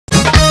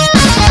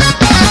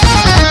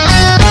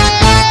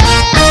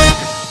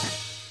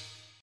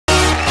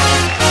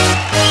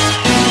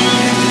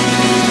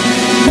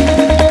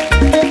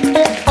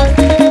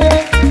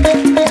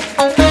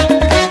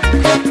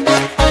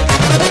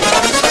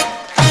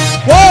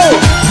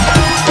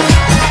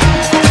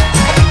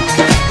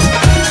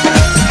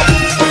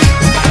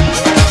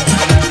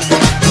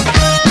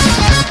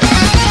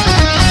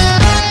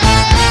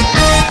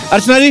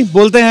अर्चना जी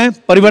बोलते हैं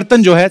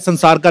परिवर्तन जो है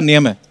संसार का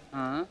नियम है।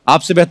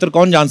 आपसे बेहतर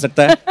कौन जान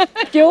सकता है?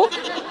 क्यों?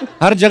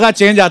 हर जगह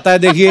चेंज आता है।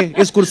 देखिए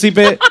इस कुर्सी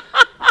पे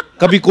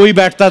कभी कोई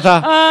बैठता था,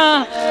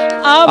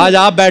 आज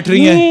आप बैठ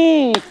रही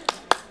हैं।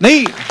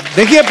 नहीं,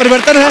 देखिए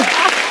परिवर्तन है।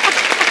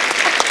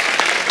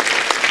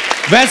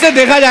 वैसे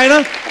देखा जाए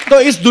ना तो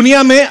इस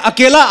दुनिया में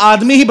अकेला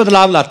आदमी ही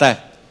बदलाव लाता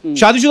है।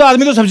 शादीशुदा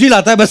आदमी तो सब्जी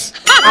लाता है बस।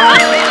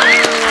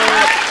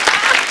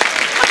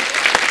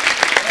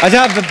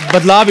 अच्छा,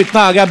 बदलाव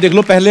इतना आ गया, आप देख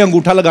लो, पहले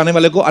अंगूठा लगाने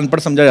वाले को अनपढ़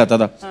समझा जाता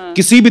था।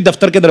 किसी भी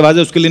दफ्तर के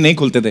दरवाजे उसके लिए नहीं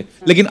खुलते थे,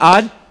 लेकिन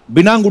आज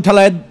बिना अंगूठा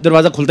लाए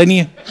दरवाजा खुलता ही नहीं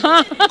है।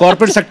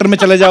 कॉर्पोरेट सेक्टर में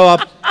चले जाओ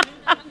आप,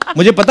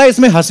 मुझे पता है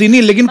इसमें हंसी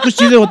नहीं, लेकिन कुछ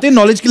चीजें होती है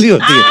नॉलेज के लिए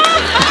होती है।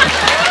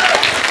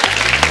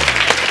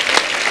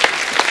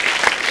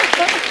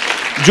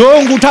 जो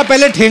अंगूठा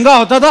पहले ठेंगा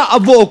होता था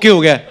अब वो ओके हो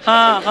गया है।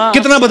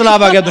 कितना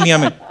बदलाव आ गया दुनिया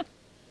में।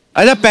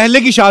 अच्छा,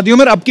 पहले की शादियों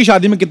में अब की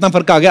शादी में कितना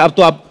फर्क आ गया। अब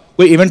तो आप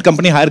कोई इवेंट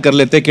कंपनी हायर कर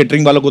लेते हैं,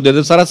 केटरिंग वालों को दे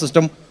देते, सारा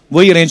सिस्टम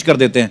वही अरेंज कर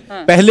देते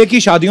हैं। पहले की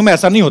शादियों में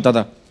ऐसा नहीं होता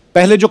था।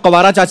 पहले जो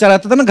कवारा चाचा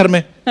रहता था ना घर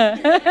में,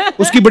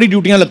 उसकी बड़ी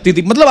ड्यूटियां लगती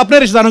थी, मतलब अपने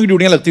रिश्तेदारों की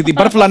ड्यूटियां लगती थी।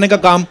 बर्फ लाने का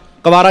काम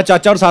कवारा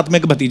चाचा और साथ में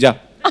एक भतीजा,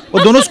 वो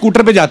दोनों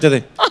स्कूटर पे जाते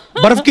थे।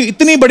 बर्फ की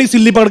इतनी बड़ी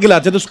सिल्ली पकड़ के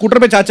लाते थे, स्कूटर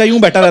पे चाचा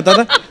यूं बैठा रहता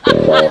था,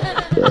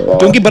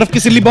 क्योंकि बर्फ की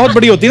सिल्ली बहुत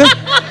बड़ी होती है ना,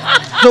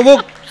 तो वो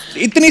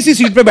इतनी सी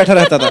सीट पे बैठा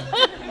रहता था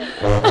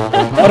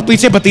और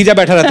पीछे भतीजा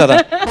बैठा रहता था।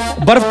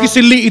 बर्फ की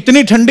सिल्ली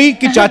इतनी ठंडी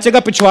कि चाचे का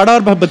पिछवाड़ा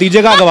और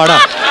भतीजे का अगवाड़ा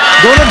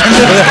दोनों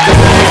ठंडे हो जाते थे।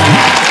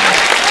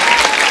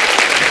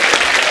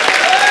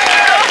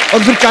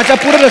 और फिर चाचा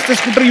पूरे रास्ते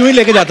स्कूटर यूं ही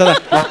लेके जाता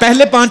था।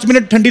 पहले 5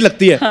 मिनट ठंडी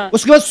लगती है,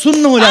 उसके बाद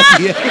सुन्न हो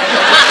जाती है।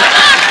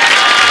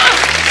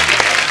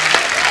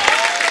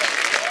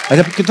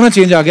 अच्छा, कितना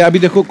चेंज आ गया। अभी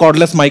देखो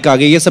कॉर्डलेस माइक आ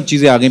गए, ये सब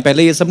चीजें आ गई।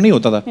 पहले ये सब नहीं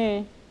होता था।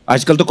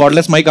 आजकल तो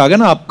कॉर्डलेस माइक आ गया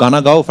ना, आप गाना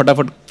गाओ,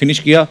 फटाफट फिनिश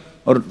किया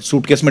और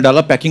सूटकेस में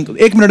डाला, पैकिंग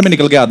 1 मिनट में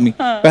निकल गया आदमी।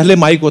 पहले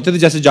माइक होते थे,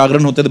 जैसे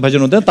जागरण होते थे, भजन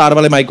होते थे, तार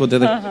वाले माइक होते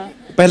थे।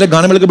 पहले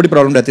गाने वाले को बड़ी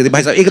प्रॉब्लम रहती थी।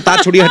 भाई साहब एक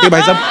तार छोड़िए, हटिए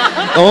भाई साहब।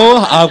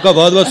 ओह, आपका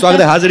बहुत बहुत स्वागत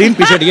है, हाजरीन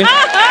पीछे हटिए।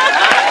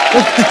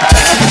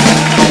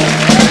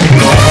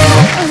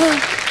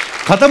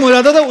 खत्म हो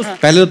जाता था।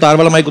 पहले तो तार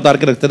वाला माइक उतार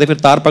के रखते थे, फिर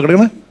तार पकड़े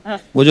ना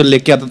वो जो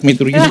लेके आता था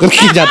तुरंत निकल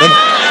के जाता था।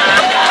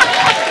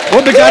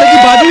 वो बेचारे की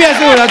बाजू भी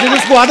ऐसे हो जाती थी,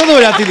 उसको आदत हो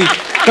जाती थी।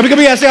 कभी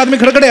कभी ऐसे आदमी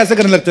खड़े खड़े ऐसे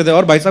करने लगते थे,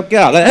 और भाई साहब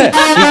क्या हाल है,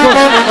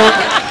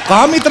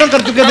 काम इतना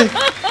कर चुके थे।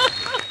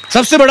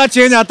 सबसे बड़ा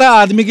चेंज आता है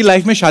आदमी की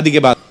लाइफ में शादी के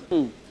बाद।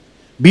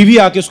 बीवी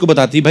आके उसको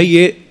बताती, भाई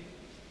ये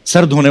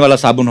सर धोने वाला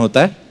साबुन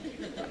होता है,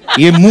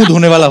 ये मुंह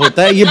धोने वाला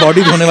होता है, ये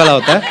बॉडी धोने वाला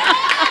होता है।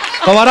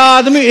 हमारा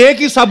आदमी एक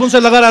ही साबुन से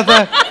लगा रहता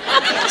है,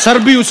 सर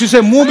भी उसी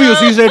से, मुंह भी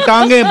उसी से,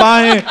 टांगे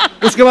बाहें,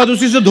 उसके बाद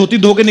उसी से धोती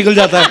धो के निकल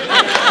जाता है।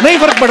 नहीं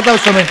फर्क पड़ता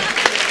उस समय।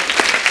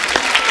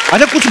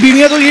 अच्छा, कुछ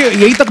बीवियां तो ये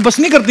यही तक बस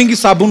नहीं करती कि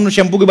साबुन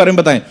शैम्पू के बारे में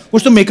बताएं,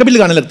 कुछ तो मेकअप भी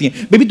लगाने लगती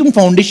हैं। बेबी तुम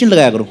फाउंडेशन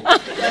लगाया करो,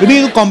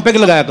 बेबी तुम कॉम्पैक्ट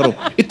लगाया करो।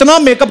 इतना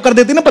मेकअप कर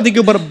देती ना पति के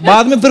ऊपर,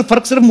 बाद में फिर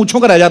फर्क सिर्फ मूंछों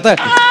का रह जाता है।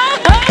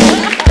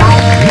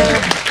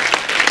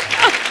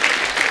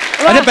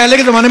 अच्छा, पहले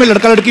के जमाने में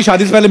लड़का लड़की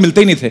शादी से पहले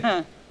मिलते ही नहीं थे।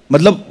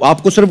 मतलब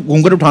आपको सिर्फ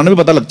घूंघट उठाने में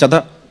पता लगता था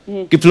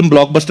कि फिल्म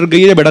ब्लॉकबस्टर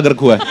गई है, बेटा गर्क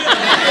हुआ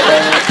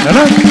है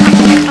ना।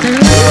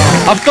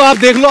 अब तो आप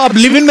देख लो, अब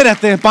लिव इन में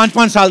रहते हैं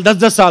 5-5 साल,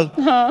 10-10 साल।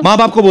 माँ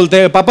बाप को बोलते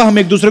हैं, पापा हम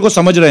एक दूसरे को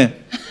समझ रहे हैं।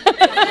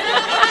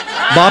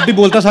 बाप भी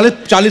बोलता, साले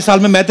 40 साल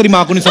में मैं तेरी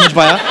माँ को नहीं समझ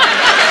पाया,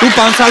 तू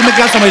 5 साल में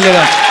क्या समझ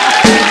लेगा।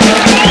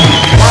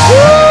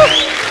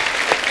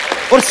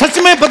 और सच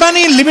में पता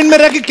नहीं लिव इन में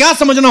रह के क्या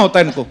समझना होता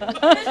है इनको।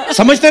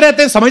 समझते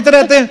रहते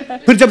हैं,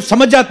 फिर जब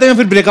समझ जाते हैं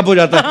फिर ब्रेकअप हो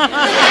जाता है।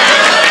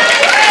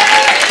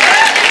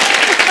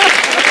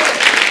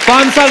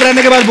 5 साल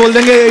रहने के बाद बोल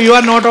देंगे, you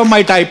are not of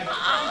my type.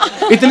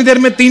 इतनी देर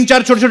में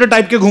 3-4 छोटे-छोटे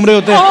टाइप के घूम रहे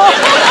होते हैं।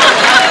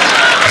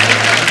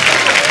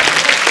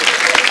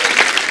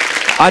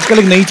 आजकल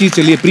एक नई चीज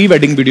चली है, pre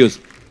wedding videos.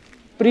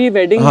 Pre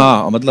wedding?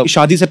 हाँ, मतलब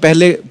शादी से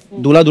पहले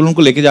दूल्हा दुल्हन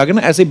को लेके जाके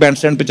ना ऐसे ही बैंड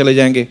स्टैंड पे चले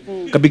जाएंगे,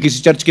 कभी किसी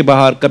चर्च के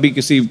बाहर, कभी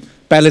किसी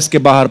पैलेस के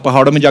बाहर,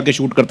 पहाड़ों में जाके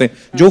शूट करते हैं।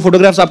 जो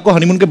फोटोग्राफ्स आपको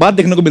हनीमून के बाद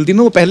देखने को मिलती है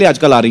ना, वो पहले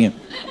आजकल आ रही हैं।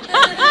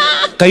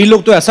 कई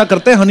लोग तो ऐसा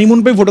करते हैं,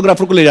 हनीमून पे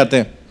फोटोग्राफर को ले जाते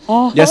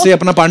हैं। जैसे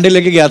अपना पांडे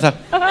लेके गया था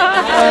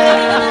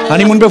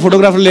हनीमून पे,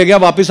 फोटोग्राफर ले गया,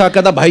 वापस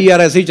आकर था, भाई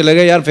यार ऐसे ही चले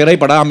गए यार, फेरा ही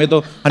पड़ा, हमें तो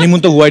हनीमून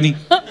तो हुआ ही नहीं।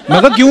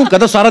 मैं कहा क्यों?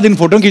 कहता सारा दिन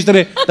फोटो खींचते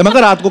रहे। तो मैं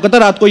कहा रात को, कहता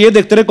रात को ये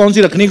देखते रहे कौन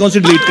सी रखनी, कौन सी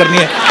डिलीट करनी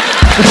है।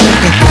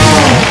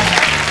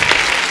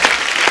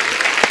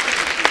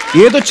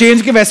 ये तो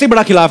चेंज के वैसे ही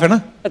बड़ा खिलाफ है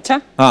ना। अच्छा,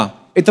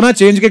 हाँ, इतना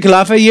चेंज के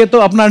खिलाफ है ये, तो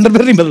अपना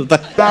अंडरवेयर नहीं बदलता।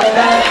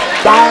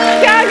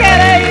 क्या कह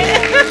रहा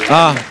है?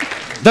 हाँ,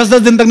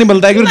 10-10 दिन तक नहीं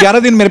बदलता है। 11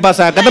 दिन मेरे पास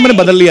आया, कहता मैंने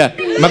बदल लिया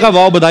है। मैं कहा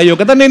वाह बधाई हो।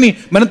 कहता नहीं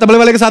मैंने तबले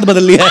वाले के साथ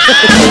बदल लिया है।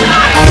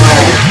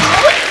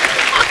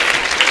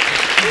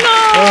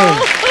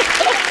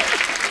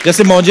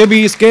 जैसे मौजे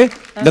भी इसके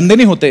गंदे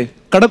नहीं होते,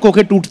 कड़क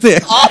होके टूटते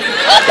हैं।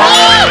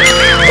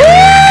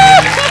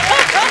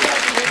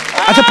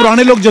 अच्छा,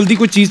 पुराने लोग जल्दी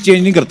कोई चीज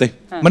चेंज नहीं करते।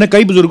 मैंने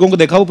कई बुजुर्गों को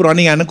देखा, वो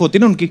पुरानी ऐनक होती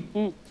है ना उनकी,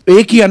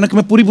 एक ही ऐनक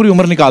में पूरी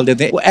उम्र निकाल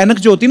देते हैं। वो ऐनक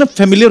जो होती है ना,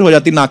 फेमिलियर हो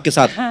जाती है नाक के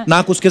साथ,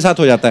 नाक उसके साथ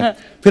हो जाता है,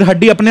 फिर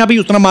हड्डी अपने आप ही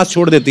उतना मांस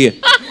छोड़ देती है।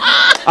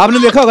 आपने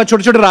देखा होगा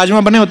छोटे छोटे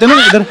राजमा बने होते हैं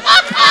ना इधर,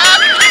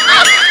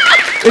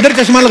 इधर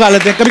चश्मा लगा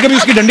लेते हैं। कभी कभी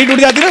उसकी डंडी टूट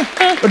जाती है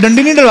ना, तो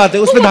डंडी नहीं डलवाते,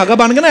 उस पर धागा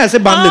बांध के ना ऐसे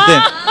बांध लेते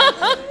हैं।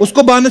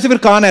 उसको बांधने से फिर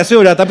कान ऐसे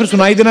हो जाता है, फिर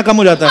सुनाई देना कम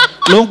हो जाता है।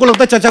 लोगों को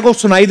लगता है चाचा को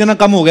सुनाई देना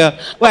कम हो गया,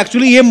 वो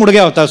एक्चुअली ये मुड़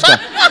गया होता है उसका।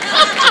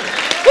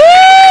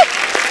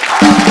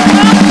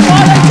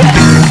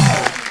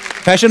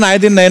 फैशन आए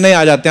दिन नए नए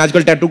आ जाते हैं।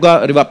 आजकल टैटू का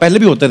रिवाज, पहले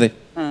भी होते थे।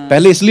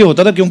 पहले इसलिए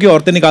होता था क्योंकि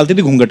औरतें निकालती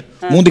थी घूंघट,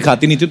 मुंह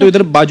दिखाती नहीं थी, तो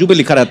इधर बाजू पे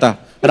लिखा रहता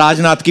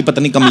राजनाथ की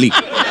पत्नी कमली।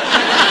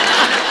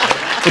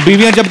 तो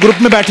बीवियां जब ग्रुप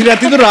में बैठी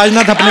रहती तो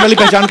राजनाथ अपने वाली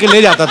पहचान के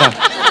ले जाता था।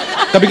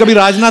 कभी कभी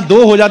राजनाथ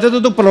 2 हो जाते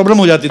तो प्रॉब्लम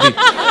हो जाती थी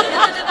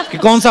कि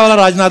कौन सा वाला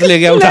राजनाथ ले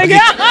गया उठा के।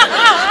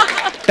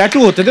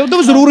 टैटू होते थे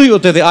तो जरूर ही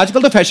होते थे।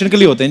 आजकल तो फैशन के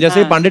लिए होते हैं।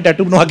 जैसे पांडे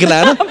टैटू बनवा के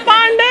लाया ना,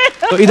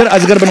 तो इधर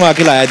अजगर बनवा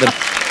के लाया। इधर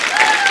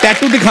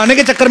टैटू दिखाने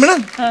के चक्कर में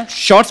ना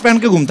शॉर्ट्स पहन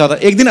के घूमता था।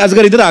 एक दिन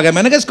अजगर इधर आ गया,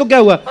 मैंने कहा इसको क्या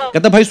हुआ?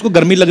 कहता भाई उसको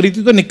गर्मी लग रही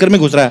थी तो निक्कर में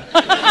घुस रहा है।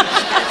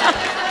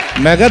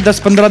 मैं कहा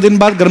 10-15 दिन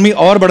बाद गर्मी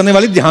और बढ़ने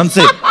वाली, ध्यान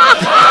से।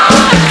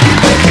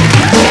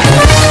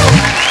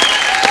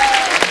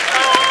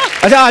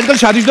 अच्छा, आजकल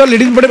शादीशुदा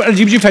लेडीज बड़े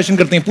अजीब अजीब फैशन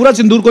करती हैं। पूरा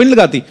सिंदूर कोई नहीं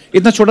लगाती,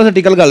 इतना छोटा सा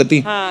टीका लगा लेती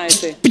हैं,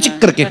 पिचिक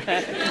करके,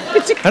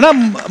 है ना।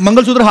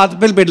 मंगलसूत्र हाथ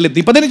पे लपेट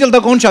लेती, पता नहीं चलता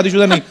कौन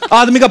शादीशुदा नहीं।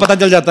 आदमी का पता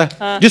चल जाता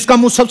है, जिसका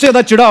मुंह सबसे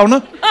ज्यादा चिड़ा हो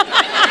ना।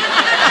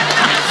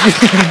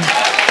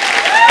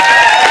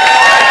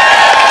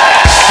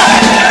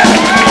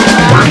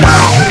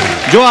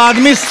 जो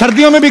आदमी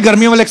सर्दियों में भी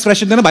गर्मियों वाले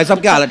एक्सप्रेशन देना, भाई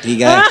साहब क्या हालत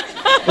ठीक है,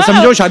 तो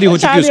समझो शादी हो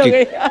चुकी है उसकी।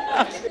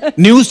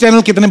 न्यूज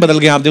चैनल कितने बदल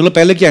गए आप देख लो।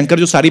 पहले की एंकर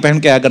जो साड़ी पहन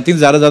के आया करती थी,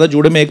 ज्यादा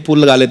जोड़े में एक फूल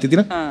लगा लेती थी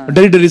ना,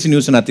 डरी डरी सी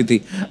न्यूज सुनाती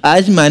थी।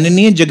 आज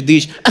माननीय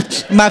जगदीश,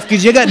 माफ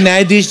कीजिएगा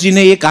न्यायाधीश जी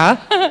ने ये कहा,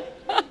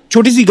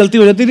 छोटी सी गलती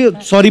हो जाती थी,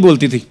 सॉरी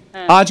बोलती थी।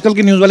 आजकल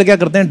के न्यूज वाले क्या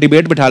करते हैं,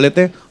 डिबेट बिठा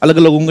लेते हैं, अलग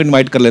अलग लोगों को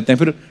इनवाइट कर लेते हैं,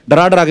 फिर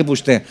डरा डरा के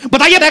पूछते हैं,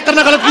 बताइए अटैक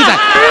करना गलत क्यों है,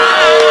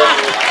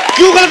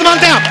 क्यों गलत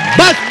मानते हैं आप,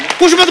 बस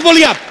कुछ मत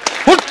बोलिए आप,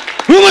 खुद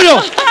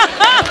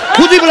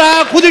ही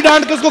बुलाया, खुद ही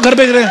डांट के उसको घर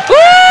भेज रहे हैं।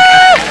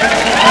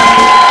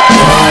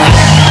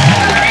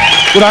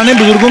 पुराने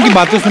बुजुर्गों की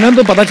बातें सुने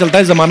तो पता चलता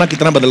है जमाना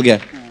कितना बदल गया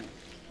है।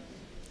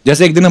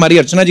 जैसे एक दिन हमारी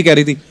अर्चना जी कह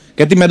रही थी,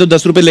 कहती मैं तो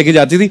 10 रुपए लेके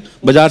जाती थी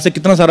बाजार से,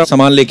 कितना सारा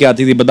सामान लेके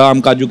आती थी,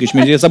 बादाम काजू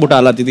किशमिश ये सब उठा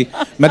लाती थी।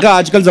 मैं कहा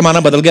आजकल जमाना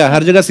बदल गया,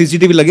 हर जगह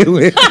सीसीटीवी लगे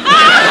हुए।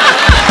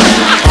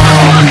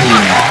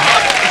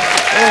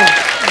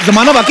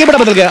 जमाना वाकई बड़ा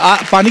बदल गया।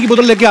 पानी की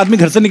बोतल लेके आदमी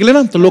घर से निकले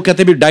ना, तो लोग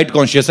कहते हैं डाइट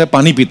कॉन्शियस है,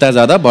 पानी पीता है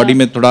ज्यादा, बॉडी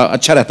में थोड़ा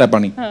अच्छा रहता है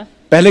पानी।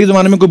 पहले के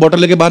जमाने में कोई बोतल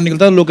लेके बाहर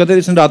निकलता था, लोग कहते हैं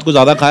इसने रात को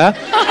ज्यादा खाया,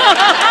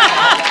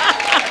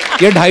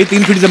 ये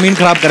 2.5-3 फीट जमीन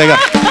खराब करेगा।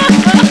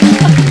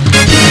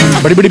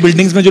 बड़ी बड़ी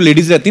बिल्डिंग्स में जो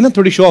लेडीज रहती है ना,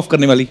 थोड़ी शो ऑफ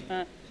करने वाली,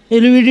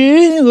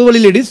 वो वाली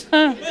लेडीज,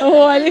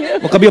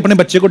 वो कभी अपने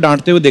बच्चे को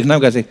डांटते हुए देखना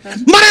कैसे,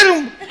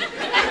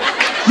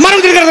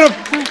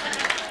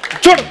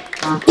 छोड़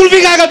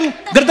कुल्फी खाएगा तू,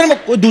 गर्दन में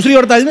कोई दूसरी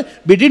औरत आई,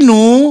 बेटी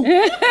नो,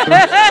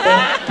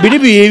 बेटी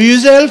बिहेव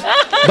योरसेल्फ।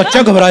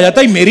 बच्चा घबरा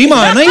जाता है, मेरी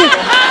माँ है ना ये,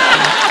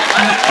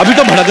 अभी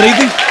तो भड़क रही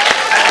थी।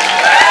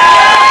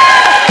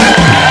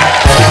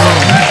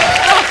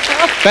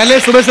 पहले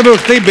सुबह सुबह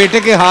उठते ही बेटे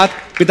के हाथ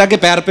पिता के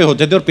पैर पे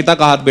होते थे और पिता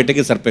का हाथ बेटे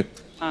के सर पे।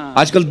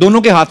 आजकल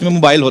दोनों के हाथ में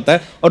मोबाइल होता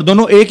है और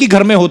दोनों एक ही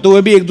घर में होते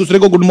हुए भी एक दूसरे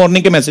को गुड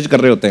मॉर्निंग के मैसेज कर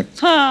रहे होते हैं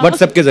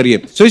व्हाट्सएप के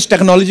जरिए। सो इस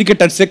टेक्नोलॉजी के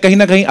टच से कहीं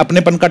ना कहीं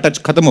अपनेपन का टच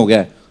खत्म हो गया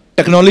है।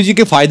 टेक्नोलॉजी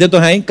के फायदे तो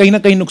हैं, कहीं ना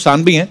कहीं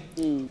नुकसान भी हैं।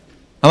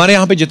 हमारे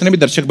यहाँ पे जितने भी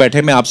दर्शक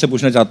बैठे, मैं आपसे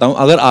पूछना चाहता हूँ,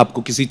 अगर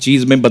आपको किसी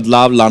चीज में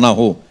बदलाव लाना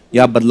हो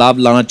या बदलाव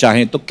लाना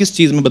चाहें तो किस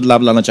चीज में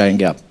बदलाव लाना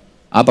चाहेंगे आप?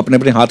 आप अपने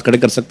अपने हाथ खड़े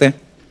कर सकते हैं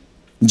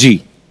जी।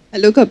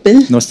 हेलो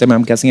कपिल। नमस्ते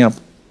मैम, कैसी हैं आप?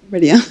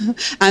 बढ़िया,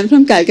 आई एम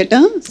फ्रॉम कैलकाटा।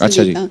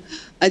 अच्छा जी।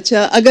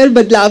 अच्छा, अगर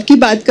बदलाव की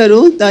बात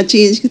करो तो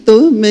चेंज, तो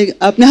मैं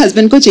अपने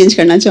हस्बैंड को चेंज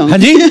करना चाहूँगी। हाँ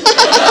जी।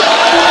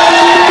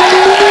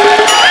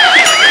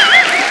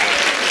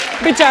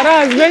 बेचारा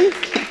हस्बैंड,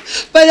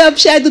 पर अब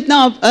शायद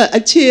उतना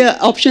अच्छे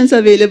ऑप्शंस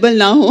अवेलेबल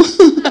ना हो।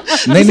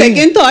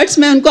 सेकंड थॉट्स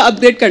मैं उनको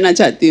अपग्रेड करना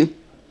चाहती हूँ।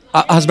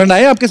 हस्बैंड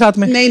आए आपके साथ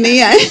में?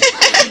 नहीं आए।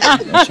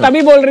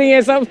 तभी बोल रही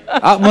है सब।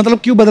 मतलब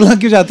क्यों बदलना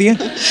क्यों चाहती हैं?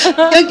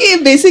 क्योंकि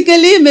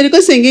बेसिकली मेरे को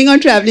सिंगिंग और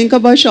ट्रैवलिंग का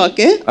बहुत शौक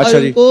है। अच्छा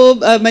और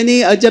उनको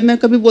मैंने, जब मैं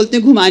कभी बोलती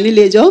हूँ घुमाने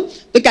ले जाओ,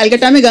 तो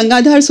कलकत्ता में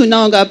गंगाधार सुना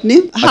होगा आपने,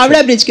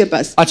 हावड़ा ब्रिज के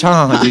पास। अच्छा,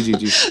 हाँ जी।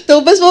 तो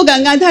बस वो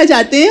गंगाधार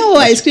जाते हैं, वो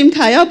आइसक्रीम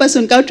खाया, बस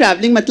उनका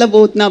ट्रैवलिंग मतलब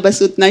वो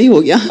बस उतना ही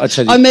हो गया।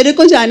 अच्छा। और मेरे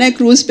को जाना है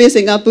क्रूज पे,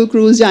 सिंगापुर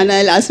क्रूज जाना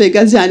है, लास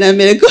वेगास जाना है,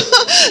 मेरे को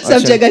सब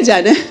जगह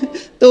जाना है।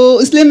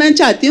 तो इसलिए मैं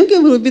चाहती हूँ कि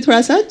वो भी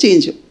थोड़ा सा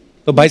चेंज हो।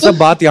 तो भाई साहब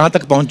बात यहाँ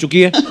तक पहुँच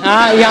चुकी है।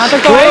 यहाँ तक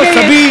तो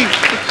सभी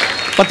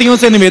पतियों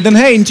से निवेदन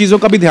है, इन चीजों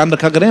का भी ध्यान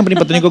रखा करें, अपनी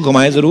पत्नी को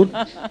घुमाएं जरूर।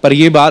 पर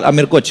ये बात अब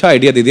मेरे को अच्छा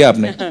आइडिया दे दिया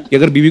आपने कि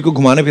अगर बीवी को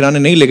घुमाने फिराने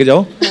नहीं लेके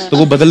जाओ तो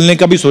वो बदलने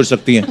का भी सोच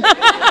सकती हैं।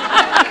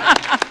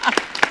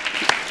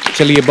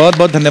 चलिए, बहुत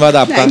बहुत धन्यवाद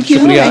आपका,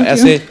 शुक्रिया।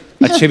 ऐसे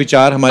अच्छे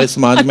विचार हमारे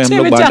समाज में हम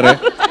लोग बांट रहे हैं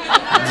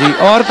जी।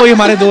 और कोई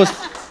हमारे दोस्त?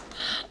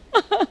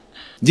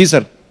 जी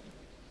sir.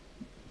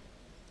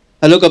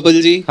 Hello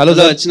Kapil ji. Hello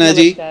sir. अर्चना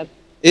जी,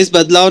 इस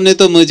बदलाव ने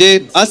तो मुझे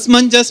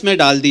असमंजस में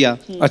डाल दिया।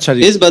 अच्छा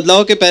जी। इस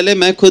बदलाव के पहले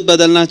मैं खुद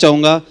बदलना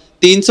चाहूंगा।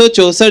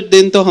 364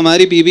 दिन तो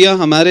हमारी बीवियां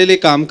हमारे लिए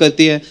काम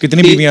करती है।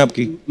 कितनी बीवियां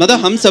आपकी? मतलब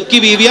हम सबकी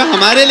बीवियां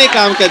हमारे लिए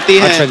काम करती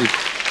हैं। अच्छा जी।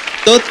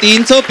 तो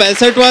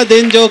 365वां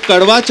दिन जो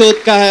कड़वा चौथ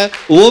का है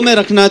वो मैं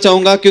रखना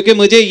चाहूँगा, क्योंकि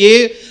मुझे ये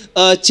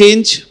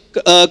चेंज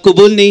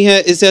कबूल नहीं है।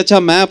 इससे अच्छा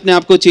मैं अपने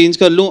आप को चेंज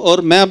कर लूं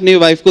और मैं अपनी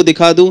वाइफ को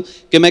दिखा दूं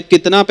कि मैं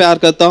कितना प्यार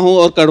करता हूं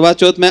और कड़वा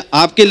चौथ मैं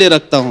आपके लिए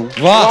रखता हूं।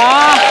 वाह।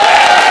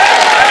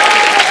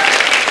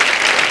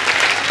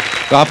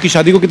 तो आपकी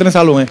शादी को कितने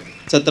साल हुए हैं?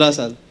 17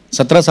 साल।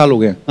 17 साल हो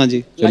गए? हाँ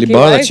जी। चलिए,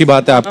 बहुत अच्छी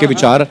बात है। आपके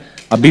विचार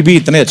अभी भी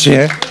इतने अच्छे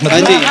हैं। हाँ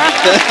जी।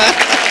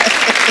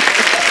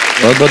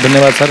 बहुत बहुत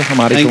धन्यवाद सर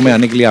हमारे शो में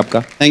आने के लिए आपका।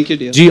 थैंक यू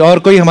डियर जी। और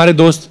कोई हमारे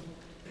दोस्त?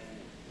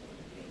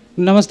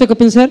 नमस्ते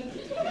कपिल सर।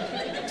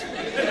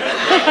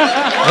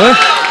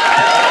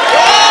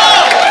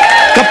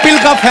 कपिल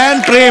का फैन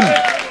प्रेम।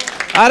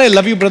 अरे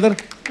लव यू ब्रदर।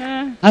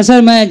 हाँ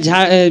सर,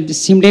 मैं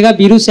सिमडेगा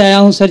बीरू से आया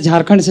हूँ सर,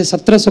 झारखंड से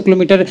 1700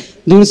 किलोमीटर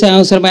दूर से आया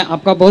हूँ सर। मैं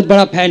आपका बहुत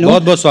बड़ा फैन हूँ।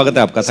 बहुत बहुत स्वागत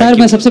है आपका सर।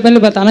 मैं सबसे पहले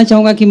बताना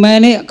चाहूँगा कि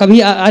मैंने कभी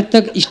आज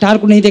तक स्टार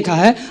को नहीं देखा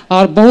है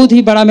और बहुत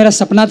ही बड़ा मेरा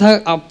सपना था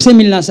आपसे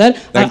मिलना सर।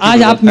 और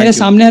आज आप मेरे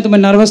सामने हैं तो मैं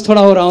नर्वस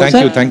थोड़ा हो रहा हूँ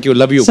sir. Thank you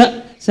love you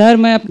sir.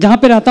 मैं जहाँ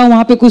पे रहता हूँ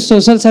वहाँ पे कुछ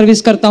सोशल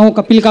सर्विस करता हूँ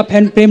कपिल का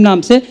फैन प्रेम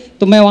नाम से,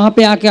 तो मैं वहाँ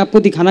पे आके आपको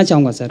दिखाना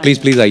चाहूँगा सर। प्लीज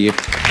प्लीज आइए।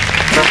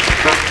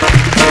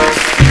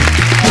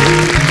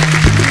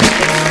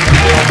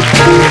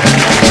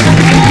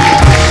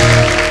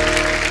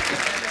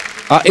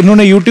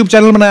 इन्होंने YouTube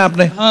चैनल बनाया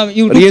आपने? हाँ,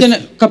 YouTube चैनल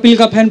कपिल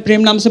का फैन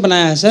प्रेम नाम से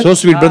बनाया है सर। सो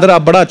स्वीट ब्रदर,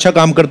 आप बड़ा अच्छा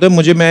काम करते हो।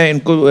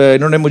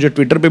 इन्होंने मुझे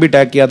ट्विटर पे भी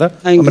टैग किया था,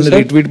 मैंने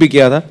रीट्वीट भी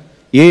किया था।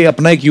 ये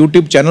अपना एक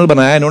YouTube चैनल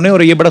बनाया इन्होंने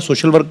और ये बड़ा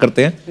सोशल वर्क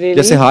करते हैं।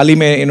 जैसे हाल ही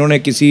में इन्होंने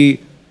किसी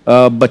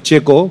बच्चे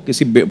को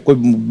कोई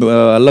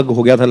अलग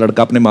हो गया था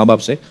लड़का अपने माँ बाप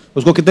से,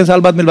 उसको कितने साल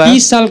बाद मिलवाया?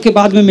 20 साल के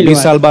बाद में मिलवाया।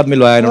 20 साल बाद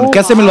मिलवाया इन्होंने।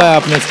 कैसे मिलवाया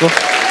आपने उसको?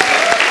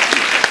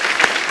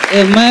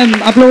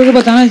 मैं आप लोगों को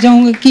बताना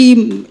चाहूँगा कि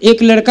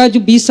एक लड़का जो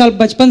 20 साल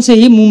बचपन से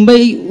ही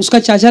मुंबई उसका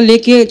चाचा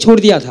लेके छोड़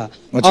दिया था।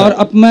 अच्छा। और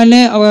अब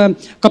मैंने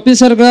कपिल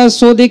सर का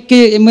शो देख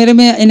के मेरे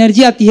में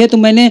एनर्जी आती है, तो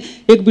मैंने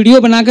एक वीडियो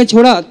बना के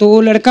छोड़ा। तो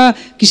वो लड़का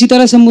किसी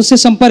तरह से मुझसे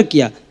संपर्क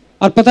किया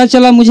और पता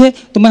चला मुझे,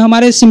 तो मैं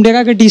हमारे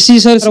सिमडेगा के DC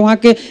सर, वहाँ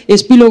के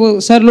SP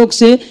लोग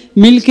से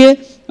मिल के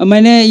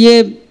मैंने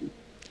ये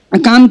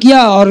काम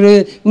किया और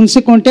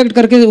उनसे कांटेक्ट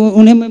करके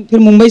उन्हें मैं फिर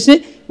मुंबई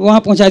से वहाँ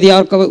पहुँचा दिया।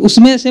 और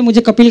उसमें से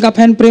मुझे कपिल का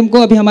फैन प्रेम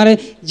को अभी हमारे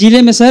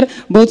जिले में सर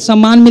बहुत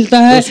सम्मान मिलता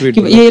है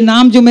कि ये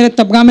नाम जो मेरे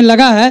तबगा में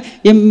लगा है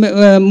ये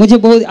मुझे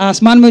बहुत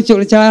आसमान में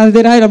चढ़ा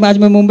दे रहा है। आज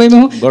मैं मुंबई में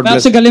हूँ, मैं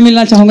आपसे गले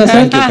मिलना चाहूँगा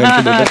सर।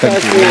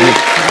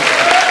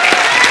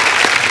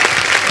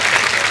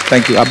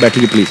 Thank you. आप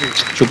बैठिए प्लीज।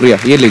 शुक्रिया।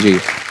 ये ले जाइए।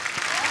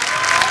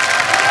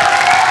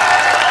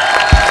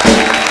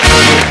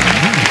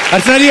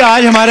 अर्चना जी,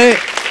 आज हमारे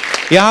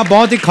यहाँ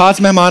बहुत ही खास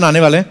मेहमान आने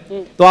वाले हैं,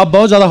 तो आप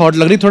बहुत ज्यादा हॉट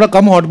लग रही, थोड़ा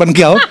कम हॉट बन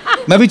के आओ,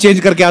 मैं भी चेंज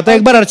करके आता हूँ।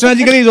 एक बार अर्चना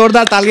जी के लिए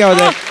जोरदार तालियां हो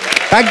जाए।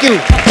 Thank you.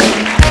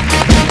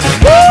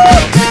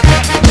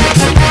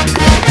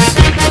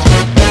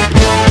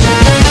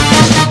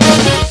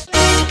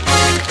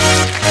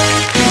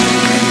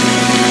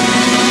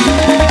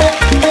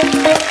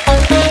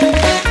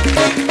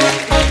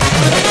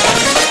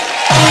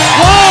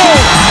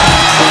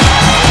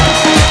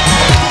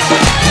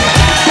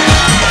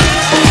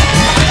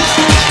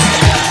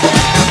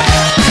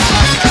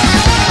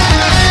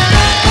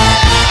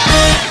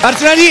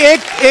 अर्चना जी,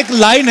 एक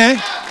लाइन है।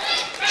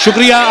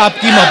 शुक्रिया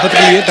आपकी मोहब्बत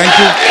के लिए। Thank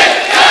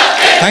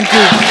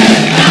you.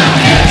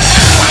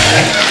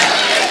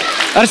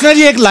 अर्चना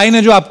जी, एक लाइन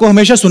है जो आपको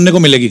हमेशा सुनने को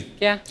मिलेगी।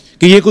 क्या?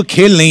 कि ये कोई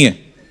खेल नहीं है।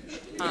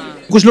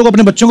 कुछ लोग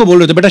अपने बच्चों को बोल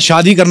रहे थे, बेटा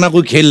शादी करना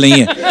कोई खेल नहीं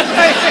है।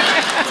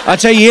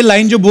 अच्छा, ये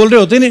लाइन जो बोल रहे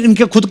होते हैं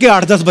इनके खुद के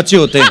 8-10 बच्चे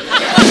होते हैं।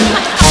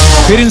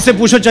 फिर इनसे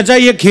पूछो चाचा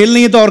ये खेल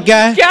नहीं है तो और क्या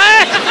है?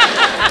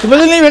 तो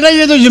बोले नहीं बेटा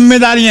ये तो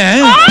जिम्मेदारियां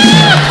हैं।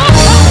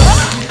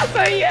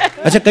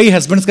 अच्छा, कई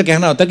हस्बैंड्स का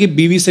कहना होता है कि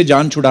बीवी से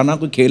जान छुड़ाना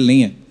कोई खेल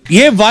नहीं है।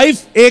 ये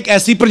वाइफ एक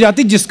ऐसी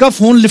प्रजाति जिसका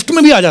फोन लिफ्ट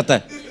में भी आ जाता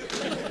है।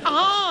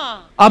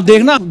 आप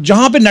देखना,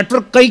 जहां पे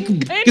नेटवर्क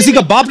किसी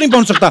का बाप नहीं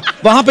पहुंच सकता,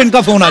 वहां पे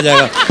इनका फोन आ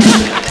जाएगा।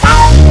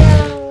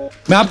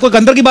 मैं आपको एक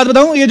अंदर की बात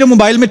बताऊं, ये जो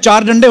मोबाइल में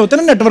 4 डंडे होते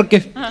हैं ना नेटवर्क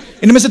के,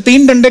 इनमें से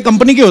 3 डंडे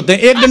कंपनी के होते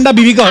हैं, 1 डंडा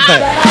बीवी का होता है।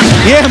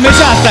 ये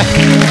हमेशा आता है।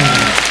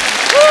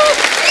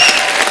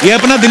 ये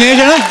अपना दिनेश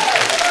है ना,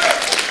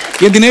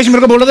 ये दिनेश मेरे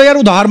को बोल रहा था यार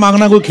उधार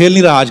मांगना कोई खेल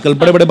नहीं रहा आजकल,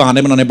 बड़े बड़े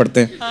बहाने बनाने पड़ते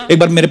हैं। एक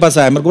बार मेरे पास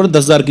आया, मेरे को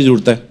 10,000 की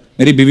जरूरत है,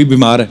 मेरी बीवी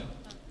बीमार है।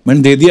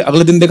 मैंने दे दिया।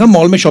 अगले दिन देखा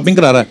मॉल में शॉपिंग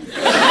करा रहा है।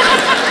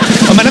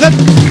 और मैंने कहा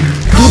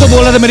तू तो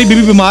बोल रहा था मेरी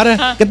बीवी बीमार है।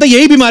 कहता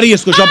यही बीमारी है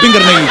इसको, शॉपिंग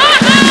करने की।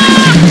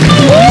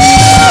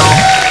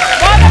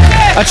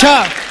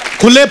 अच्छा,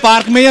 खुले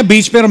पार्क में या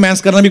बीच पे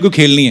रोमांस करना भी कोई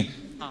खेल नहीं है।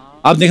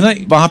 आप देखना,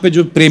 वहां पे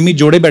जो प्रेमी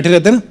जोड़े बैठे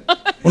रहते हैं ना,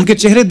 उनके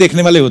चेहरे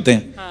देखने वाले होते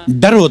हैं।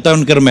 डर होता है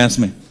उनके रोमांस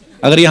में।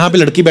 अगर यहाँ पे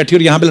लड़की बैठी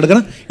और यहाँ पे लड़का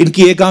ना,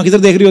 इनकी एक आंख इधर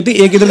देख रही होती है,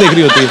 एक इधर देख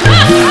रही होती है।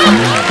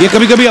 ये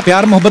कभी कभी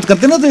प्यार मोहब्बत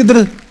करते हैं ना, तो इधर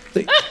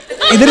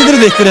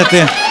देखते रहते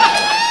हैं।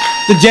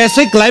 तो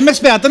जैसे क्लाइमेक्स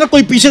पे आता है ना,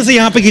 कोई पीछे से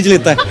यहाँ पे खींच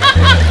लेता है।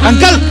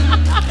 अंकल,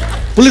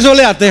 पुलिस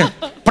वाले आते हैं,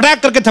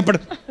 पटाक करके थप्पड़।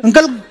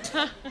 Uncle,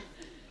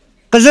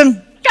 cousin.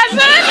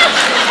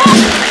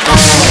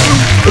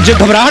 जो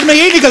घबराहट में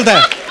यही निकलता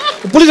है।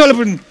 पुलिस वाले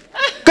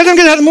कजन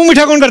के साथ मुंह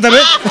मीठा कौन करता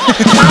है?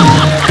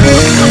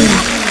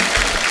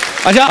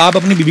 अच्छा, आप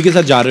अपनी बीवी के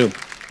साथ जा रहे हो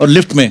और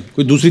लिफ्ट में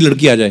कोई दूसरी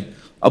लड़की आ जाए,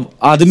 अब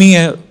आदमी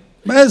है,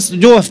 बस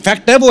जो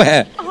फैक्ट है वो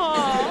है,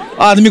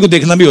 आदमी को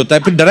देखना भी होता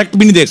है, फिर डायरेक्ट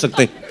भी नहीं देख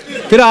सकते,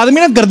 फिर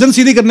आदमी ना गर्दन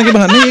सीधी करने के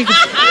बहाने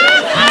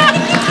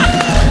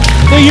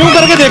तो यूं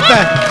करके देखता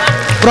है।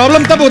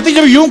 प्रॉब्लम तब होती है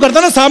जब यूं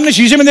करता ना, सामने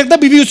शीशे में देखता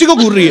बीवी उसी को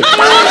घूर रही है।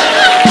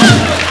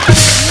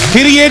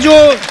 फिर ये जो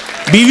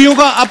बीवियों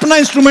का अपना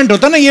इंस्ट्रूमेंट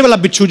होता है ना, ये वाला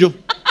बिच्छू, जो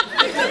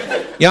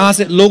यहां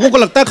से लोगों को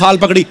लगता है खाल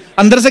पकड़ी,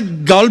 अंदर से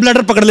गॉल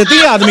ब्लैडर पकड़ लेती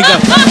है आदमी का।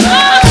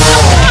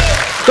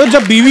 तो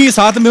जब बीवी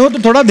साथ में हो तो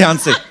थोड़ा ध्यान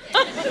से,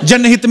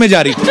 जनहित में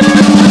जारी।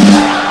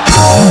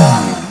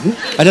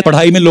 अच्छा,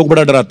 पढ़ाई में लोग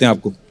बड़ा डराते हैं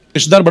आपको,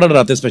 रिश्तेदार बड़ा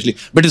डराते हैं स्पेशली,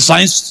 बेटे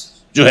साइंस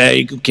जो है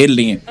एक खेल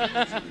नहीं है।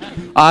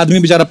 आदमी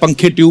बेचारा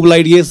पंखे,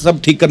 ट्यूबलाइट ये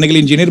सब ठीक करने के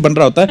लिए इंजीनियर बन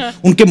रहा होता है,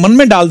 उनके मन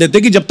में डाल देते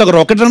हैं कि जब तक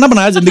रॉकेट ना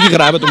बनाया जिंदगी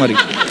खराब है तुम्हारी।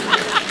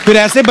 फिर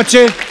ऐसे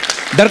बच्चे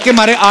डर के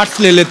मारे आर्ट्स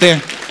ले लेते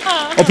हैं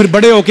और फिर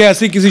बड़े होके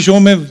ऐसे किसी शो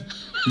में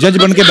जज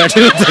बन के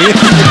बैठे होते हैं।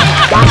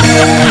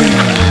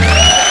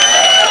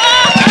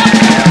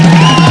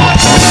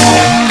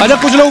 अच्छा,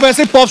 कुछ लोग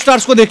वैसे पॉप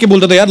स्टार्स को देख के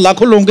बोलते थे यार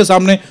लाखों लोगों के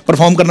सामने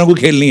परफॉर्म करना कोई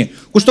खेल नहीं है।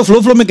 कुछ तो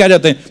फ्लो में कह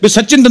जाते हैं भाई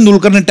सचिन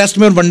तेंदुलकर ने टेस्ट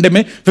में और वनडे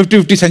में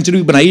 50-50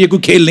 सेंचुरी बनाई है, कोई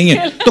खेल नहीं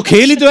है। तो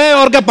खेल ही तो है,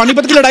 और क्या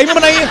पानीपत की लड़ाई में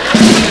बनाई है।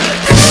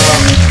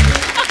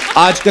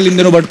 आजकल इन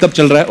दिनों वर्ल्ड कप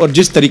चल रहा है और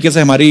जिस तरीके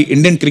से हमारी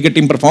इंडियन क्रिकेट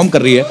टीम परफॉर्म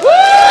कर रही है,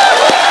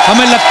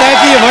 हमें लगता है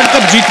कि ये वर्ल्ड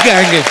कप जीत के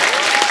आएंगे।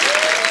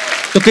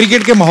 तो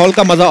क्रिकेट के माहौल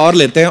का मजा और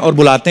लेते हैं और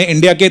बुलाते हैं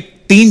इंडिया के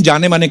 3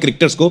 जाने माने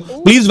क्रिकेटर्स को।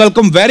 Please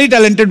welcome very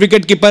talented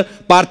wicket keeper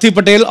पार्थिव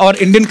पटेल और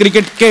इंडियन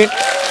क्रिकेट के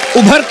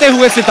उभरते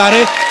हुए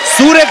सितारे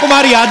सूर्य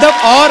कुमार यादव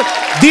और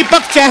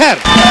दीपक चहर।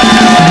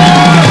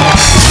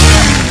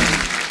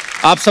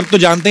 आप सब तो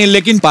जानते हैं,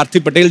 लेकिन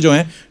पार्थिव पटेल जो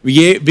हैं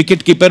ये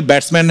विकेट कीपर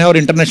बैट्समैन है और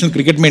इंटरनेशनल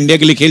क्रिकेट में इंडिया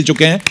के लिए खेल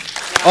चुके हैं।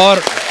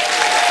 और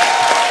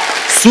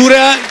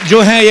सूर्य जो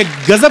है ये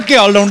गजब के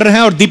ऑलराउंडर हैं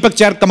और दीपक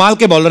चहर कमाल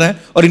के बॉलर हैं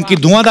और इनकी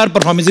धुआंधार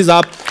परफॉर्मेंसेस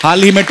आप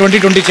हाल ही में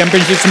 2020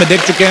 चैंपियनशिप्स में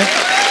देख चुके हैं।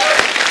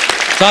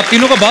 तो आप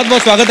तीनों का बहुत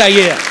बहुत स्वागत।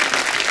 आइए।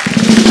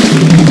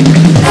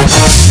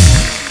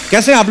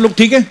 कैसे हैं आप लोग?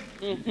 ठीक है,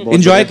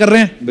 एंजॉय कर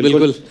रहे हैं?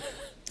 बिल्कुल।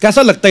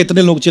 कैसा लगता है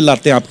इतने लोग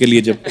चिल्लाते हैं आपके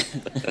लिए जब?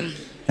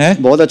 हैं?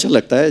 बहुत अच्छा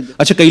लगता है।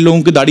 अच्छा, कई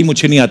लोगों की दाढ़ी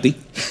मुझे नहीं आती,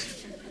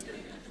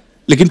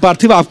 लेकिन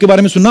पार्थिव आपके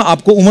बारे में सुनना,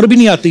 आपको उम्र भी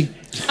नहीं आती।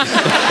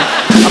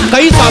 अब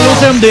कई सालों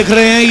से हम देख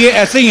रहे हैं ये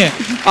ऐसे ही हैं।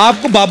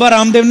 आपको बाबा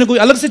रामदेव ने कोई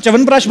अलग से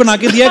च्यवनप्राश बना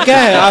के दिया, क्या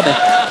है आप?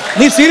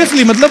 नहीं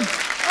सीरियसली, मतलब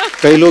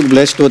कई लोग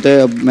ब्लेस्ड होते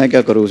हैं, अब मैं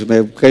क्या करूं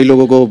उसमें। कई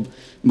लोगों को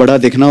बड़ा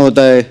दिखना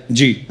होता है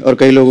जी, और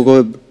कई लोगों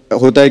को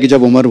होता है कि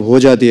जब उम्र हो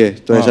जाती है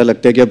तो ऐसा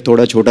लगता है कि अब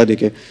थोड़ा छोटा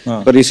दिखे।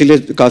 पर इसीलिए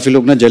काफी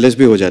लोग ना जेलस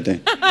भी हो जाते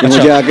हैं कि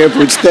मुझे आके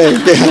पूछते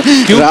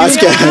हैं कि राज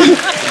क्या है।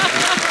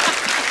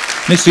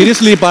 नहीं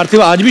सीरियसली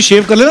पार्थिव, आज भी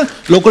शेव कर लेना,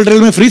 लोकल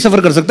ट्रेन में फ्री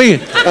सफर कर सकते हैं।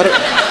 और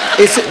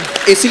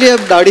इसीलिए अब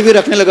दाढ़ी भी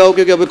रखने लगा हूं,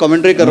 क्योंकि अभी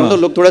कमेंट्री कर रहा हूं तो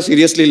लोग थोड़ा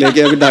सीरियसली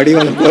लेके अभी दाढ़ी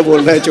वाला पूरा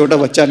बोल रहा है, छोटा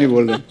बच्चा नहीं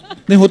बोल रहा।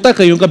 नहीं होता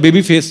कईयों का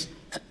बेबी फेस।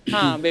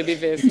 हाँ, बेबी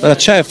फेस।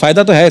 अच्छा है,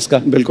 फायदा तो है इसका।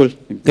 बिल्कुल।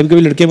 कभी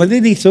कभी लड़के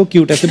बोलती थी सो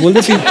क्यूट, ऐसे बोल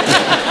देती।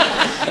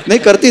 नहीं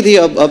करती थी,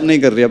 अब नहीं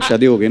कर रही, अब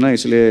शादी हो गई ना,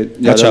 इसलिए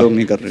ज्यादा लोग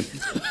नहीं कर रहे।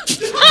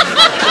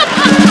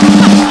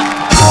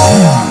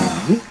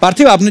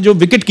 पार्थिव, आपने जो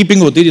विकेट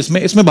कीपिंग होती है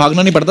जिसमें इसमें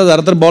भागना नहीं पड़ता,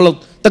 ज्यादातर बॉल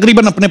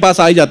तकरीबन अपने पास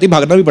आ ही जाती,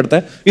 भागना भी पड़ता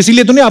है,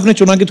 इसीलिए तो नहीं आपने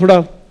चुना कि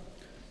थोड़ा?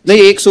 नहीं,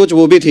 एक सोच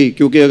वो भी थी,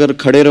 क्योंकि अगर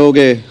खड़े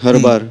रहोगे हर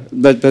बार,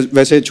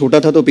 वैसे छोटा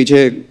था तो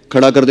पीछे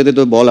खड़ा कर देते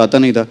तो बॉल आता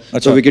नहीं था। अच्छा।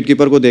 तो विकेट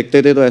कीपर को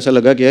देखते थे तो ऐसा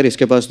लगा कि यार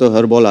इसके पास तो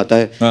हर बॉल आता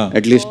है,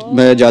 एटलीस्ट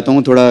मैं जाता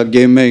हूँ थोड़ा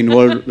गेम में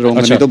इन्वॉल्व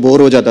रहूंगा। अच्छा। नहीं तो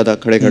बोर हो जाता था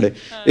खड़े खड़े,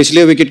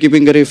 इसलिए विकेट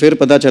कीपिंग करी। फिर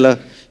पता चला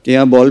कि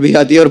यहाँ बॉल भी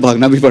आती है और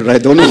भागना भी पड़ रहा है,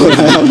 दोनों हो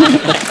रहा है।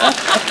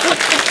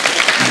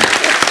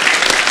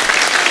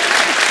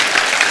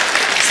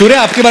 सूर्य,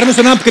 आपके बारे में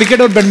सुना, आप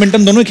क्रिकेट और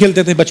बैडमिंटन दोनों ही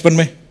खेलते थे बचपन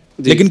में,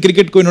 लेकिन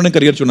क्रिकेट को इन्होंने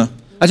करियर चुना।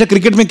 अच्छा,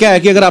 क्रिकेट में क्या है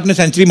कि अगर आपने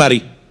सेंचुरी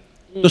मारी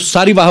तो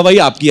सारी वाहवाही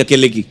आपकी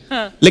अकेले की,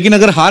 लेकिन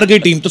अगर हार गई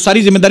टीम तो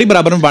सारी जिम्मेदारी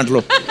बराबर में बांट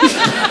लो।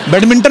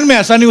 बैडमिंटन में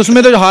ऐसा नहीं,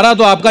 उसमें तो हारा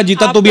तो आपका,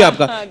 जीता तो भी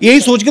आपका। यही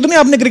सोच के तो नहीं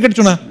आपने क्रिकेट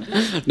चुना?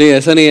 नहीं,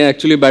 ऐसा नहीं है।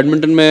 एक्चुअली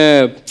बैडमिंटन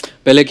में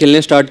पहले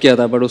खेलने स्टार्ट किया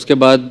था, बट उसके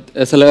बाद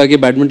ऐसा लगा कि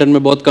बैडमिंटन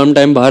में बहुत कम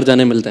टाइम बाहर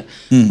जाने मिलता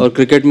है, और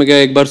क्रिकेट में क्या,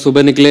 एक बार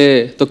सुबह निकले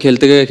तो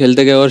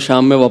खेलते गए और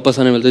शाम में वापस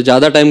आने मिलते,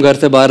 ज्यादा टाइम घर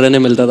से बाहर रहने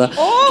मिलता था।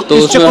 तो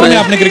उसमें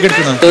आपने क्रिकेट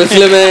चुना, तो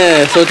इसलिए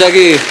मैं सोचा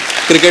कि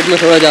क्रिकेट में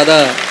थोड़ा ज्यादा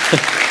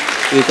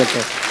ये करता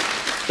है।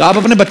 तो आप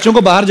अपने बच्चों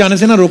को बाहर जाने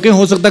से ना रोकें,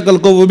 हो सकता है कल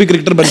को वो भी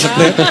क्रिकेटर बन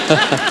सकते हैं।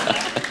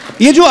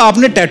 ये जो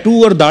आपने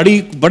टैटू और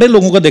दाढ़ी बड़े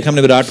लोगों का देखा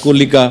हमने, विराट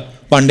कोहली का,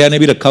 पांड्या ने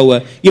भी रखा हुआ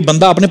है, ये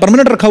बंदा आपने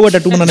परमानेंट रखा हुआ है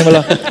टैटू बनाने वाला?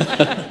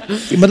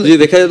 मतलब जी,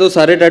 देखा जाए तो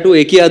सारे टैटू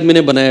एक ही आदमी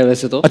ने बनाया है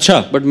वैसे तो। अच्छा।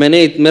 बट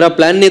मेरा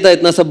प्लान नहीं था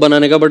इतना सब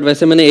बनाने का, बट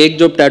वैसे मैंने एक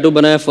जो टैटू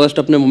बनाया फर्स्ट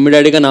अपने मम्मी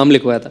डैडी का नाम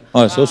लिखवाया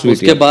था। so sweet,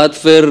 उसके बाद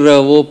फिर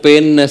वो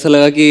पेन ऐसा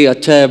लगा कि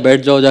अच्छा है,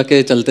 बैठ जाओ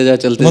जाके, चलते जा।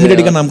 मम्मी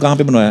डैडी का नाम कहाँ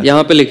पे बनवाया?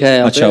 यहाँ पे लिखा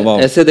है। अच्छा, वाह।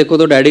 ऐसे देखो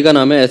तो डैडी का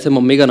नाम है, ऐसे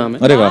मम्मी का नाम है।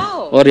 अरे वाह।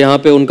 और यहाँ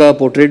पे उनका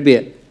पोर्ट्रेट भी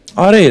है।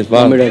 अरे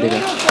वाह। मम्मी डैडी का।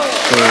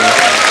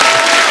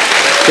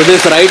 So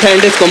this right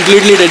hand is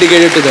completely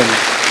dedicated to them.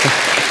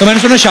 तो मैंने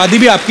सुना शादी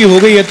भी आपकी हो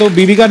गई है, तो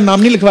बीवी का नाम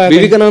नहीं लिखवाया?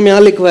 बीवी का नाम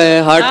यहाँ लिखवाया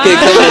है, हार्ट के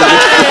एकदम।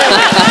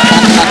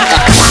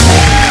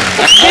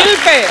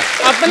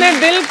 अपने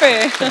दिल पे।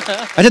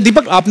 अच्छा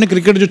दीपक, आपने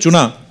क्रिकेट जो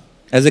चुना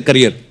एज ए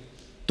करियर,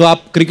 तो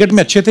आप क्रिकेट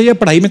में अच्छे थे या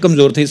पढ़ाई में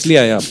कमजोर थे इसलिए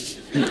आए आप?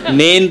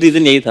 मेन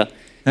रीजन यही था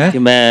कि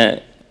मैं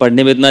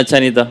पढ़ने में इतना अच्छा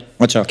नहीं था।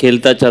 अच्छा।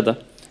 खेलता अच्छा था।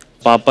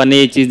 पापा ने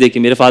ये चीज़ देखी,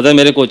 मेरे फादर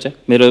मेरे कोच है,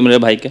 मेरे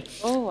भाई के,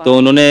 तो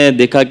उन्होंने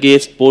देखा कि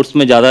स्पोर्ट्स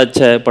में ज़्यादा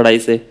अच्छा है पढ़ाई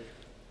से,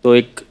 तो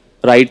एक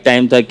राइट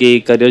टाइम था कि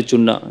करियर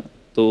चुनना।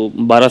 तो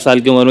 12 साल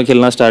की उम्र में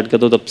खेलना स्टार्ट किया,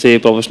 तो तब से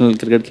प्रोफेशनल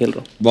क्रिकेट खेल रहा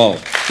हूँ। वाह,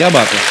 क्या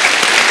बात है।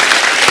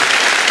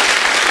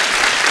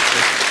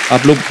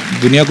 आप लोग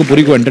दुनिया को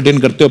पूरी को एंटरटेन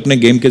करते हो अपने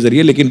गेम के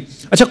जरिए, लेकिन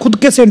अच्छा खुद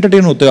कैसे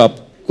एंटरटेन होते हो आप?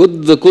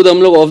 खुद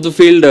हम लोग ऑफ द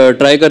फील्ड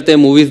ट्राई करते हैं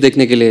मूवीज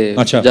देखने के लिए।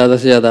 अच्छा। ज्यादा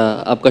से ज्यादा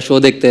आपका शो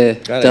देखते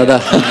हैं ज्यादा।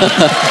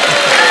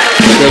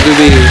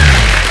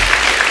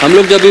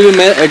 जब भी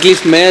मैं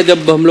एटलीस्ट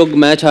जब हम लोग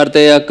मैच हारते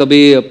हैं या कभी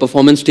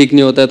परफॉर्मेंस ठीक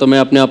नहीं होता है, तो मैं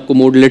अपने आप को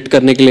मूड लिफ्ट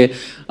करने के लिए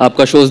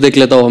आपका शोज देख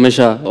लेता हूँ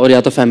हमेशा, और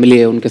या तो फैमिली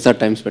है उनके साथ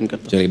टाइम स्पेंड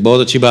करता हूँ। चलिए,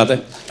 बहुत अच्छी बात है।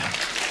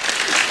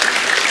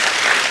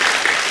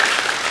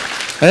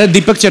 अरे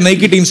दीपक चेन्नई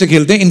की टीम से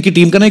खेलते हैं, इनकी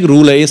टीम का ना एक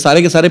रूल है, ये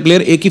सारे के सारे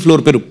प्लेयर एक ही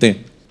फ्लोर पे रुकते हैं,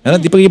 है ना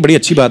दीपक? ये बड़ी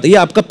अच्छी बात है। ये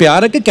आपका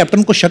प्यार है कि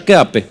कैप्टन को शक है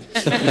आप पे?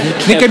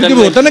 नहीं, कभी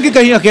होता है ना कि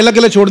कहीं अकेला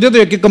अकेला छोड़ दिया तो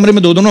एक एक कमरे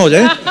में दो ना हो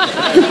जाए।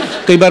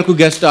 कई बार कोई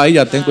गेस्ट आ ही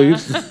जाते हैं कोई,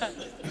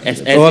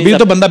 तो अभी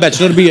तो बंदा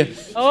बैचलर भी है।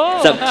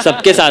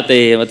 सबके साथ है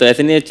ये, मतलब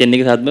ऐसे नहीं है चेन्नई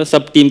के साथ में,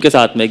 सब टीम के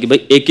साथ में कि भाई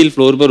एक ही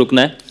फ्लोर पर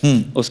रुकना है।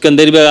 उसके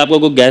अंदर भी अगर आपको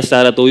कोई गेस्ट आ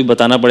रहा है तो भी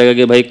बताना पड़ेगा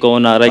कि भाई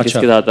कौन आ रहा है,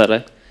 किसके साथ आ रहा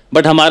है।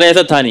 बट हमारे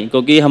ऐसा था नहीं,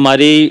 क्योंकि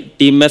हमारी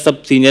टीम में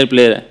सब सीनियर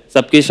प्लेयर है,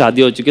 सबकी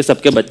शादी हो चुकी है,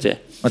 सबके बच्चे हैं।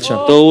 अच्छा,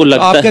 तो वो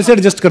लगता आप कैसे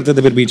एडजस्ट करते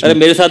थे फिर बीच में? अरे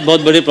मेरे साथ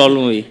बहुत बड़ी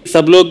प्रॉब्लम हुई।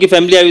 सब लोग की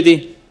फैमिली आई हुई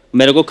थी,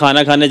 मेरे को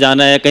खाना खाने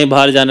जाना है, कहीं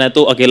बाहर जाना है,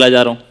 तो अकेला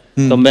जा रहा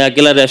हूँ। तो मैं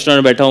अकेला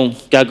रेस्टोरेंट बैठा हूँ,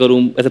 क्या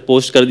करूँ? ऐसे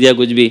पोस्ट कर दिया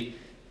कुछ भी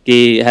कि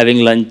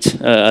हैविंग लंच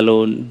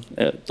अलोन,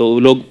 तो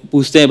लोग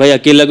पूछते हैं भाई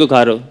अकेला क्यों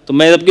खा रहे हो? तो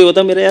मैं सबको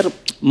होता मेरा यार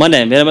मन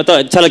है मेरा, मैं तो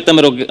अच्छा लगता है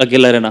मेरे को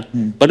अकेला रहना,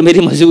 बट मेरी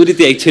मजबूरी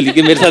थी एक्चुअली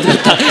कि मेरे साथ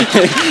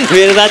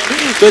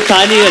कोई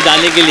था नहीं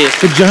जाने के लिए।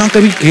 तो जहाँ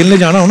कभी खेलने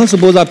जाना हो ना,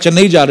 सपोज आप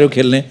चेन्नई जा रहे हो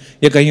खेलने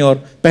या कहीं और,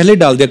 पहले ही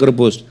डाल दिया करो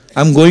post,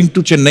 I am going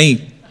to Chennai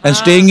and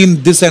staying in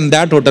this and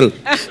that hotel.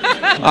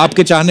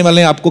 आपके चाहने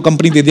वाले आपको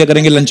कंपनी दे दिया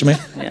करेंगे लंच में,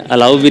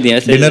 अलाउ भी नहीं है,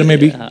 डिनर में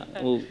भी।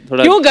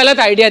 क्यों गलत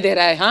आइडिया दे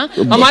रहा है? हाँ,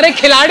 हमारे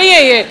खिलाड़ी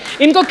है ये,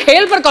 इनको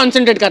खेल पर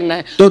कंसंट्रेट करना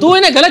है, तो तू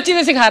इन्हें गलत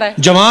चीजें सिखा रहा है।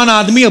 जवान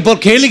आदमी ऊपर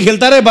खेल ही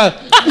खेलता रहे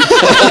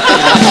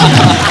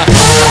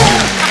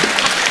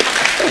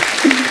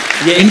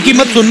ये इनकी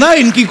मत सुनना,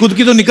 इनकी खुद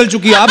की तो निकल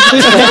चुकी आप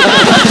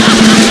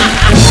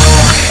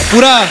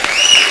पूरा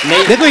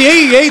नहीं। देखो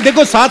यही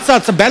देखो, साथ साथ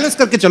सब बैलेंस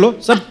करके चलो।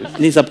 सब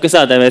नहीं, सबके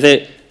साथ है वैसे,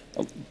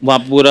 वहाँ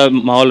पूरा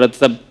माहौल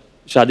रहता, सब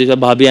शादी सब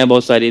भाभी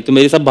बहुत सारी, तो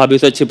मेरी सब भाभी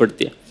से अच्छी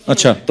पड़ती है।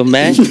 अच्छा। तो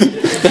मैं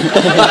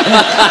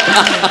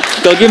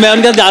क्योंकि मैं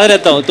उनके साथ ज्यादा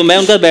रहता हूँ, तो मैं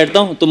उनके साथ बैठता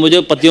हूँ, तो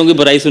मुझे पतियों की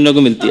बुराई सुनने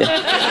को मिलती है।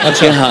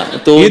 अच्छा।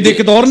 हाँ, तो ये देख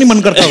के तो और नहीं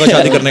मन करता होगा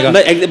शादी करने का।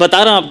 मैं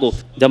बता रहा हूँ आपको,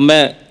 जब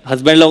मैं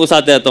हस्बैंड लोगों के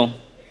साथ रहता हूँ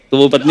तो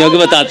वो पत्नियों की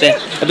बताते हैं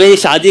अबे ये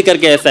शादी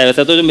करके ऐसा है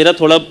वैसा, तो जो मेरा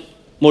थोड़ा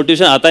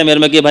मोटिवेशन आता है मेरे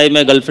में कि भाई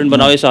मैं गर्लफ्रेंड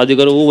बनाओ, ये शादी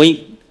करो, वो वहीं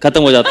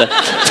खत्म हो जाता है।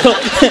 तो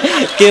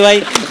कि भाई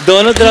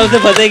दोनों तरफ से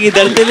फंसेगी,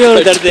 डरते भी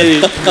और डरते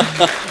भी।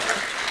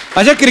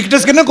 अच्छा,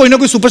 क्रिकेटर्स के ना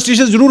कोई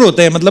सुपरस्टिशियस जरूर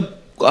होते हैं, मतलब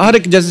हर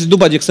एक, जैसे सिद्धू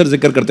पाजी अक्सर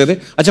जिक्र करते थे।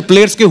 अच्छा,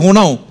 प्लेयर्स के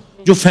होना हो,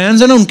 जो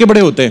फैंस है ना उनके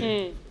बड़े होते हैं।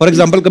 फॉर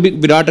एग्जांपल कभी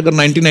विराट अगर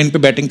 99 पे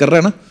बैटिंग कर रहा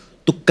है ना,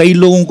 तो कई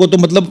लोगों को तो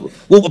मतलब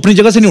वो अपनी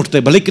जगह से नहीं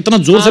उठते, भले कितना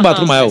जोर से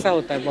बाथरूम आया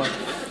हो।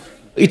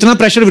 इतना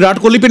प्रेशर विराट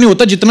कोहली पे नहीं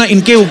होता जितना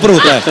इनके ऊपर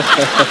होता है।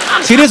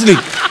 सीरियसली,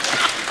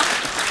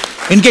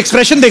 इनके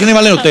एक्सप्रेशन देखने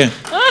वाले होते हैं।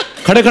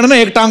 खड़े खड़े ना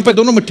एक टांग पे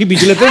दोनों मिट्टी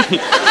बीच लेते हैं,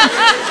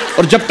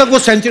 और जब तक वो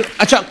सेंचुरी,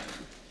 अच्छा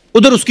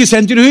उधर उसकी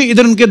सेंचुरी हुई,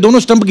 इधर उनके दोनों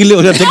स्टंप गिले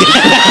हो जाते हैं।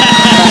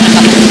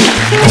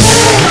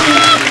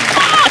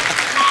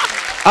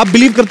 आप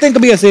बिलीव करते हैं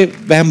कभी ऐसे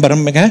वहम भरम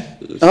में? हैं?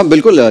 हाँ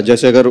बिल्कुल।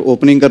 जैसे अगर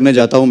ओपनिंग करने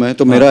जाता हूँ मैं,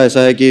 तो मेरा ऐसा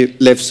है कि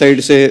लेफ्ट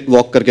साइड से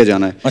वॉक करके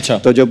जाना है। अच्छा।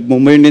 तो जब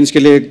मुंबई इंडियंस के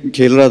लिए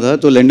खेल रहा था,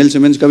 तो लेंडल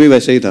सिमंस का भी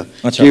वैसे ही था।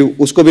 अच्छा। कि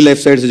उसको भी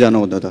लेफ्ट साइड से जाना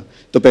होता था।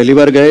 तो पहली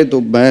बार गए तो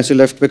मैं ऐसे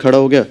लेफ्ट पे खड़ा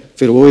हो गया,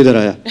 फिर वो इधर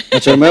आया,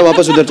 अच्छा मैं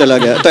वापस उधर चला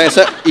गया। तो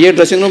ऐसा, ये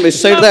ड्रेसिंग रूम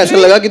इस साइड था, ऐसा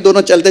लगा कि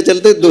दोनों चलते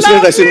चलते दूसरे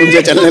ड्रेसिंग रूम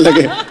से चलने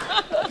लगे।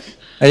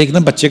 एक ना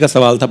बच्चे का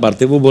सवाल था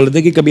पार्थिव, वो बोल रहे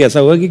थे कि कभी ऐसा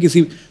हुआ कि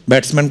किसी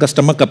बैट्समैन का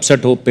स्टमक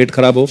अपसेट हो, पेट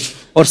खराब हो,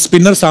 और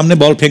स्पिनर सामने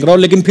बॉल फेंक रहा हो,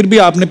 लेकिन फिर भी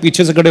आपने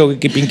पीछे से खड़े होकर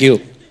कीपिंग की हो?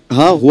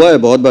 हाँ हुआ है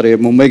बहुत बार।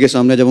 मुंबई के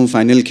सामने जब हम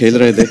फाइनल खेल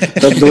रहे थे,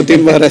 तब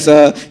 2-3 बार ऐसा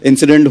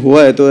इंसिडेंट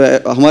हुआ है। तो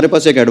हमारे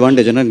पास एक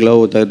एडवांटेज है ना, ग्लव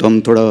होता है, तो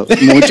हम थोड़ा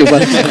मुंह छुपा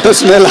तो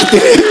स्मेल आती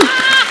है।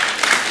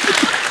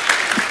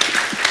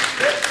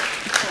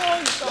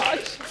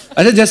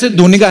 अच्छा, जैसे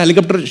धोनी का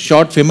हेलीकॉप्टर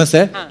शॉट फेमस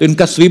है, तो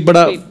इनका स्वीप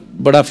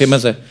बड़ा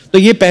फेमस है। तो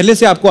ये पहले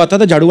से आपको आता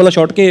था झाड़ू वाला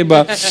शॉट के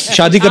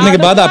शादी करने के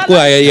बाद आपको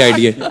आया ये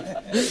आइडिया?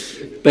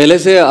 पहले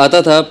से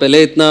आता था,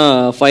 पहले इतना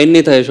फाइन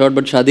नहीं था ये शॉट,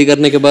 बट शादी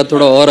करने के बाद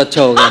थोड़ा और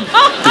अच्छा होगा।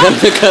 घर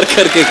में कर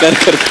करके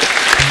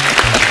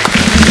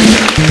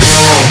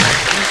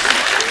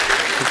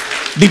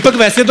दीपक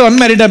वैसे तो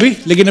अनमैरिड अभी,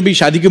 लेकिन अभी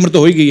शादी की उम्र तो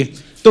हो ही गई है।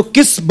 तो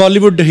किस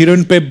बॉलीवुड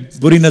हीरोइन पे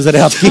बुरी नजर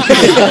है आपकी?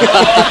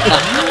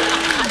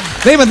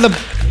 नहीं मतलब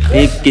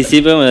किसी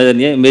पे नजर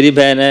नहीं है। मेरी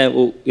बहन है,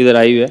 वो इधर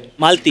आई हुई है,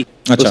 मालती।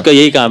 अच्छा। उसका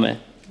यही काम है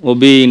वो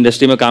भी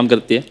इंडस्ट्री में काम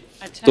करती है।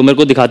 तो मेरे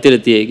को दिखाती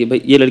रहती है कि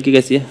भाई ये लड़की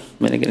कैसी है।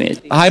 मैंने कहा नहीं।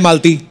 हाय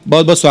मालती,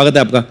 बहुत बहुत स्वागत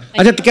है आपका।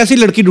 अच्छा, तो कैसी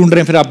लड़की ढूंढ रहे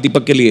हैं फिर आप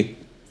दीपक के लिए?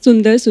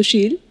 सुंदर,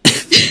 सुशील।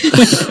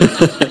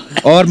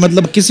 और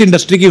मतलब किस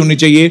इंडस्ट्री की होनी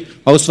चाहिए?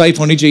 हाउसवाइफ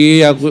होनी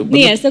चाहिए या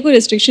नहीं, ऐसा कोई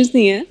रेस्ट्रिक्शंस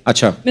नहीं है।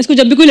 अच्छा। मैं इसको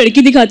जब भी कोई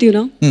लड़की दिखाती हूँ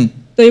ना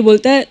तो ये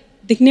बोलता है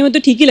दिखने में तो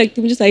ठीक ही लगती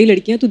है मुझे, सारी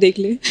लड़कियां तू देख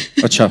ले।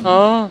 अच्छा।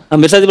 हाँ,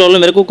 मेरे साथ प्रॉब्लम,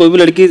 मेरे को कोई भी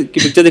लड़की की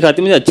पिक्चर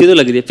दिखाती है मुझे अच्छी तो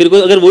लग रही है, फिर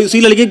कोई अगर वही उसी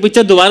लड़की की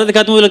पिक्चर दोबारा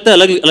दिखाती है मुझे लगता है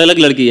अलग अलग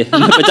लड़की है।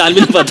 मैं पहचान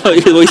भी नहीं पाता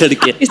वही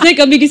लड़की है। इसने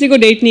कभी किसी को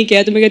डेट नहीं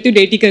किया तो मैं कहती हूँ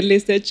डेट ही कर ले,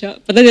 इससे अच्छा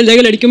पता चल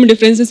जाएगा लड़कियों में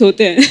डिफरेंसेस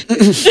होते हैं।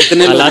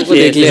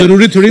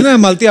 जरूरी थोड़ी ना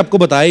मालती आपको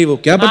बताए, वो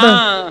क्या पता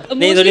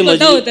नहीं, थोड़ी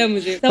पता होता है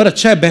मुझे। पर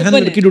अच्छा है, बहन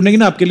लड़की ढूंढेगी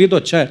ना आपके लिए तो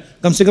अच्छा है,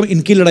 कम से कम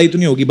इनकी लड़ाई तो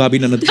नहीं होगी भाभी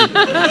ननद की।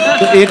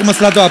 तो एक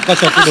मसला तो आपका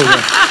सॉर्टेड हो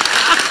गया।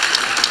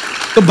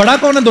 तो बड़ा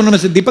कौन है दोनों में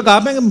से? दीपक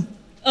आप हैं?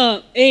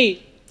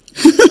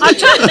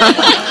 अच्छा,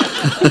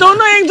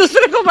 दोनों एक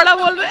दूसरे को बड़ा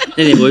बोल रहे हैं।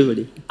 नहीं, वही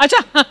बड़ी। अच्छा,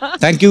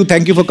 thank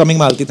you for coming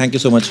Malti, thank you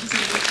so much.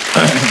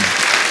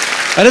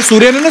 अरे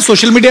सूर्य ने ना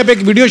सोशल मीडिया पे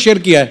एक वीडियो शेयर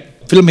किया है,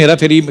 फिल्म हेरा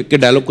फेरी के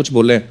डायलॉग कुछ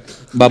बोले हैं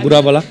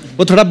बाबूराव वाला,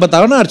 वो थोड़ा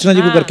बताओ ना। अर्चना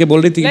जी को करके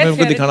बोल रही थी, मैं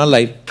उनको दिखाना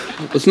लाइव।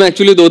 उसमें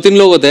एक्चुअली 2-3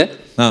 लोग होते हैं।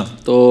 हाँ।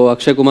 तो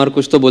अक्षय कुमार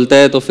कुछ तो बोलता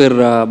है, तो फिर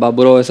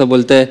बाबूराव ऐसा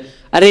बोलते हैं,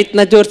 अरे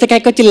इतना जोर से क्या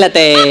को चिल्लाते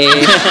है।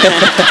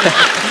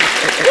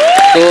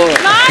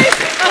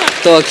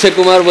 तो अक्षय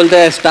कुमार बोलता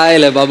है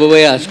स्टाइल है बाबू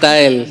भैया,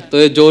 स्टाइल। तो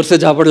ये जोर से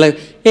झापड़ लगे,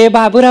 ए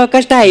बाबूराव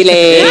का स्टाइल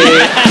है।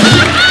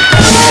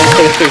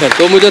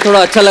 तो मुझे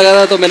थोड़ा अच्छा लगा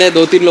था, तो मैंने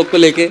 2-3 लोग को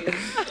लेके,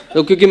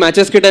 तो क्योंकि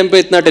मैचेस के टाइम पे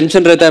इतना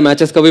टेंशन रहता है,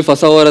 मैचेस कभी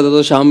फंसा हुआ रहता है,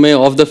 तो शाम में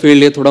ऑफ द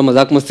फील्ड ये थोड़ा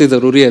मजाक मस्ती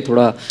जरूरी है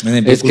थोड़ा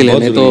इसके लिए।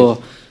 नहीं तो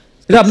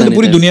आपने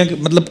पूरी दुनिया के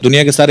मतलब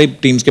दुनिया के सारे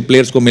टीम्स के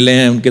प्लेयर्स को मिले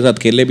हैं, उनके साथ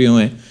खेले भी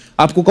हुए हैं,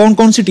 आपको कौन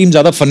कौन सी टीम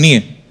ज्यादा फनी है?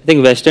 I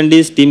think West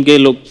Indies team के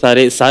लोग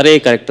सारे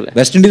कैरेक्टर हैं।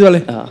 वेस्ट इंडीज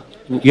वाले?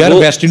 यार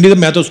वेस्ट इंडीज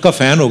मैं तो उसका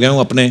फैन हो गया हूँ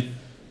अपने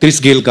क्रिस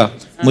गेल का।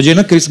 मुझे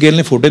ना क्रिस गेल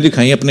ने फोटो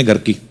दिखाई अपने घर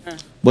की,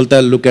 बोलता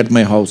है लुक एट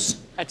माय हाउस।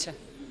 अच्छा।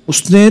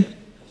 उसने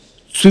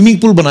स्विमिंग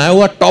पूल बनाया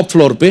हुआ टॉप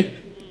फ्लोर पे,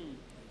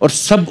 और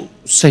सब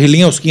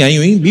सहेलियां उसकी आई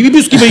हुई, बीवी भी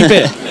उसकी वहीं पे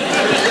है।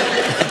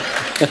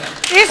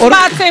 इस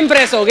बात से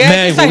इंप्रेस हो गया।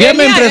 मैं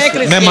इंप्रेस,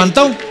 मैं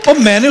मानता हूँ। और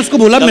मैंने उसको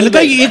बोला, मैंने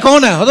कहा ये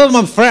कौन है?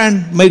 माय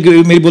फ्रेंड,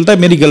 मेरी बोलता है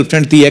मेरी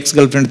गर्लफ्रेंड थी, एक्स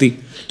गर्लफ्रेंड थी।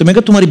 तो मैं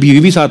कहा तुम्हारी बीवी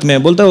भी साथ में है?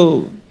 बोलता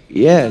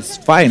यस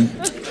फाइन।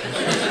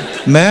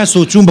 मैं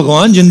सोचूं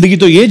भगवान जिंदगी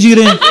तो ये जी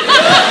रहे हैं।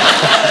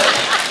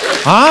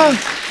 हाँ,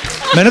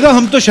 मैंने कहा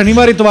हम तो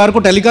शनिवार इतवार को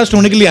टेलीकास्ट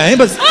होने के लिए आए हैं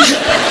बस।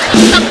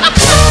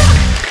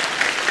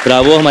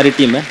 ब्रावो हमारी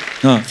टीम है।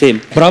 हाँ सेम।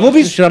 ब्रावो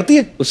भी शरारती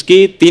है।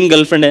 उसकी 3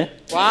 गर्लफ्रेंड है,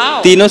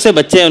 तीनों से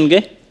बच्चे हैं उनके,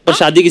 और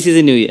शादी किसी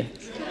से नहीं हुई है।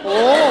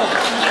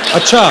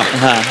 अच्छा।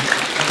 हाँ,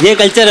 ये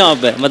कल्चर है वहाँ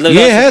पे, मतलब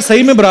ये है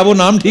सही में ब्रावो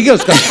नाम, ठीक है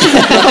उसका।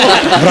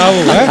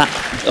 ब्रावो है।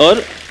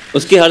 और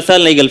उसकी हर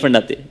साल नई गर्लफ्रेंड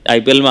आती है,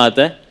 आईपीएल में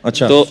आता है।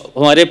 अच्छा। तो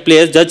हमारे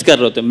प्लेयर्स जज कर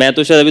रहे होते हैं। मैं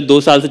तो शायद अभी 2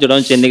 साल से जुड़ा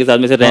हूँ चेन्नई के साथ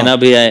में से, रहना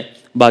भी है,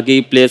 बाकी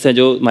प्लेयर्स हैं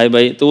जो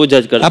भाई तो वो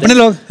जज करते हैं। अपने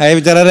लोग है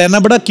बेचारा, रहना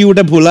बड़ा क्यूट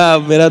है, भोला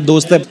मेरा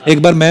दोस्त है।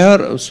 एक बार मैं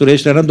और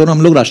सुरेश रैना दोनों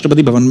हम लोग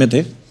राष्ट्रपति भवन में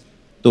थे,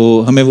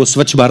 तो हमें वो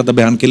स्वच्छ भारत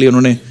अभियान के लिए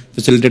उन्होंने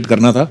फैसिलिटेट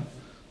करना था,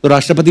 तो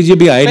राष्ट्रपति जी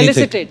भी आए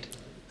नहीं थे।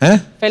 हैं?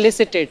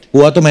 फेलिसिटेट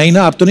हुआ तो मैं ही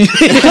ना, आप तो नहीं।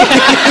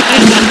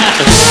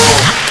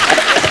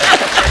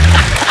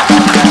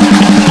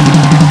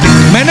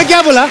 मैंने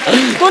क्या बोला?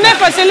 तूने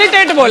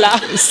फैसिलिटेट बोला।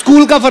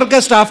 स्कूल का फर्क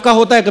है, स्टाफ का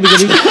होता है कभी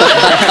कभी।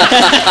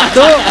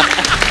 तो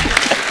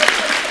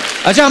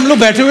अच्छा, हम लोग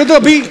बैठे हुए तो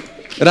अभी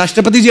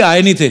राष्ट्रपति जी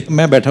आए नहीं थे,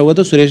 मैं बैठा हुआ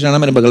तो सुरेश राणा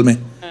मेरे बगल में।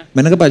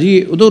 मैंने कहा पाजी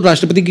वो तो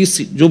राष्ट्रपति की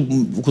जो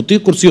होती है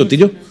कुर्सी होती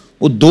जो,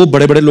 वो 2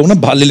 बड़े बड़े लोग ना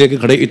भाले लेके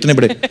खड़े, इतने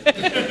बड़े।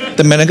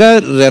 तो मैंने कहा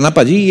रैना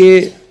पाजी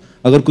ये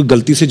अगर कोई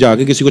गलती से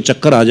जाके किसी को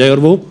चक्कर आ जाए और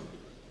वो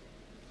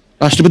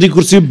राष्ट्रपति की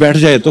कुर्सी पे बैठ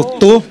जाए तो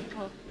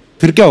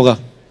फिर क्या होगा?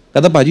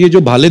 कहता पाजी ये जो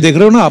भाले देख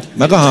रहे हो ना आप।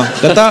 मैं कहा हाँ।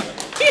 कहता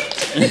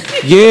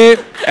ये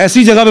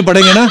ऐसी जगह पे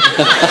पड़ेंगे ना।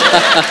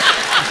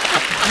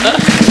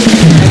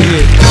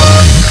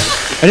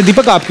 अरे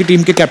दीपक, आपकी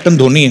टीम के कैप्टन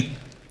धोनी है,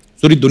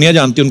 पूरी दुनिया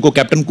जानती है उनको,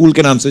 कैप्टन कूल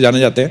के नाम से जाने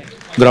जाते हैं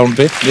ग्राउंड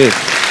पे।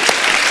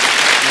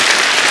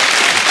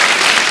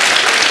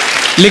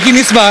 लेकिन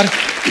इस बार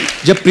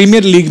जब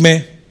प्रीमियर लीग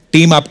में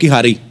टीम आपकी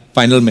हारी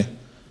फाइनल में,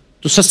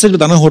 तो सच सच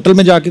बताना होटल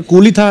में जाके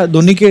कूल ही था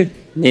धोनी के?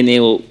 नहीं,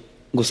 वो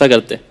गुस्सा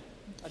करते।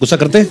 गुस्सा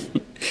करते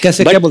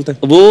कैसे? क्या बोलते हैं?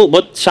 वो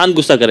बहुत शांत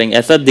गुस्सा करेंगे,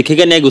 ऐसा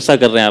दिखेगा नहीं गुस्सा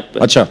कर रहे हैं आप पे।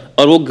 अच्छा।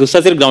 और वो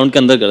गुस्सा सिर्फ ग्राउंड के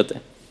अंदर करते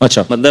हैं।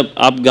 अच्छा। मतलब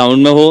आप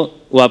ग्राउंड में हो,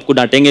 वो आपको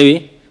डांटेंगे भी,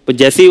 पर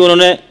जैसे ही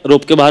उन्होंने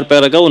रोप के बाहर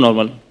पैर रखा वो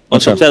नॉर्मल। और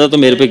सबसे ज्यादा तो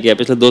मेरे पे किया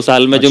पिछले 2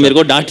 साल में। जो मेरे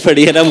को डांट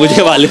पड़ी है ना,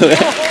 मुझे वाले हुए।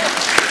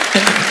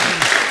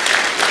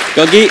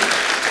 क्योंकि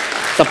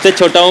सबसे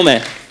छोटा हूं मैं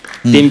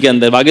टीम के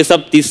अंदर, बाकी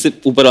सब 30 से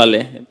ऊपर वाले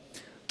हैं,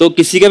 तो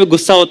किसी का भी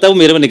गुस्सा होता है वो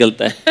मेरे में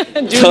निकलता है।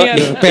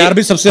 प्यार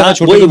भी सबसे ज्यादा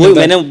छोटे वही को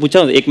मिलता है। मैंने पूछा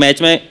एक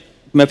मैच में,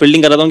 मैं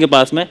फील्डिंग कर रहा था उनके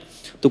पास में,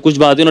 तो कुछ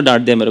बात ही उन्होंने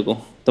डांट दिया मेरे को,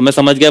 तो मैं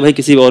समझ गया भाई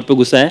किसी और पे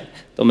गुस्सा है,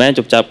 तो मैं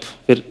चुपचाप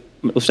फिर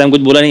उस टाइम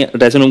कुछ बोला नहीं।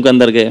 ड्रेसिंग रूम के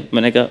अंदर गए,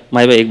 मैंने कहा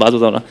भाई एक बात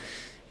बताओ ना,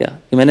 क्या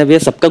कि मैंने भैया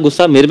सबका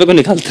गुस्सा मेरे पे क्यों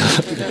निकालता?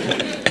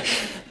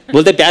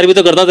 बोलते प्यार भी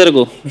तो करता तेरे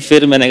को।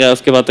 फिर मैंने कहा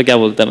उसके बाद तो क्या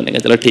बोलता है, मैंने कहा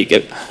चलो ठीक है।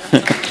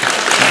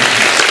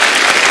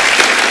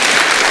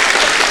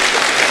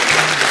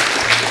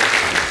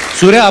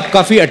 सूर्य, आप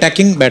काफी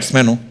अटैकिंग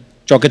बैट्समैन हो,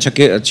 चौके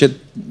छक्के अच्छे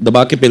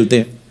दबा के पेलते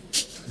हैं,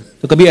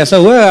 तो कभी ऐसा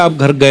हुआ है आप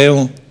घर गए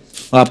हो,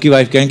 आपकी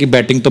वाइफ कहें कि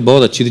बैटिंग तो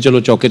बहुत अच्छी थी,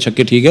 चलो चौके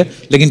छक्के ठीक है,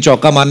 लेकिन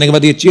चौका मारने के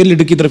बाद ये चीयर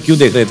लीडर की तरफ क्यों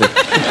देख रहे थे?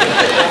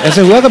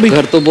 ऐसे हुआ कभी?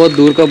 घर तो बहुत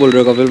दूर का बोल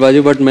रहे हो कपिल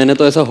बाजी, बट मैंने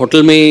तो ऐसा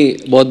होटल में ही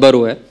बहुत बार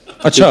हुआ है।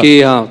 अच्छा।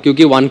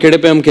 क्योंकि वानखेड़े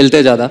पे हम खेलते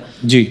हैं ज्यादा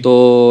जी,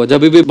 तो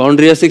जब भी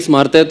बाउंड्री या 6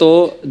 मारते हैं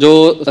तो जो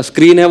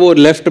स्क्रीन है वो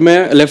लेफ्ट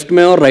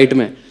में और राइट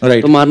में,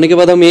 तो मारने के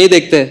बाद हम यही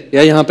देखते हैं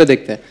या यहाँ पे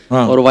देखते हैं,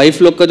 और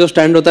वाइफ लोग का जो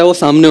स्टैंड होता है वो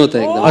सामने होता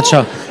है एकदम।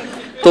 अच्छा,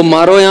 तो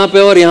मारो यहाँ पे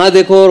और यहाँ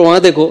देखो और वहाँ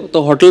देखो,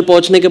 तो होटल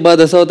पहुंचने के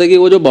बाद ऐसा होता है कि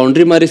वो जो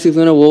बाउंड्री मारी 6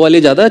 ने वो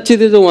वाली ज्यादा अच्छी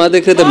थी, तो वहाँ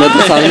देख रहे थे, मैं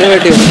तो सामने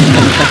बैठे हूँ।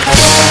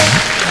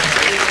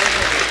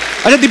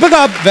 अच्छा दीपक,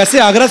 आप वैसे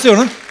आगरा से हो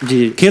ना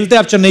जी, खेलते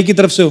आप चेन्नई की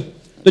तरफ से हो,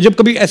 तो जब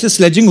कभी ऐसे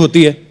स्लेजिंग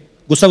होती है,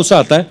 गुस्सा गुस्सा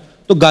आता है,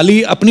 तो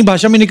गाली अपनी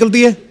भाषा में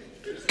निकलती है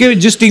कि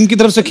जिस टीम की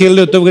तरफ से खेल रहे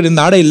होते हो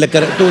नाड़े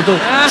लेकर तो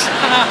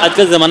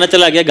आजकल जमाना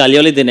चला गया गाली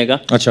वाली देने का।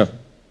 अच्छा,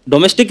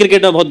 डोमेस्टिक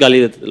क्रिकेट में बहुत गाली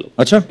देते लोग।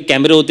 अच्छा,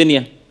 कैमरे होते नहीं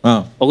है,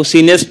 हाँ, और वो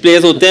सीनियर्स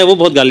प्लेयर्स होते हैं वो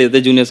बहुत गाली देते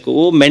हैं जूनियर्स को,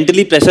 वो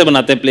मेंटली प्रेशर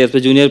बनाते हैं प्लेयर्स पे,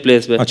 जूनियर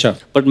प्लेयर्स पे। अच्छा,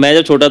 बट मैं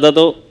जब छोटा था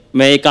तो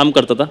मैं एक काम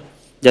करता था,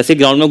 जैसे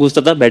ग्राउंड में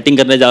घुसता था, बैटिंग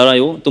करने जा रहा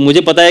हूँ, तो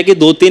मुझे पता है कि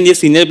 2-3 ये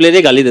सीनियर प्लेयर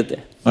ये गाली देते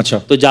हैं। अच्छा,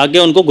 तो जाके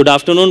उनको गुड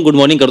आफ्टरनून गुड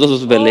मॉर्निंग कर दो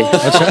सबसे पहले।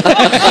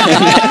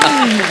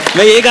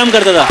 मैं ये काम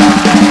करता था,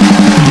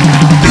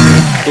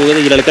 तो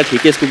ये लड़का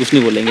ठीक है, इसको कुछ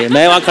नहीं बोलेंगे।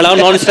 मैं वहाँ खड़ा हूँ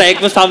नॉन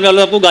स्ट्राइक में, सामने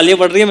वालों आपको गालियाँ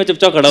पड़ रही है, मैं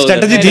चुपचाप खड़ा हूँ।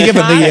 स्ट्रेटजी ठीक है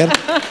बंदे यार।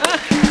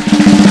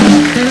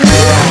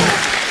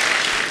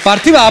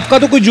 पार्थिव, आपका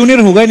तो कोई जूनियर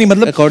होगा ही नहीं,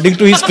 मतलब अकॉर्डिंग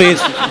टू हिज फेस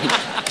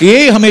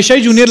ये हमेशा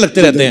ही जूनियर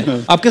लगते रहते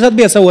हैं। आपके साथ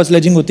भी ऐसा हुआ,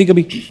 स्लेजिंग होती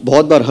कभी?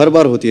 बहुत बार, हर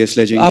बार होती है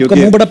स्लेजिंग। आपका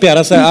मुंह बड़ा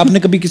प्यारा सा है, आपने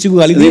कभी किसी को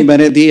गाली दी? नहीं,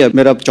 मैंने दी।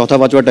 मेरा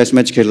 4था-5वां टेस्ट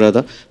मैच खेल रहा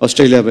था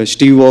ऑस्ट्रेलिया में,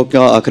 स्टीव वॉ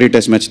का आखिरी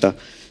टेस्ट मैच था,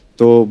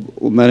 तो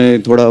मैंने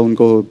थोड़ा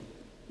उनको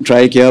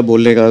ट्राई किया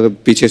बोलने का,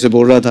 पीछे से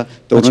बोल रहा था,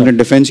 तो उन्होंने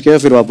डिफेंस किया,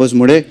 फिर वापस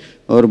मुड़े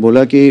और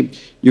बोला कि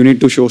you need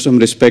to show some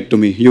respect to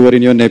me, you were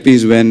in your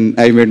नेपीज when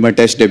I made my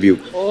test debut.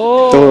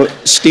 तो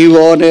स्टीव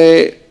वॉ ने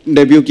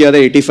डेब्यू किया था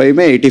 85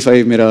 में,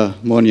 85 मेरा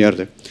बोर्न ईयर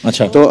थे।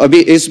 अच्छा, तो अभी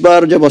इस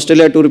बार जब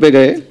ऑस्ट्रेलिया टूर पे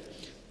गए,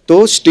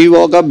 तो स्टीव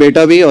वॉ का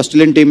बेटा भी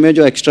ऑस्ट्रेलियन टीम में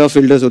जो एक्स्ट्रा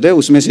फील्डर्स होते हैं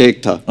उसमें से एक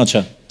था।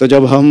 अच्छा, तो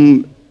जब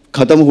हम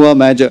खत्म हुआ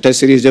मैच, टेस्ट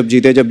सीरीज जब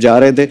जीते, जब जा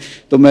रहे थे,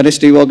 तो मैंने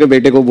स्टीव वॉ के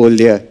बेटे को बोल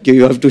दिया कि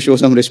you have to show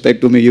some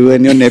respect to me, you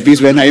and your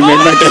नेपीज when I made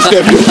my test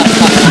debut.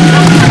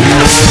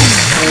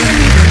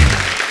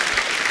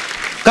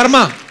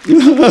 Karma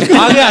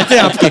आगे आते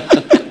हैं आपके।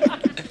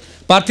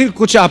 पार्थिव,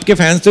 कुछ आपके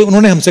फैंस थे,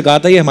 उन्होंने हमसे कहा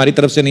था, ये हमारी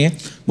तरफ से नहीं है,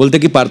 बोलते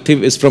कि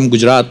पार्थिव इज फ्रॉम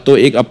गुजरात, तो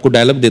एक आपको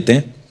डायलॉग देते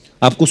हैं,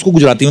 आपको उसको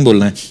गुजराती में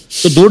बोलना है।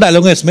 तो 2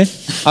 डायलॉग हैं इसमें,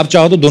 आप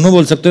चाहो तो दोनों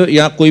बोल सकते हो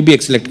या कोई भी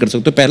एक सिलेक्ट कर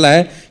सकते हो। पहला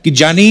है कि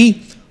जानी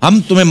हम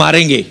तुम्हें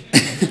मारेंगे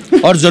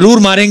और जरूर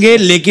मारेंगे,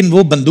 लेकिन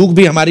वो बंदूक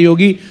भी हमारी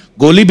होगी,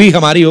 गोली भी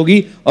हमारी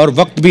होगी और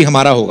वक्त भी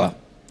हमारा होगा।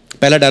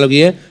 पहला डायलॉग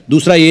ये है।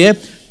 दूसरा ये है,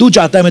 तू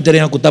चाहता है मैं तेरे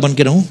यहाँ कुत्ता बन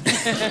के रहूं,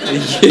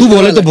 तू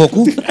बोले तो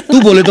भौंकूं,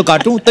 तू बोले तो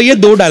काटूं। तो ये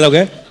 2 डायलॉग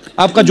है,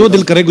 आपका जो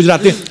दिल करे।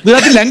 गुजराती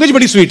लैंग्वेज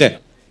बड़ी स्वीट है।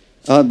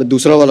 हाँ,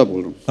 दूसरा वाला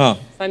बोल रहा हूँ। हाँ,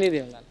 सनी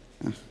देओल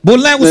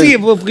बोलना है उसी,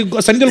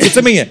 सनी देओल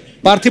गुस्से में ही है,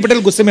 पार्थिव पटेल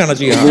गुस्से में आना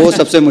चाहिए। हाँ। वो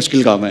सबसे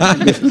मुश्किल काम है।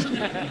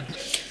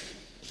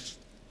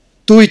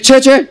 तू इच्छा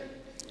छे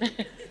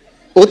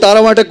ओ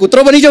तारा माटे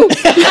कुतरो बनी जाऊ।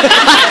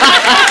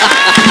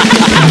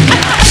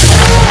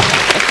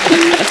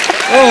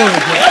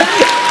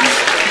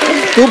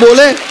 तू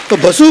बोले तो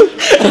बसू,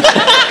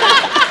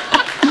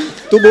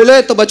 तू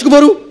बोले तो बचकू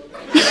भरू।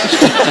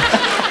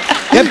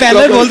 ये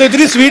पहले बोलते,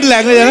 इतनी स्वीट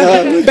लैंग्वेज है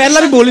ना। पहला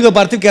भी बोली तो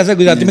पार्थिव कैसे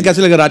गुजराती में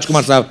कैसे लगा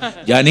राजकुमार साहब?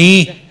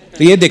 जानी,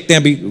 तो ये देखते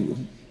हैं अभी।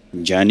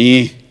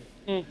 जानी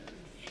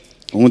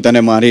हूँ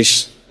तने मारीश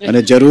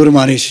અને જરૂર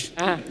મારીશ,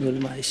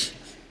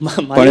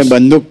 પણ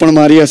બંદૂક પણ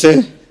મારી હશે,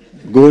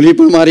 ગોલી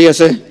પણ મારી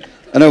હશે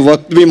અને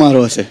વક્ત भी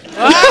મારો હશે।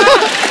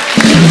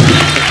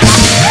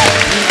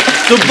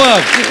 सुपर,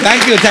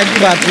 थैंक यू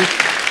पार्थिव।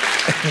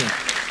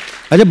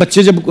 अच्छा,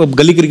 बच्चे जब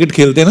गली क्रिकेट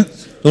खेलते हैं ना,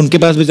 तो उनके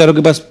पास बेचारों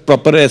के पास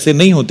प्रॉपर ऐसे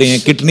नहीं होते हैं,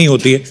 किट नहीं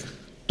होती है,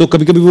 तो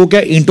कभी कभी वो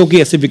क्या ईंटों की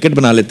ऐसे विकेट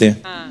बना लेते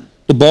हैं।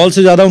 तो बॉल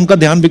से ज्यादा उनका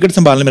ध्यान विकेट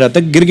संभालने में रहता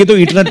है, गिर गई तो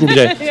ईंट ना टूट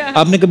जाए।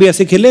 आपने कभी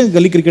ऐसे खेले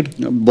गली क्रिकेट?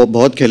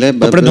 बहुत खेले,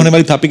 कपड़े धोने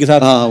वाली थापी के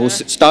साथ। हाँ,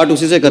 स्टार्ट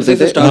उसी से करते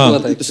थे।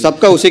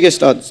 सबका उसी के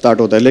स्टार्ट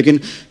होता है, लेकिन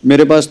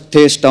मेरे पास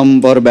थे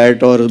स्टंप और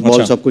बैट और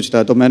बॉल, सब कुछ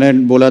था। तो मैंने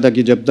बोला था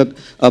कि जब तक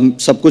अब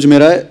सब कुछ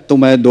मेरा है तो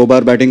मैं 2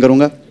 बार बैटिंग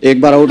करूंगा,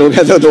 1 बार आउट हो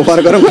गया तो 2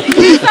 बार करूंगा,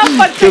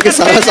 क्योंकि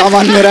सारा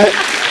सामान मेरा है।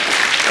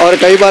 और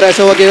कई बार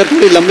ऐसा हुआ कि अगर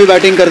थोड़ी लंबी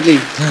बैटिंग कर दी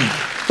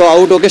तो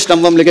आउट होके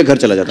स्टंप वम लेके घर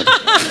चला जाता था।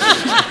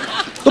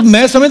 तो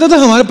मैं समझता था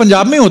हमारे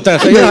पंजाब में होता है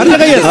ऐसा, ये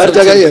हर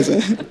जगह ही ऐसा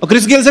है। और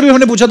क्रिस गेल से भी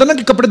हमने पूछा था ना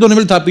कि कपड़े धोने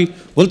वाली थापी,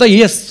 बोलता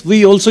यस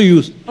वी आल्सो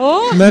यूज।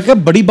 मैं कहा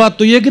बड़ी बात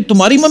तो ये है कि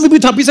तुम्हारी मम्मी भी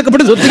थापी से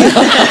कपड़े धोती है।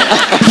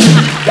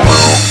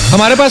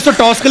 हमारे पास तो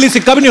टॉस के लिए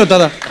सिक्का भी नहीं होता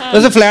था,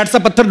 जैसे फ्लैट सा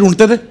पत्थर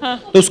ढूंढते थे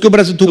तो उसके ऊपर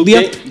ऐसे थूक दिया,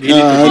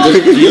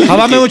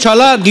 हवा में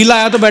उछाला, गीला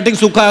आया तो बैटिंग,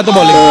 सूखा आया तो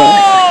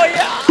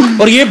बॉलिंग।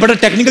 और ये बड़ा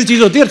टेक्निकल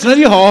चीज होती है अर्चना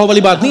जी, हवा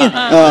वाली बात नहीं है।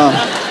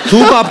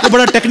 थूक आपको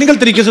बड़ा टेक्निकल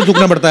तरीके से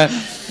थूकना पड़ता है,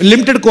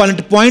 लिमिटेड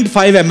क्वांटिटी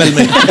 0.5 ml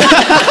में।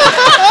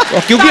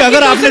 क्योंकि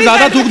अगर आपने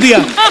ज्यादा थूक दिया,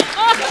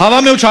 हवा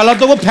में उछाला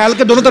तो वो फैल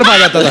के दोनों तरफ आ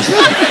जाता था,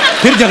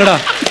 फिर झगड़ा।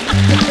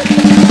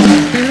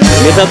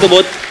 मेरे साथ तो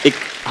बहुत एक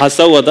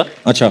हादसा हुआ था।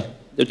 अच्छा।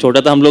 जब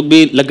छोटा था हम लोग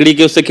भी लकड़ी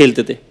के उससे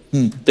खेलते थे।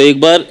 तो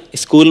एक बार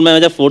स्कूल में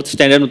जब 4th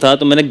स्टैंडर्ड में था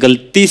तो मैंने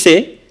गलती से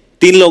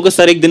 3 लोगों के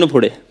सर एक दिन में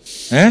फोड़े।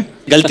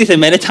 गलती से,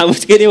 मैंने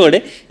जानबूझ के नहीं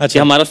फोड़े।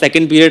 अच्छा। हमारा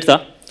 2nd पीरियड था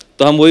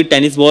तो हम वही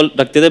टेनिस बॉल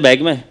रखते थे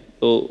बैग में,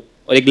 तो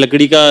और एक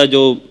लकड़ी का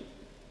जो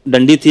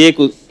डंडी थी एक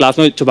क्लास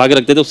में छुपा के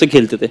रखते थे, उससे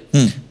खेलते थे।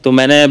 तो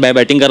मैं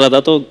बैटिंग कर रहा था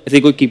तो ऐसे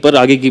कोई कीपर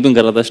आगे कीपिंग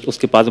कर रहा था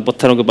उसके पास में,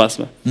 पत्थरों के पास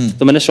में।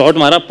 तो मैंने शॉट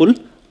मारा पुल,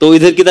 तो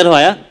इधर की तरफ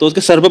आया तो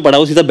उसके सर पे पड़ा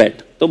वो सीधा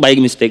बैट, तो बाइक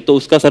मिस्टेक, तो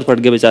उसका सर फट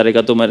गया बेचारे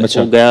का। तो मैं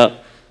गया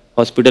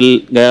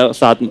हॉस्पिटल गया,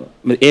 साथ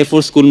में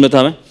एयरफोर्स स्कूल में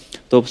था मैं,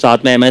 तो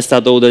साथ में MS था,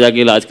 तो उधर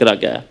जाके इलाज करा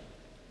के आया।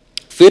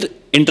 फिर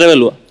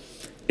इंटरवल हुआ।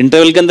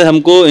 इंटरवल के अंदर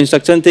हमको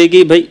इंस्ट्रक्शन थे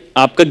कि भाई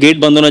आपका गेट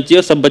बंद होना चाहिए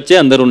और सब बच्चे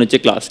अंदर होने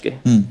चाहिए क्लास के।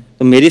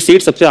 तो मेरी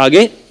सीट सबसे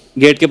आगे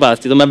गेट के पास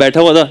थी, तो मैं बैठा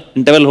हुआ था,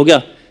 इंटरवल हो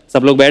गया,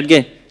 सब लोग बैठ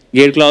गए,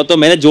 गेट खुला, तो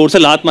मैंने जोर से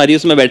लात मारी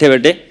उसमें बैठे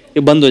बैठे कि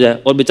बंद हो जाए,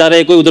 और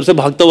बेचारा कोई उधर से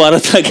भागता हुआ आ रहा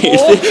था गेट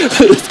से,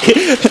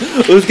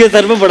 उसके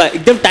सर पे पड़ा,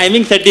 एकदम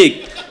टाइमिंग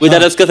सटीक,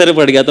 बेचारा उसके सर पे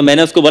पड़ गया। तो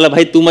मैंने उसको बोला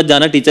भाई तू मत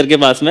जाना टीचर के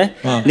पास में,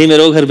 नहीं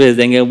मेरे को घर भेज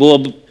देंगे। वो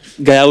अब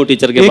गया वो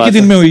टीचर के पास। एक ही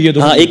दिन में हुई है?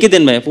 हाँ, एक ही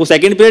दिन में। वो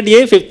 2nd पीरियड,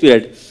 ये 5th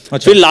पीरियड,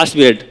 फिर लास्ट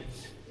पीरियड।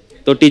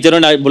 तो टीचरों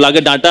ने बुला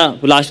के डांटा,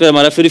 लास्ट पीरियड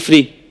हमारा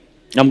फ्री,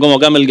 हमको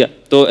मौका मिल गया।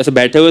 तो ऐसे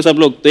बैठे हुए सब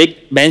लोग, तो एक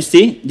बेंच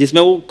थी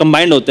जिसमें वो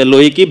कंबाइंड होते हैं,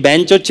 लोहे की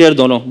बेंच और चेयर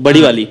दोनों,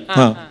 बड़ी वाली।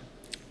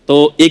 तो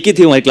एक ही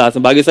थी हमारी क्लास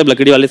में, बाकी सब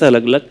लकड़ी वाले से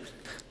अलग अलग।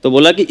 तो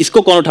बोला कि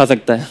इसको कौन उठा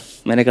सकता है?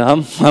 मैंने कहा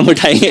हम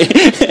उठाएंगे।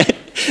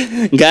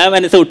 गया,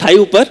 मैंने से उठाई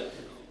ऊपर,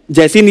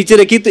 जैसे ही नीचे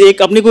रखी तो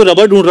एक अपनी कोई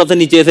रबर ढूंढ रहा था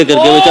नीचे ऐसे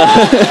करके बेचारा।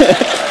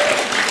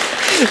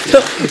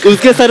 तो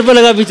उसके सर पे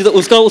लगा पीछे, तो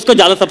उसका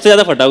ज्यादा सबसे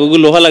ज्यादा फटा, क्योंकि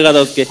लोहा लगा था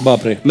उसके।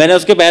 बाप रे। मैंने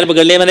उसके पैर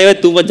पकड़ लिए, मैंने कहा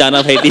तू मत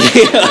जाना भाई,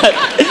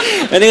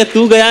 मैंने कहा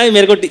तू गया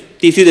मेरे को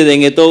TC दे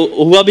देंगे। तो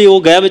हुआ भी, वो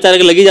गया बेचारे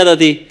को लगी जाता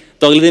थी।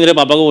 तो अगले दिन मेरे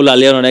पापा को बुला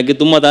लिया उन्होंने कि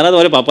तुम मत आना,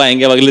 तुम्हारे पापा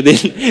आएंगे अगले दिन।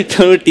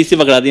 तो उन्होंने TC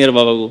पकड़ा दी मेरे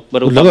पापा को। पर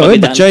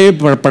बच्चा ये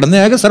पढ़ने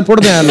आएगा, सर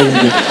फोड़ने आया लोगों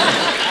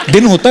के।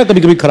 दिन होता है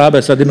कभी कभी खराब,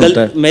 ऐसा दिन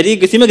होता है। मेरी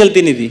किसी में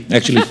गलती नहीं थी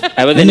actually,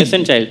 I was an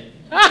innocent child.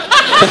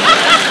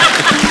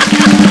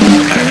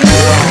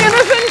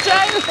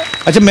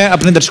 अच्छा, मैं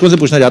अपने दर्शकों से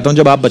पूछना चाहता हूँ,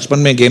 जब आप बचपन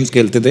में गेम्स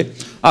खेलते थे,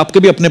 आपके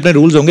भी अपने अपने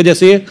रूल्स होंगे।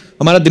 जैसे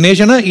हमारा दिनेश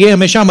है ना, ये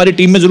हमेशा हमारी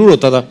टीम में जरूर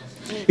होता था।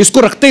 इसको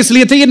रखते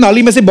इसलिए थे, ये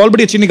नाली में से बॉल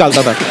बड़ी अच्छी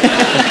निकालता था।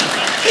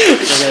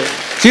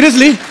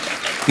 सीरियसली,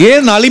 ये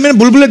नाली में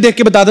बुलबुले देख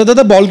के बता देता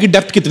था बॉल की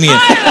डेप्थ कितनी है।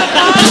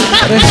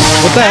 अरे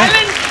होता है,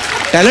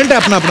 टैलेंट है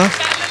अपना अपना।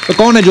 तो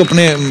कौन है जो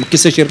अपने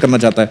किससे शेयर करना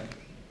चाहता है?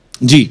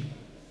 जी,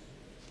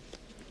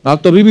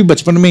 आप तो अभी भी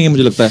बचपन में ही,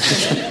 मुझे लगता है।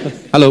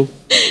 Hello,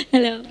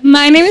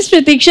 my name is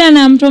Pratiksha and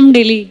I am from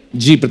Delhi.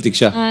 Ji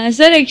Pratiksha.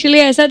 Sir actually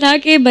ऐसा था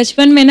कि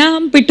बचपन में ना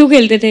हम पिट्ठू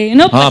खेलते थे, यू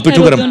नो। हाँ,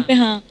 पिट्ठू गरम।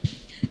 हाँ,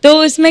 तो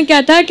उसमें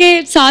क्या था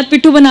कि 7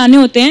 पिट्ठू बनाने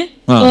होते हैं।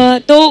 हाँ।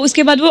 तो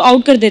उसके बाद वो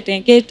आउट कर देते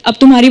हैं कि अब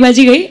तुम्हारी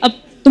बाजी गई, अब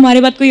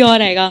तुम्हारे बाद कोई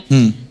और आएगा।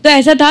 तो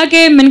ऐसा था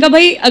कि मैंने कहा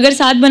भाई अगर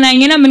 7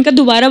 बनाएंगे ना, मैंने कहा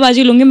दोबारा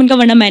बाजी लूंगी, मैंने कहा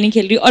वरना मैं नहीं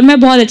खेल रही, और मैं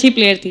बहुत अच्छी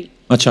प्लेयर थी।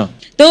 अच्छा।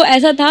 तो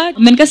ऐसा था,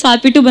 मैंने कहा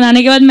 7 पिट्ठू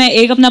बनाने के बाद मैं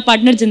एक अपना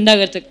पार्टनर जिंदा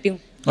कर सकती हूँ।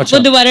 अच्छा।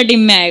 वो दोबारा टीम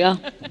में आएगा।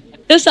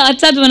 तो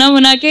 7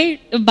 बना के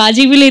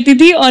बाजी भी लेती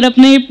थी और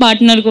अपने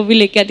पार्टनर को भी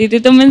लेके आती थी।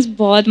 तो मैं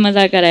बहुत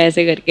मजा करा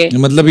ऐसे करके।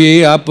 मतलब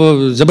ये आप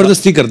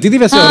जबरदस्ती करती थी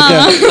वैसे? और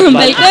क्या?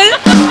 बिल्कुल।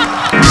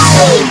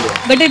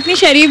 बट इतनी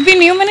शरीफ भी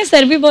नहीं हूँ, मैंने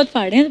सर भी बहुत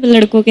फाड़े हैं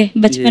लड़कों के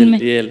बचपन में।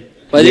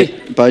 पाजी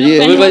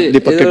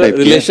दीपक के टाइप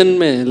रिलेशन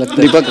में लगता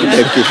है, दीपक के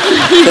टाइप की।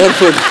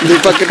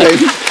 दीपक के टाइप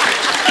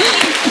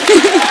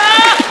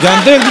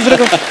जानते हैं एक दूसरे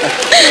को?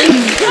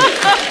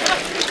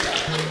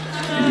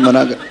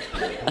 मना कर।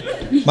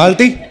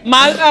 मालती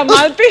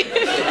मालती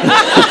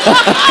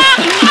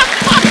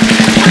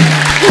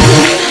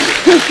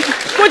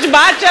कुछ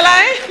बात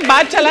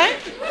चलाएं।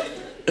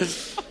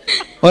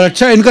 और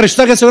अच्छा, इनका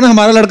रिश्ता कैसे हो ना?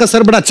 हमारा लड़का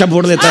सर बड़ा अच्छा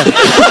फोड़ देता है,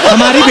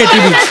 हमारी बेटी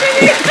भी।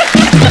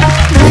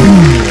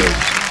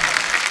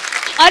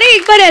 अरे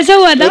एक बार ऐसा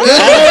हुआ था।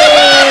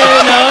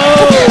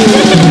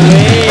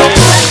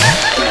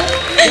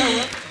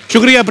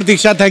 शुक्रिया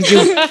प्रतीक्षा, थैंक यू।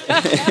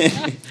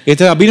 ये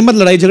तो अभी मत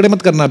लड़ाई झगड़े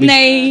मत करना अभी।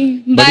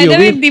 नहीं, बाय द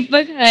वे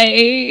दीपक है।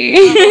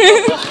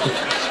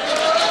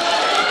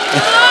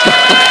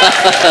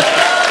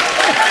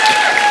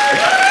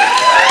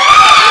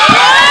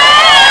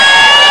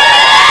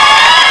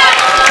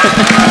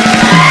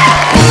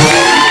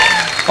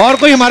 और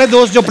कोई हमारे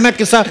दोस्त जो अपना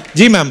किस्सा?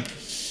 जी मैम।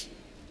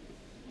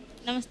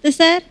 नमस्ते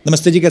सर।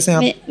 नमस्ते जी, कैसे हैं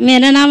आप?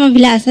 मेरा नाम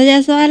अभिलाषा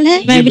जायसवाल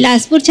है, मैं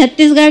बिलासपुर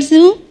छत्तीसगढ़ से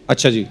हूँ।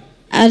 अच्छा जी।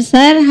 और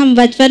सर हम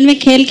बचपन में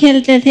खेल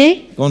खेलते थे।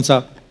 कौन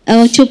सा?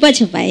 छुपा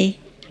छुपाई,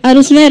 और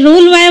उसमें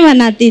रूल मैं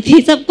बनाती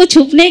थी, सबको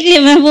छुपने के लिए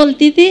मैं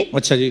बोलती थी।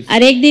 अच्छा जी।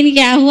 और एक दिन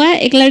क्या हुआ,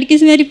 एक लड़की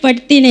से मेरी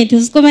पटती नहीं थी,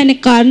 उसको मैंने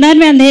कॉर्नर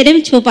में अंधेरे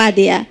में छुपा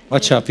दिया।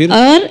 अच्छा, फिर?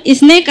 और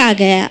स्नेक आ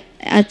गया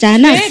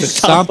अचानक।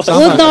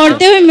 वो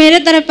दौड़ते हुए मेरे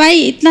तरफ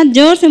आई, इतना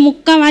जोर से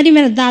मुक्का मारी,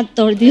 मेरा दांत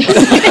तोड़ दिया।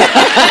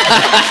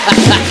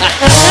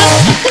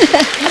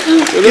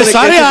 ये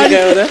सारे आज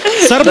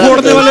सर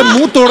फोड़ने वाले,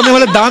 मुंह तोड़ने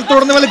वाले, दांत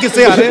तोड़ने वाले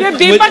किससे आ रहे हैं?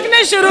 दीपक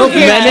ने शुरू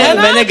किया।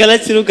 मैंने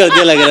गलत शुरू कर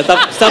दिया लग रहा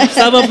है।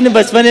 सब अपने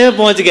बचपने में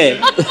पहुंच गए।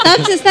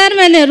 तब से सर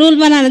मैंने रूल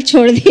बनाना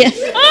छोड़ दिया।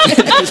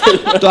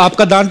 तो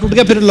आपका दांत टूट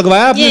गया फिर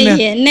लगवाया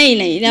आपने?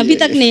 नहीं अभी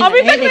तक नहीं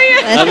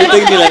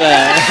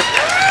लगाया।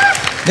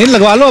 नहीं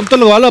लगवा लो, अब तो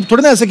लगवा लो, अब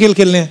थोड़े ना ऐसे खेल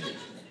खेलने हैं।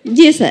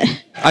 जी सर।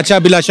 अच्छा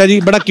अभिलाषा जी,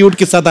 बड़ा क्यूट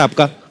किस्सा था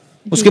आपका।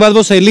 उसके बाद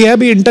वो सहेली है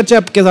अभी इन टच है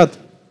आपके साथ?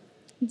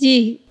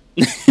 जी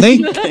नहीं,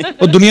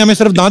 वो दुनिया में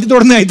सिर्फ दांत ही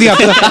तोड़ने आई थी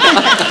आपका।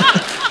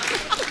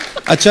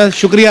 अच्छा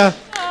शुक्रिया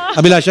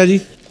अभिलाषा जी।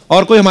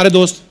 और कोई हमारे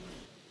दोस्त?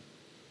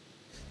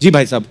 जी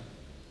भाई साहब।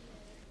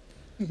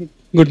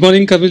 Good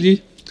morning Kapil ji.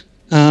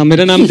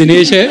 मेरा नाम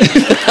दिनेश है।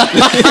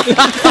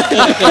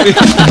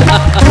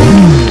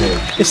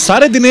 ये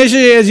सारे दिनेश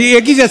जी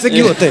एक ही जैसे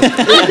क्यों होते हैं?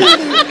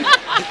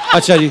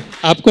 अच्छा जी।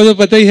 आपको तो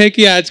पता ही है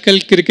कि आजकल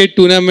क्रिकेट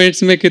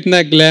टूर्नामेंट्स में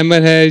कितना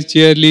ग्लैमर है,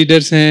 चीयर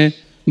लीडर्स हैं,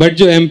 बट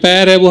जो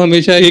एम्पायर है वो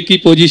हमेशा एक ही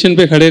पोजीशन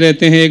पे खड़े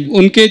रहते हैं।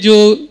 उनके जो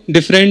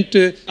डिफरेंट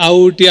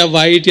आउट या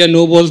वाइट या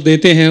नो बॉल्स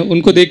देते हैं,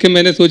 उनको देख के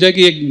मैंने सोचा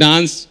कि एक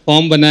डांस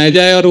फॉर्म बनाया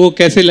जाए और वो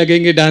कैसे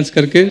लगेंगे डांस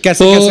करके।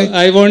 कैसे?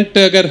 आई वांट,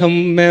 अगर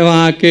मैं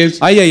वहाँ आके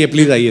आइए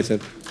प्लीज आइए सर।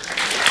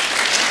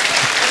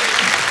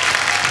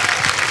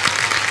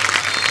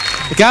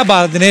 क्या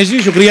बात दिनेश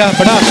जी, शुक्रिया।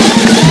 बड़ा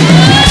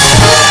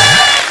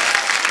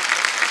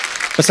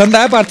पसंद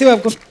आया पार्थिव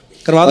आपको?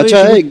 करवा दो। अच्छा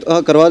है,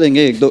 हाँ करवा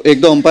देंगे। एक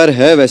दो अंपायर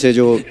है वैसे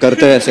जो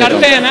करते हैं ऐसे ना।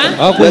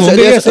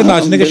 ऐसे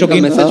नाचने के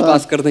शौकीन। मैसेज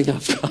पास कर देंगे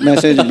आपका।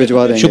 मैसेज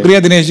भिजवा देंगे। शुक्रिया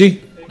दिनेश जी,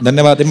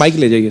 धन्यवाद। माइक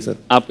ले जाइए सर।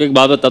 आपको एक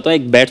बात बताता हूँ,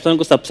 एक बैट्समैन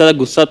को सबसे ज्यादा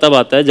गुस्सा तब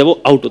आता है जब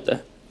वो आउट होता है।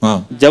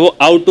 हाँ। जब वो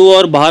आउट हुआ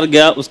और बाहर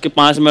गया, उसके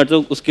 5 मिनट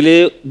तो उसके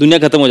लिए दुनिया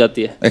खत्म हो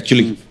जाती है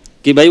एक्चुअली।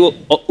 कि भाई वो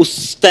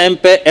उस टाइम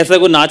पे ऐसा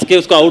को नाच के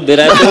उसको आउट दे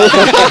रहा है तो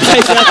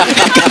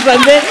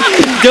बंदे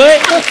जो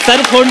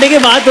सर फोड़ने की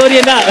बात हो रही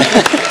है ना,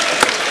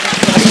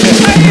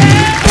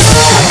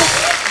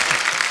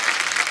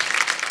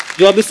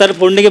 जो अभी सर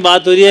फोड़ने की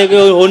बात हो रही है कि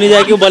हो नहीं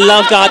जाए कि वो बल्ला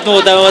उसके हाथ में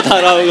होता है, मैं बता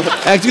रहा हूँ।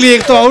 एक्चुअली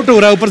एक तो आउट हो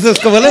रहा है, ऊपर से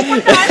उसको बोले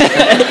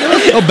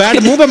और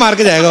बैट मुंह पे मार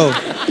के जाएगा वो।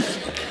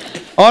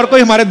 और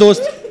कोई हमारे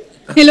दोस्त?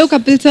 Hello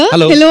Kapil sir.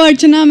 Hello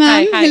Archana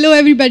ma'am. Hello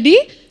everybody.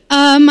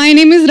 My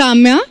name is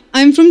Ramya.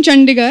 I am from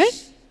Chandigarh.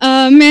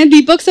 मैं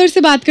दीपक सर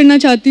से बात करना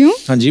चाहती हूँ।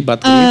 हाँ जी,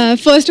 बात करिए।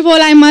 First of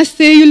all I must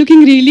say you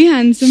looking really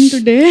handsome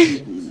today.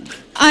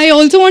 I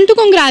also want to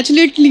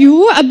congratulate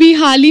you. अभी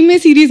हाल ही में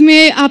सीरीज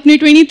में आपने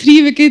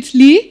 23 wickets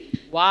Lee,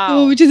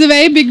 which is a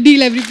very big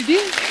deal everybody.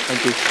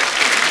 Thank you.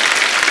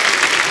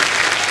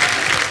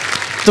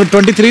 तो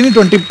 23 नहीं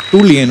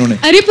 22 लिए इन्होंने।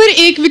 अरे पर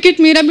एक विकेट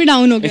मेरा भी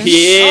डाउन हो गया।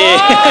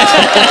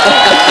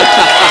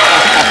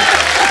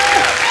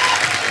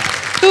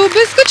 तो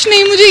बस कुछ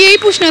नहीं, मुझे यही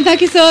पूछना था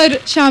कि सर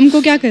शाम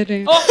को क्या कर रहे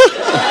हैं?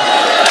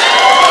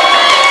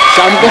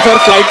 शाम को सर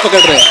फ्लाइट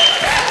पकड़ रहे हैं।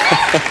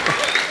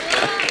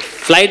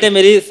 फ्लाइट है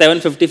मेरी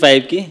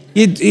 7:55 की।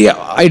 ये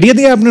आइडिया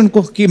दिया आपने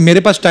उनको कि मेरे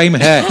पास टाइम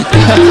है।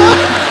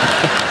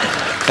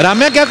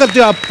 राम्या क्या करते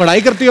हो आप?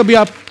 पढ़ाई करती हो अभी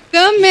आप?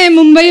 सर मैं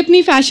मुंबई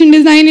अपनी फैशन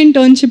डिजाइन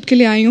इंटर्नशिप के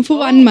लिए आई हूँ फॉर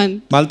 1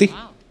 month। मालती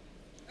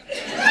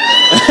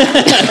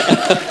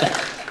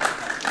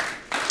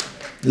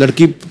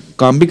लड़की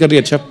काम भी कर रही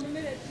है। अच्छा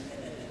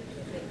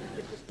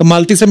तो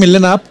मालती से मिल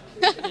लेना आप,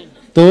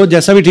 तो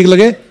जैसा भी ठीक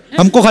लगे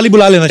हमको खाली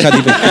बुला लेना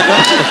शादी पे,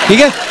 ठीक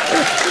है?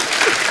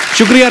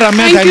 शुक्रिया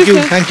राम्या,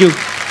 थैंक यू।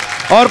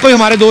 और कोई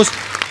हमारे दोस्त?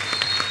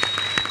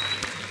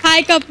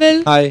 हाय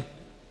कपिल। हाय।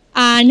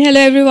 And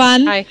hello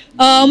everyone. Hi.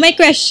 My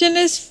question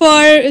is for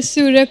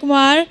Surya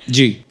Kumar.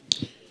 Ji.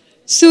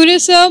 Surya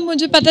sir,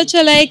 मुझे पता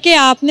चला है कि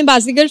आपने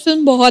बाजीगर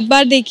फिल्म बहुत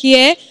बार देखी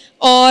है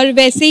और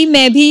वैसे ही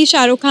मैं भी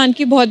शाहरुख खान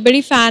की बहुत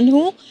बड़ी फैन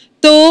हूँ,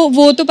 तो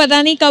वो तो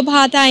पता नहीं कब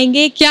हाथ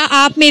आएंगे। क्या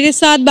आप मेरे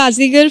साथ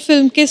बाजीगर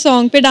फिल्म के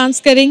सॉन्ग पे डांस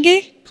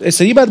करेंगे?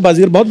 सही बात,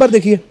 बाजीगर बहुत बार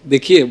देखी है।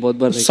 देखिए बहुत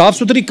बार। साफ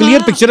सुथरी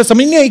क्लियर पिक्चर है,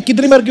 समझ नहीं आई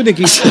कितनी बार क्यों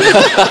देखी।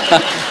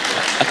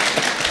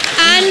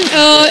 And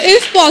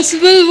if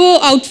possible वो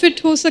आउटफिट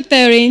हो सकता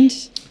है arrange?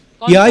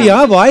 Yeah,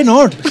 why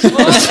not?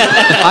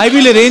 I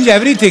will arrange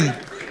everything.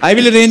 I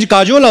will arrange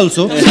Kajol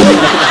also.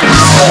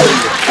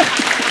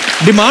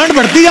 Demand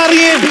बढ़ती जा रही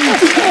है,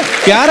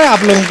 प्यार है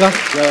आप लोगों का।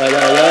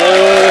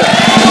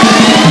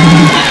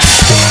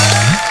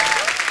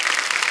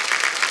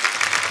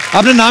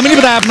 आपने नाम ही नहीं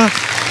बताया अपना।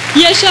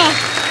 यशा।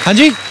 हाँ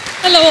जी।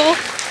 हेलो।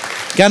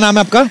 क्या नाम है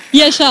आपका?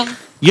 यशा।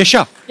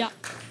 यशा।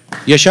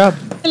 यशा,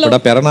 बड़ा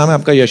प्यारा नाम है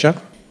आपका यशा।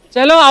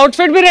 चलो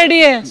आउटफिट भी रेडी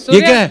है। ये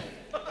क्या है?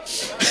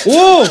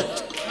 ओ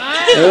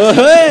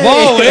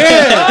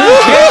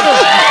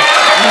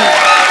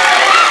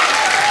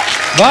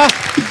वाह,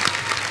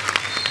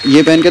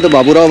 ये पहन के तो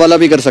बाबूराव वाला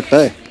भी कर सकता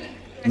है।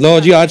 लो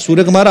जी, आज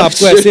सूर्य कुमार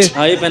आपको ऐसे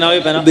ये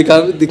पहना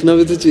दिखना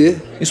भी तो चाहिए।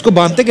 इसको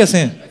बांधते कैसे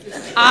हैं?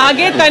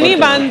 आगे तनी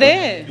बांध दे।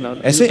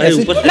 ऐसे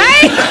ऐसे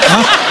नहीं।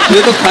 हाँ?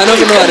 ये तो खाना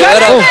बनवा रहे हैं।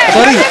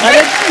 सॉरी,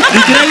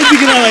 दिख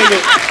रहा भाई को।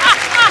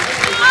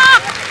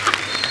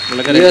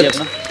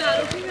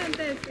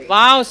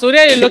 वाह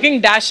सूर्य, यू लुकिंग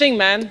डैशिंग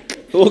मैन।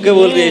 वो क्या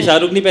बोल रही है?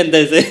 शाहरुख नहीं पहनता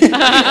ऐसे।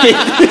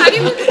 अरे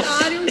मैं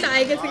बता रही हूँ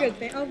टाई कैसे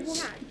करते हैं। अब वो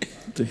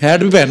हैट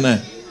भी पहनना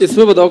है।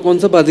 इसमें बताओ कौन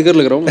सा बाजीगर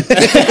लग रहा हूँ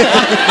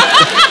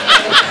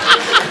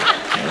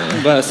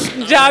बस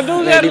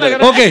जादूगर लग रहा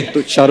है। ओके,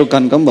 तो शाहरुख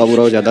खान कम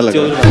बाबूराव ज्यादा लग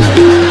रहा है।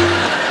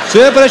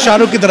 सूर्य पर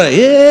शाहरुख की तरह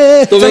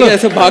ये तो मैं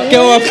ऐसे भाग के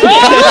हो आपको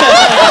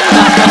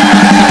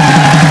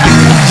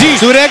जी।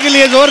 सूर्य के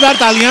लिए जोरदार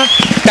तालियां।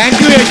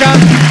 थैंक यू यशा,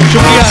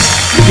 शुक्रिया।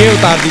 ये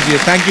उतार दीजिए।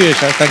 थैंक यू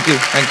यशा, थैंक यू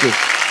थैंक यू।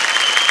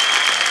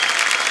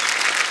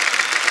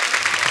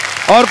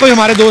 और कोई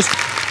हमारे दोस्त?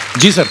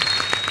 जी सर।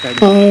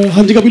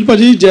 हाँ जी कपिल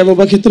भाजी, जय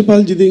बाबा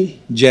खेत्रपाल जी दी।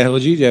 जय हो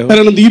जी, जय हो।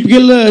 मेरा नंदीप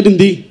गिल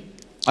रिंदी।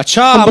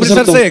 अच्छा,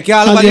 अमृतसर से। क्या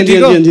हाल है?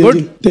 ठीक हो?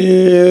 गुड।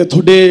 ते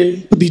थोड़े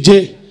भतीजे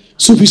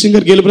सूफी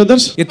सिंगर गिल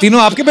ब्रदर्स, ये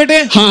तीनों आपके बेटे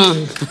हैं?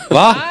 हाँ।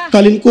 वाह।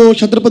 कल इनको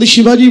छत्रपति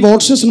शिवाजी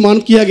अवार्ड से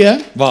सम्मानित किया गया।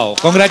 वाह,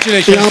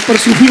 कांग्रेचुलेशन। यहाँ पर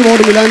सूफी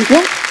अवार्ड मिला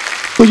इनको।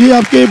 तो ये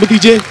आपके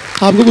भतीजे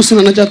आपको कुछ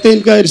सुनाना चाहते हैं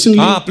इनका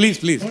रिसेंटली। हाँ प्लीज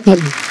प्लीज। हाँ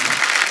जी।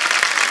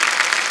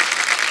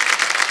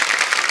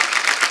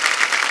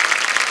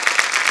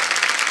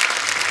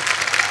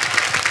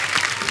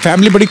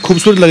 फैमिली बड़ी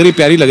खूबसूरत लग रही है,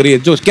 प्यारी लग रही है।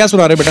 जो क्या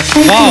सुना रहे बेटा?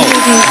 वाह,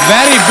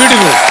 वेरी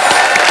ब्यूटीफुल,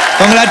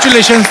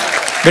 कांग्रेचुलेशन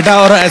बेटा।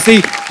 और ऐसे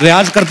ही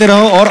रियाज करते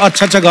रहो और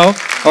अच्छा अच्छा गाओ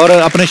और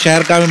अपने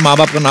शहर का, माँ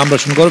बाप का नाम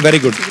रोशन करो। Very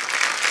good.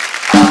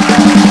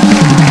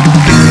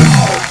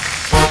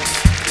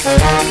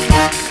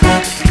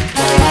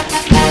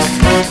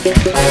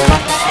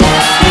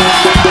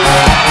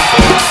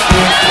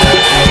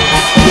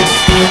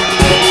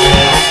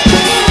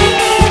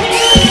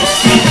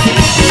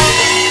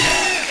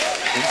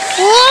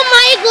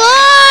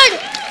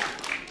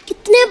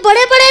 कितने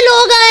बड़े बड़े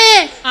लोग आए।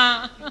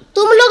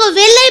 तुम लोग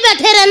वेले ही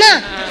बैठे रहना।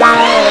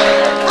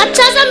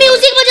 अच्छा सा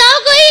म्यूजिक बजाओ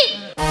कोई।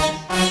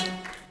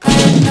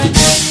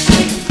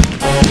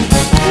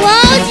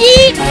 वाह जी,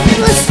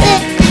 नमस्ते,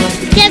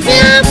 कैसे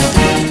हैं आप?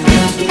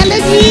 हेलो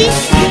जी।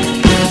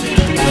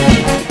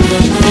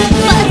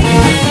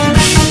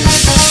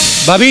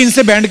 भाभी,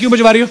 इनसे बैंड क्यों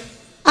बजवा रही हो?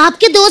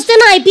 आपके दोस्त है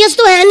ना, आईपीएस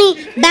तो है नहीं,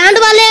 बैंड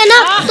वाले हैं ना,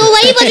 तो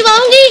वही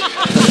बजवाऊंगी।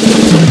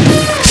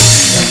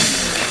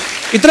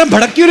 इतना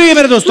भड़क क्यों रही है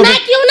मेरे दोस्तों? मैं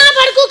क्यों ना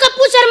भड़कूं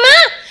कप्पू शर्मा?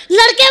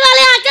 लड़के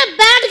वाले आके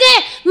बैठ गए,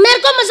 मेरे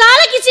को मजाल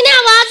है, किसी ने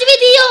आवाज भी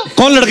दी हो।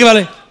 कौन लड़के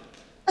वाले?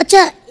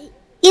 अच्छा,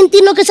 इन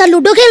तीनों के साथ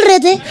लूडो खेल रहे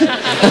थे।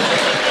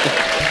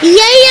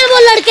 यही है वो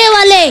लड़के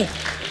वाले।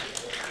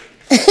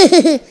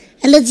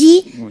 हेलो जी,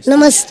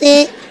 नमस्ते।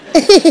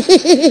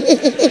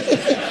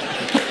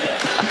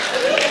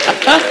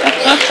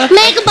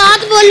 मैं एक बात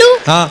बोलूं?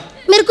 हाँ।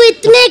 मेरे को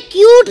इतने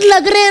क्यूट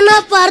लग रहे हैं ना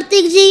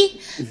पार्थिव जी।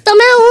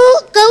 તમે હું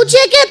કહું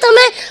છે કે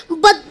તમે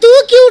બધું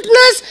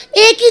ક્यूटनेस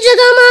एक ही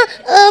जगह में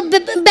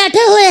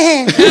बैठे हुए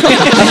हैं।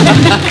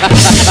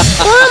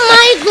 ओह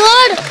माय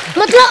गॉड,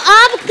 मतलब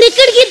आप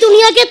क्रिकेट की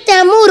दुनिया के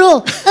तैमूर हो,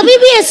 अभी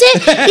भी ऐसे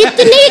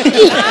इतनी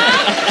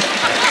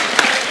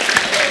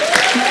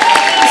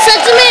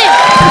सच में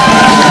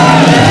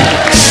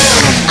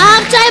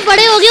आप चाहे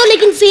बड़े हो गए हो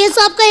लेकिन फेस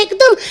आपका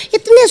एकदम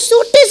इतने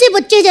छोटे से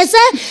बच्चे जैसा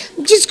है,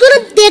 जिसको ना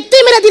देखते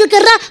ही मेरा दिल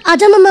कर रहा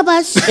आजा मम्मा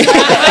पास।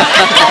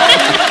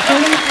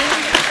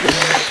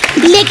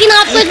 लेकिन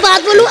आपको एक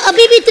बात बोलूं,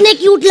 अभी भी इतने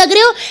क्यूट लग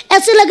रहे हो,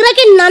 ऐसे लग रहा है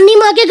कि नानी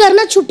माँ के घर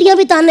ना छुट्टियां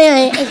बिताने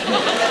आए।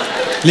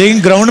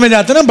 लेकिन ग्राउंड में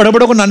जाते ना, बड़े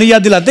बड़ों को नानी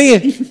याद दिलाते हैं।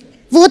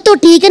 वो तो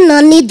ठीक है,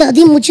 नानी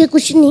दादी मुझे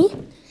कुछ नहीं,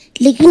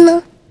 लेकिन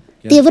ना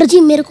देवर जी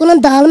मेरे को ना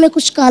दाल में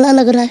कुछ काला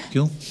लग रहा है।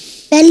 क्यों?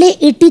 पहले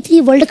 83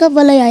 वर्ल्ड कप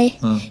वाले आए,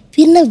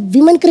 फिर ना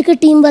विमेन क्रिकेट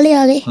टीम वाले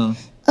आ गए,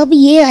 अब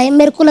ये आए।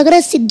 मेरे को लग रहा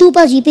है सिद्धू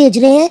पाजी भेज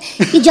रहे हैं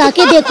कि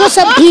जाके देखो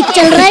सब ठीक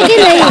चल रहा है कि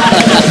नहीं।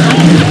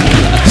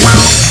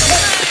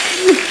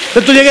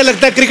 तो तुझे क्या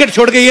लगता है क्रिकेट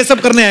छोड़ के ये सब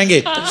करने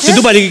आएंगे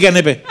सिद्धू पाजी के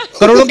कहने पे?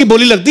 करोड़ों की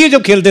बोली लगती है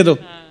जब खेलते तो।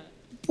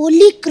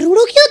 बोली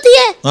करोड़ों की होती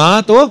है?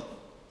 हाँ तो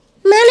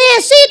मैंने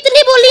ऐसे ही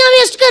इतनी बोलियां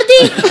वेस्ट कर दी।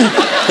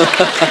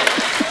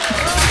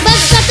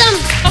 बस खत्म।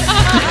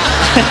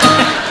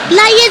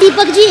 लाइए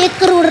दीपक जी 1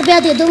 करोड़ रुपया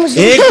दे दो मुझे।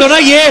 एक तो ना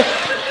ये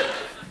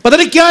पता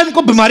नहीं क्या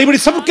इनको बीमारी बड़ी,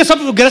 सब के सब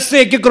गिरस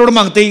से 1-1 करोड़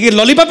मांगते हैं। ये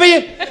लॉलीपॉप है? ये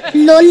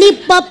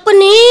लॉलीपॉप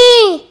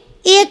नहीं,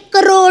 1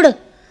 करोड़।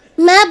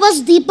 मैं बस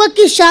दीपक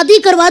की शादी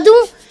करवा दूं,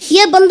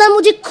 ये बंदा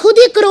मुझे खुद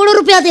ही करोड़ों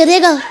रुपया दे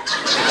देगा।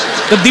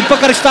 तो दीपक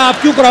का रिश्ता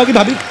आप क्यों कराओगी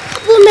भाभी?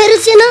 वो मेरे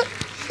से ना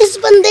इस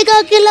बंदे का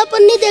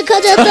अकेलापन नहीं देखा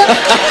जाता।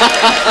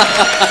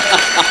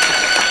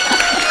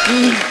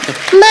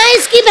 मैं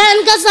इसकी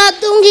बहन का साथ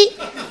दूंगी,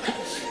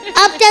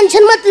 आप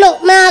टेंशन मत लो,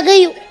 मैं आ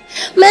गई हूँ।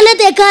 मैंने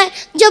देखा है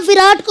जब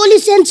विराट कोहली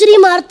सेंचुरी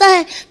मारता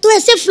है तो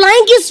ऐसे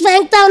फ्लाइंग किस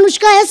फेंकता है,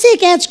 अनुष्का ऐसे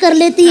कैच कर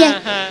लेती है।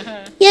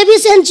 ये भी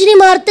सेंचुरी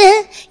मारते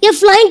हैं, ये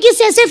फ्लाइंग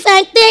किस ऐसे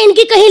फेंकते हैं,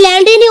 इनकी कहीं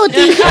लैंड ही नहीं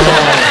होती।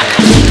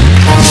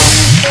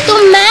 तो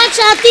मैं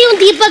चाहती हूँ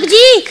दीपक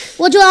जी,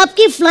 वो जो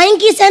आपकी फ्लाइंग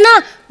किस है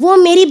ना, वो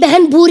मेरी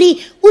बहन भूरी,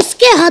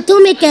 उसके हाथों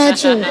में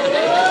कैच हो।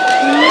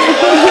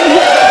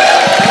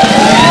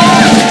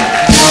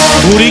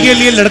 भूरी के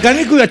लिए लड़का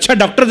नहीं, कोई अच्छा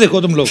डॉक्टर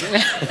देखो तुम लोग।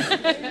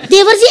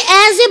 देवर जी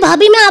ऐसे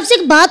भाभी मैं आपसे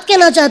एक बात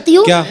कहना चाहती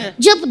हूँ,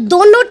 जब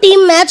दोनों टीम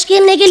मैच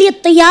खेलने के लिए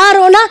तैयार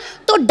हो ना,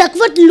 तो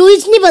डकवर्थ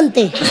लुइस नहीं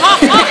बनते।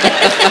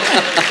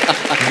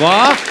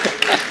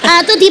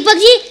 वाह। तो दीपक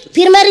जी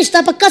फिर मैं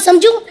रिश्ता पक्का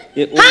समझूं?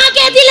 हाँ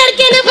कहती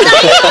लड़के ने,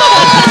 बताइए।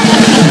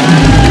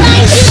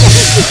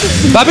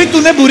 भाभी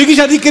तूने भूरी की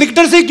शादी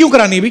क्रिकेटर से क्यों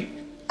करानी भी?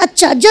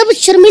 अच्छा, जब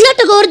शर्मिला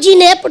टैगोर जी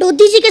ने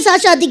पटौदी जी के साथ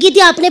शादी की थी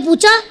आपने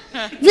पूछा,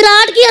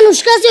 विराट की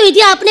अनुष्का से हुई थी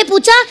आपने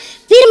पूछा,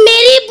 फिर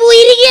मेरी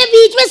भूरी के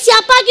बीच में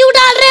स्यापा क्यों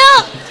डाल रहे हो?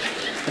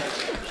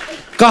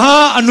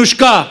 कहाँ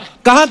अनुष्का,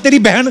 कहाँ तेरी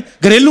बहन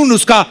घरेलू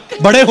नुस्खा,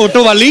 बड़े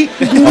होठों वाली।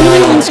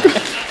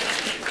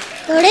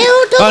 बड़े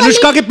होठों वाली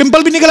अनुष्का के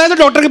पिंपल भी निकल आए तो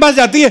डॉक्टर के पास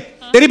जाती है।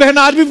 तेरी बहन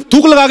आज भी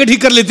थूक लगा के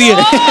ठीक कर लेती है।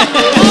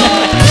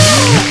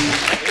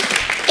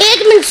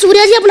 एक मिनट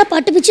सूर्या जी, अपना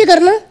पट्ट पीछे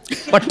करना।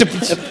 पट्ट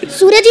पीछे।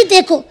 सूर्या जी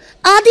देखो,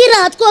 आधी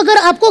रात को अगर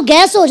आपको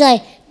गैस हो जाए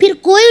फिर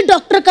कोई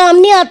डॉक्टर काम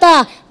नहीं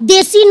आता,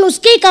 देसी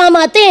नुस्खे ही काम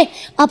आते हैं।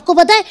 आपको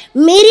पता है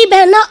मेरी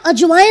बहन ना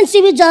अजवाइन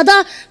से भी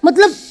ज्यादा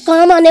मतलब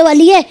काम आने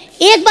वाली है।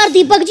 एक बार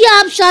दीपक जी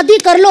आप शादी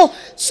कर लो,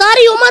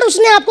 सारी उम्र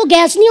उसने आपको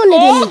गैस नहीं होने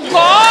देनी।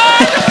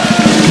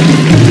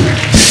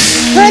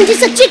 हाँ जी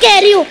सच्ची कह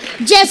रही हूँ।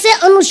 जैसे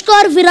अनुष्का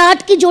और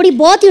विराट की जोड़ी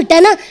बहुत हिट है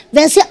ना,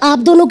 वैसे आप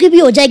दोनों की भी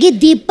हो जाएगी,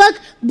 दीपक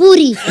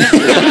भूरी।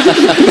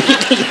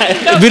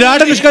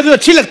 विराट अनुष्का जो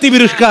अच्छी लगती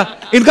विरुष्का,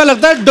 इनका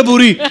लगता है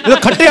डबूरी, तो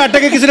खट्टे आटे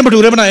के किसी ने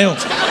भटूरे बनाए हो।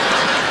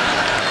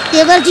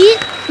 देवर जी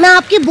मैं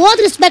आपकी बहुत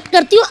रिस्पेक्ट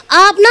करती हूँ,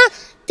 आप ना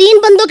 3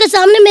 बंदों के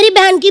सामने मेरी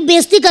बहन की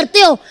बेइज्जती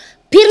करते हो,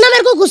 फिर ना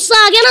मेरे को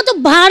गुस्सा आ गया ना तो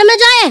भाड़ में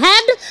जाए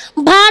हेड,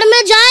 भाड़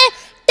में जाए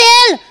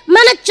टेल।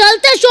 मैंने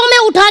चलते शो में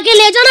उठा के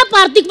ले जाना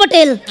पार्थिव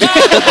पटेल।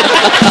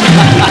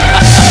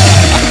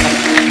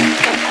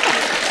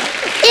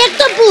 एक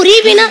तो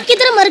भूरी भी ना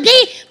किधर मर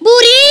गई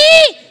भूरी।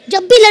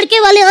 जब भी लड़के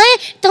वाले आए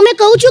तो मैं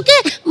कहूँ चुके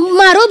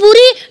मारो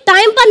भूरी,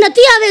 टाइम पर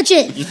नती आवे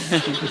छे।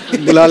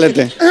 बुला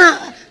लेते हैं।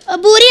 हाँ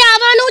भूरी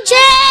आवानू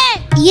छे।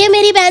 ये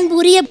मेरी बहन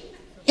भूरी है,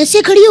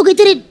 ऐसे खड़ी हो गई,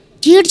 तेरे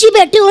जेठ जी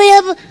बैठे हुए हैं।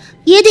 अब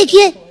ये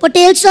देखिए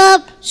पटेल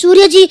साहब,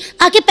 सूर्य जी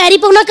आके पैरी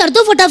पौना कर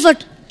दो फटाफट।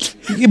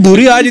 ये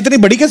भूरी आज इतनी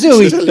बड़ी कैसे हो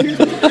गई?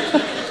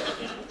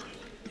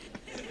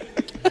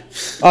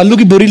 आलू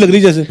की बोरी लग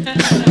रही जैसे।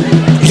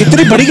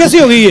 इतनी बड़ी कैसे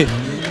हो गई ये?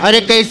 अरे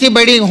कैसी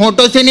बड़ी,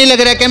 होठों से नहीं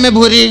लग रहा क्या मैं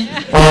भूरी?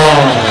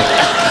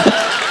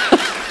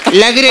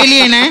 लग रही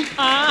है ना।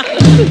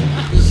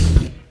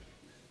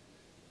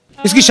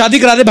 इसकी शादी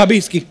करा दे भाभी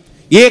इसकी।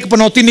 ये एक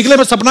पनौती निकले,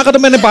 मैं सपना का तो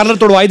मैंने पार्लर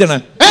तोड़वा ही देना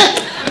है।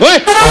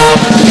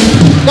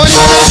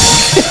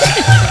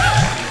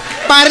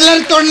 पार्लर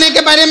तोड़ने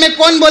के बारे में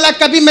कौन बोला?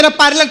 कभी मेरा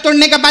पार्लर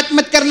तोड़ने का बात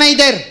मत करना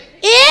इधर।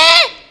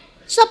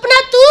 सपना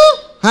तू?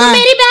 हाँ। तो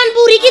मेरी बहन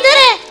भूरी किधर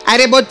है?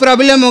 अरे बहुत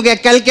प्रॉब्लम हो गया।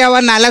 कल क्या हुआ,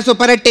 नाला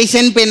सोपारा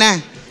स्टेशन पे ना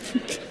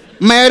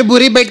मैं और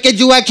भूरी बैठ के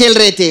जुआ खेल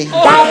रहे थे,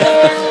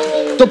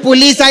 तो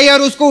पुलिस आई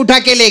और उसको उठा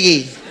के ले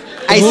गई।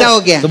 ऐसा हो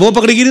गया। तो वो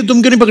पकड़ी गई,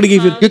 तुम क्यों नहीं पकड़ी गई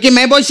फिर? क्योंकि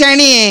मैं बहुत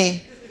शैनी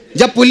है।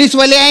 जब पुलिस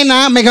वाले आए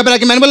ना मैं घबरा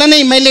के, मैंने बोला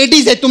नहीं मैं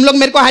लेडीज है, तुम लोग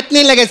मेरे को हाथ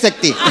नहीं लगा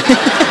सकते।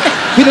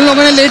 फिर उन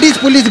लोगों ने लेडीज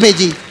पुलिस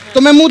भेजी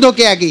तो मैं मुंह धो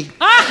के आ गई।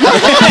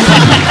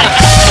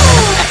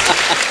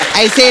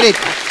 ऐसे ही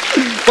रहता,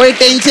 कोई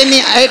टेंशन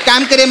नहीं। एक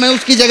काम करे, मैं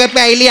उसकी जगह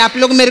पे आई ली, आप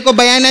लोग मेरे को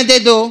बयाना दे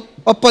दो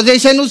और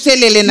पोजीशन उससे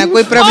ले लेना,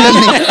 कोई प्रॉब्लम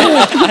नहीं।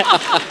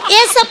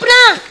 ए सपना,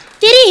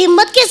 तेरी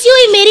हिम्मत कैसी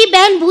हुई मेरी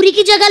बहन भूरी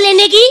की जगह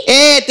लेने की?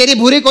 तेरी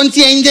भूरी कौन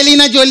सी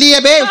एंजेलिना जोली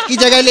है बे, उसकी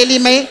जगह ले ली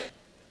मैं।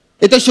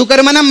 ये तो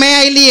शुक्र मना मैं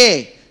आई ली है,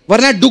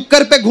 वरना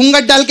डुक्कर पे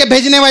घूंघट डाल के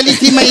भेजने वाली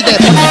थी मैं इधर।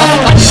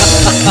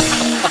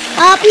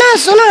 आप ना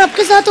सुनो,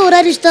 आपके साथ हो रहा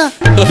है रिश्ता।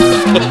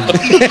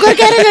 डुक्कर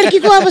कह रहे लड़की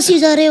को आप हंसी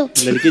जा रहे हो।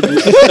 कोई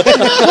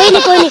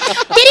नहीं।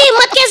 तेरी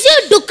हिम्मत कैसी हो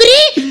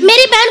डुक्करी,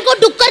 मेरी बहन को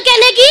डुक्कर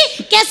कहने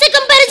की? कैसे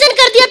कंपैरिजन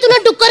कर दिया तूने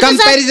डुक्कर के साथ?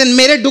 कंपैरिजन?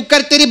 मेरे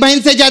डुक्कर तेरी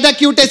बहन से ज्यादा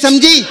क्यूट है,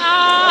 समझी?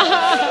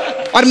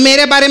 और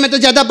मेरे बारे में तो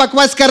ज्यादा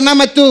बकवास करना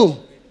मत तू।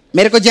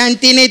 मेरे को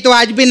जानती नहीं तो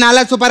आज भी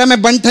नाला सुपारा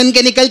में बन ठन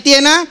के निकलती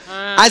है ना,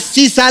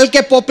 80 साल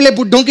के पोपले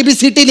बुड्ढों की भी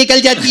सीटी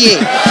निकल जाती है।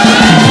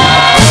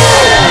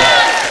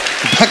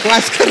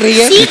 बकवास कर रही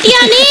है।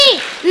 सीटियां नहीं,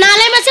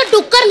 नाले में से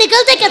डुक्कर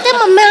निकलते कहते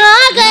मम्मा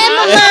आ गए,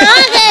 मम्मा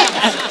आ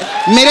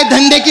गए। मेरे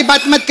धंधे की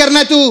बात मत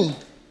करना तू,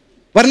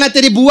 वरना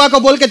तेरी बुआ को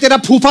बोल के तेरा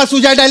फूफा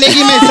सुजा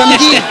डालेगी मैं,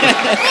 समझी?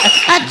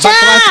 अच्छा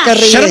बकवास कर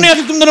रही है। शर्म नहीं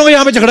आती तुम दोनों को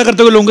यहाँ पे झगड़ा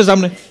करते हुए लोगों के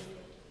सामने?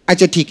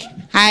 अच्छा ठीक है।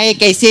 हाय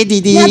कैसे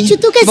दीदी?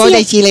 तू कैसी बहुत है?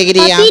 अच्छी लग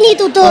रही है। नहीं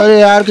तू तो। अरे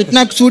यार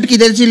कितना सूट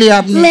किधर से लिया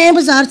आपने? मैं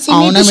बाजार से।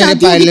 आओ ना मेरे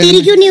पार्लर।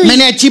 तेरी क्यों नहीं हुई?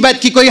 मैंने अच्छी बात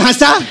की, कोई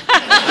हंसा?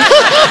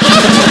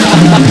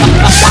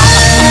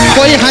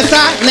 कोई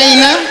हंसा नहीं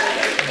ना?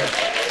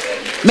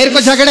 मेरे को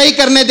झगड़ा ही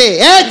करने दे।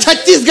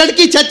 छत्तीसगढ़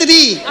की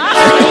छतरी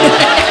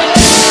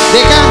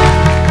देखा,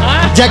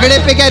 झगड़े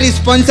पे क्या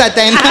रिस्पॉन्स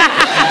आता है ना,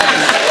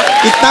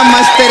 कितना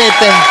मस्त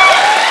रहता है।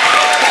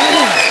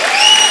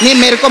 नहीं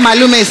मेरे को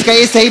मालूम है इसका,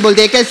 ये सही बोल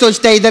दे। क्या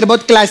सोचता है, इधर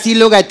बहुत क्लासी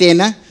लोग आते हैं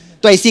ना,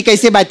 तो ऐसी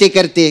कैसे बातें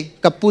करते हैं।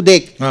 कप्पू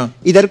देख,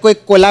 इधर कोई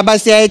कोलाबा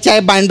से आए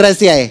चाहे बांद्रा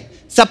से आए,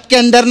 सबके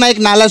अंदर ना एक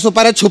नाला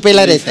सुपारा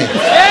छुपेला रहता है,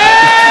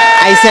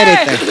 ऐसा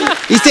रहता है।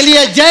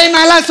 इसलिए जय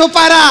नाला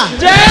सुपारा।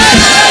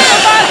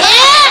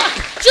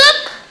 चुप,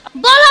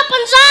 बोलो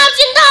पंजाब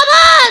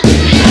जिंदाबाद।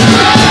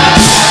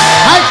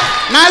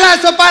 नाला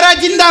सुपारा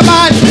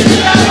जिंदाबाद।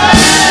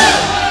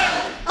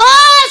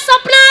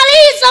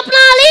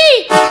 सपनाली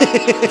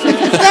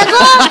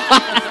देखो,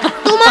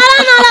 तुम्हारा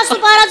नाला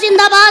सुपारा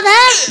जिंदाबाद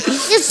है,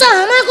 इससे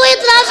हमें कोई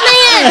इतराज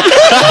नहीं है,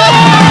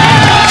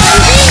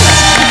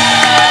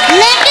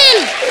 लेकिन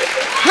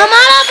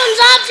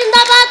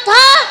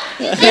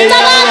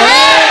जिंदाबाद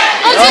है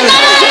और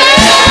जिंदाबाद है।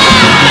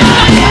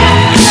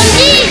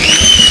 समझी?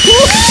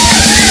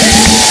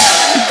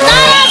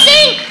 तारा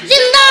सिंह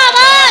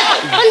जिंदाबाद,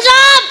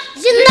 पंजाब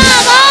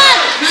जिंदाबाद,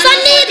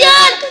 सन्नी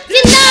देओल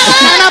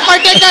जिंदाबाद, नाना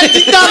पाटेकर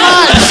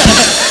जिंदाबाद,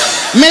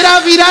 मेरा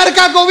विरार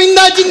का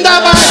गोविंदा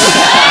जिंदाबाद।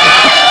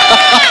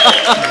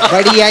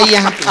 बढ़िया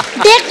यहाँ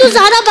देख तू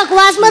ज्यादा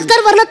बकवास मत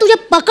कर वरना तुझे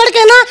पकड़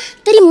के ना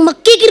तेरी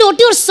मक्की की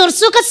रोटी और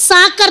सरसों का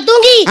साग कर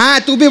दूंगी। हाँ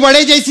तू भी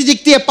बड़े जैसी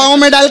दिखती है, पाँव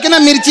में डाल के ना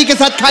मिर्ची के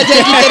साथ खा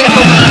जाएगी तेरे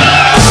को।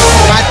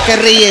 बात कर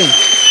रही है।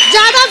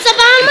 ज्यादा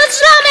जबान मत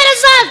चला मेरे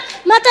साथ,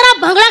 मैं तेरा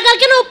भंगड़ा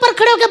करके ना ऊपर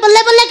खड़े होकर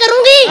बल्ले बल्ले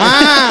करूंगी।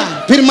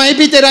 हाँ फिर मैं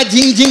भी तेरा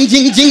झिंग झिंग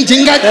झिंग झिंग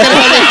झिंगाट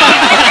करवा देगा,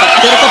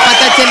 तेरे को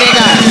पता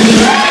चलेगा।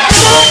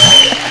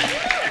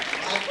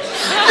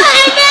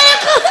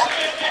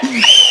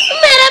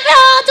 मेरे पे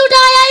हाथ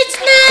उठाया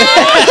इसने।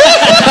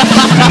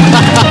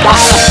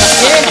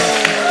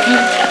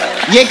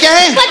 ये क्या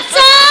है?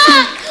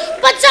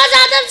 बच्चा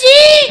यादव जी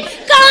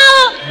कहाँ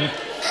हो?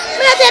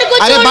 मैं तेरे को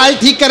अरे बाल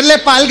ठीक कर ले,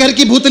 पाल घर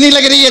की भूतनी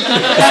लग रही है तू।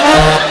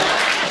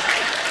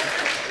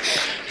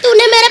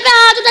 तूने मेरे पे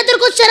हाथ उठाया, तेरे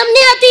को शर्म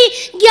नहीं आती?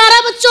 11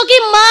 बच्चों की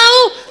माँ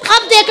हूँ।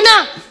 अब देखना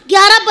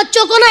 11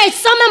 बच्चों को ना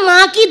ऐसा मैं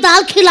माँ की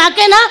दाल खिला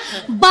के ना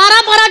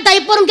 12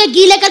 डायपर उनके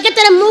गीले करके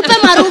तेरे मुंह पे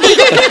मारूंगी।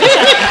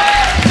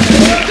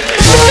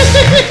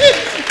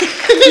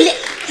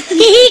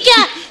 यही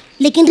क्या,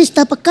 लेकिन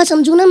रिश्ता पक्का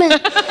समझू ना मैं।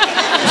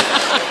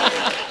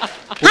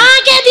 हाँ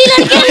कह दी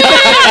लड़के ने।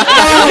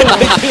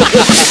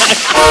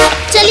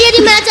 चलिए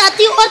जी मैं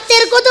जाती हूँ और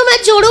तेरे को तो मैं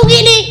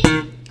छोड़ूंगी नहीं।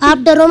 आप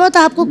डरो मत,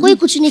 आपको कोई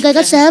कुछ नहीं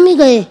कहेगा, सहम ही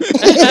गए।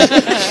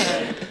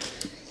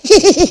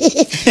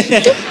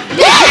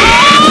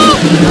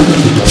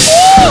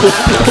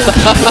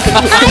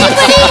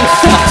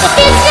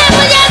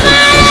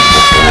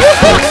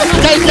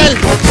 चल चल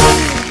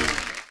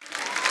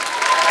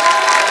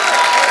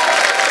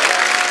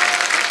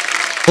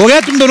हो गया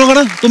तुम दोनों का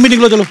ना, तुम भी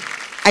निकलो चलो।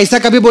 ऐसा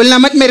कभी बोलना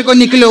मत मेरे को,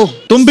 निकलो।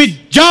 तुम भी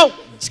जाओ।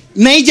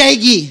 नहीं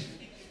जाएगी।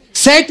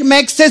 सेट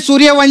मैक्स से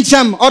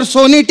सूर्यवंशम और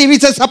सोनी टीवी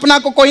से सपना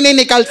को कोई नहीं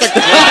निकाल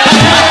सकता।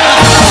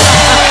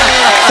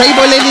 सही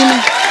बोले नहीं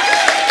मैं?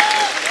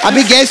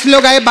 अभी गेस्ट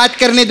लोग आए, बात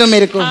करने दो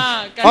मेरे को।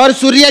 और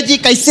सूर्या जी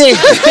कैसे? ये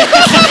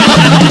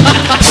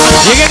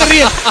क्या कर रही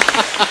है?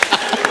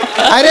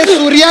 अरे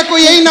सूर्या को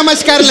यही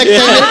नमस्कार लगता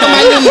है, मेरे को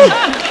मालूम है।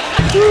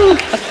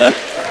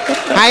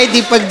 हाय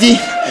दीपक जी,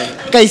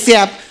 कैसे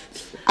आप?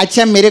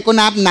 अच्छा मेरे को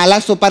ना आप नाला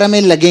सोपारा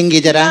में लगेंगे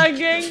जरा,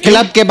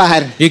 क्लब के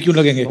बाहर। ये क्यों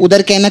लगेंगे?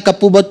 उधर क्या है ना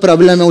कप्पू, बहुत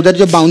प्रॉब्लम है उधर।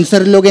 जो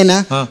बाउंसर लोग हैं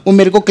ना, हाँ। वो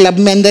मेरे को क्लब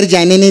में अंदर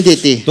जाने नहीं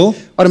देते। तो?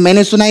 और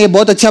मैंने सुना ये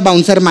बहुत अच्छा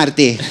बाउंसर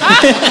मारते हैं।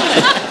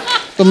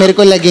 तो मेरे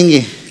को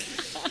लगेंगे।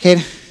 खैर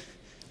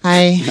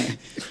हाय,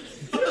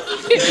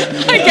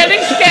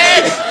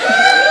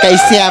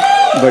 कैसे आप?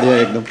 बढ़िया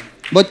एकदम।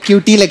 बहुत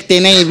क्यूटी लगते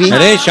हैं ना ये भी।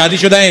 अरे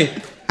शादीशुदा है।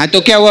 हाँ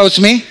तो क्या हुआ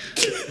उसमें?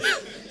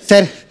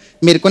 सर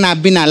मेरे को ना आप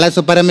भी नाला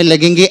सोपारा में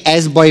लगेंगे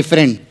एज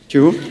बॉयफ्रेंड।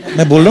 क्यों?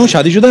 मैं बोल रहा हूँ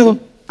शादीशुदा है वो।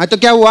 हाँ तो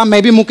क्या हुआ,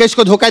 मैं भी मुकेश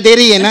को धोखा दे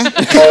रही है ना।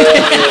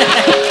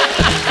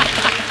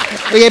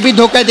 तो ये भी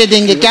धोखा दे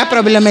देंगे, क्या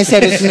प्रॉब्लम है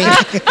सर उसमें?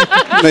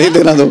 नहीं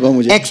देना धोखा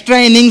मुझे। एक्स्ट्रा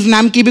इनिंग्स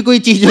नाम की भी कोई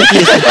चीज होती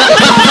है।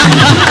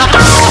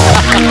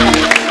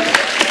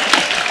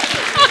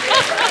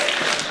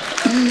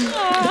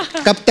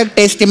 कब तक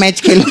टेस्ट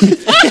मैच खेलूंगी?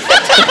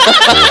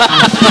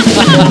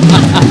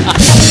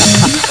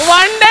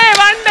 वन डे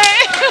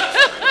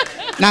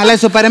नाला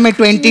सुपारा में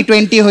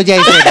 2020 हो जाए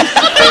सर।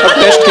 अब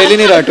टेस्ट खेल ही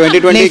नहीं रहा,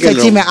 2020 नहीं खेल रहा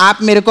सच्ची में आप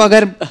मेरे को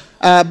अगर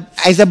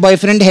एज अ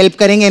बॉयफ्रेंड हेल्प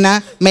करेंगे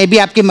ना, मैं भी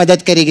आपकी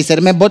मदद करेगी सर।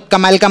 मैं बहुत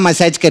कमाल का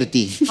मसाज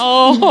करती है।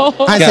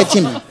 हाँ सच्ची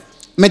में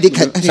मैं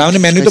दिखा, सामने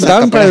मेन्यू तो बताओ।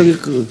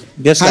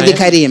 हाँ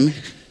दिखा रही है मैं।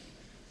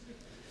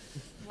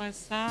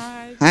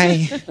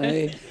 हाय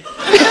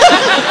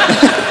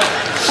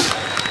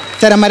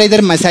सर, हमारे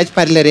इधर मसाज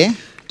पार्लर है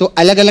तो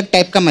अलग अलग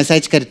टाइप का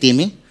मसाज करती है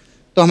मैं।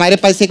 तो हमारे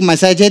पास एक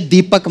मसाज है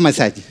दीपक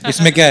मसाज।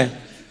 इसमें क्या है?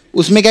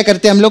 उसमें क्या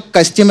करते हैं हम लोग,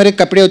 कस्टमर के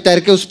कपड़े उतार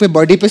के उस पे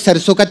बॉडी पे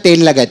सरसों का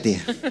तेल लगाते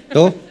हैं।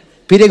 तो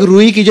फिर एक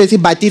रुई की जो ऐसी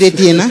बाती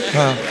रहती है ना,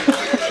 हाँ।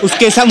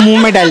 उसके साथ मुंह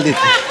में डाल देते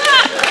हैं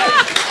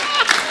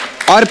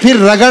और फिर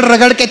रगड़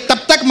रगड़ के तब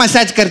तक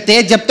मसाज करते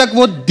हैं जब तक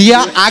वो दिया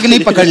आग नहीं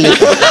पकड़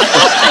लेता।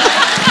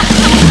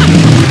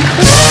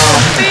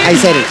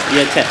 ऐसा रे।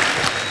 ये अच्छा है।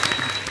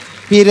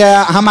 फिर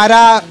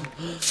हमारा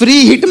फ्री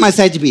हिट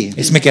मसाज भी है।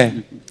 इसमें क्या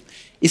है?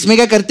 इसमें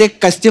क्या करते हैं,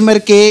 कस्टमर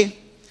के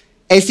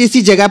ऐसी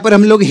ऐसी जगह पर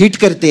हम लोग हिट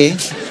करते हैं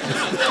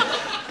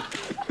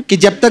कि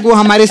जब तक वो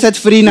हमारे साथ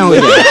फ्री ना हो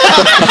जाए।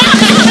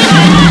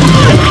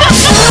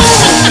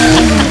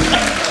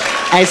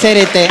 ऐसे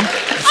रहते हैं।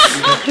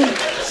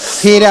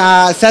 फिर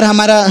सर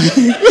हमारा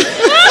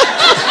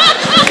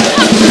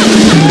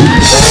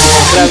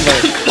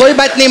कोई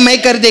बात नहीं,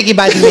 मैं कर देगी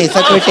बाद में,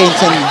 ऐसा कोई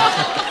टेंशन नहीं।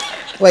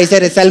 वो ऐसा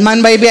रहे।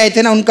 सलमान भाई भी आए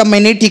थे ना, उनका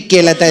मैंने ठीक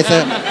किया था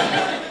ऐसा।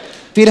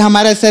 फिर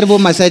हमारा सर वो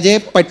मसाज है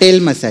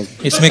पटेल मसाज।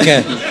 इसमें क्या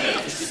है?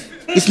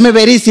 इसमें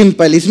वेरी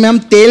सिंपल, इसमें हम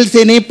तेल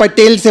से नहीं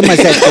पटेल से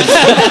मसाज करते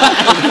हैं।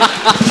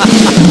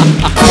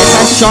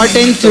 शॉर्ट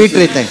एंड स्वीट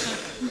रहता है।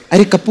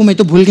 अरे कप्पू मैं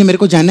तो भूल गई, मेरे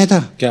को जानना था।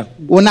 क्या?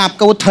 वो ना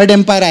आपका वो 3rd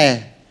एम्पायर आया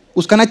है,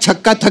 उसका ना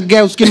छक्का थक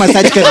गया, उसकी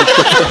मसाज कर।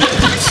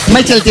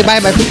 मैं चलती, बाय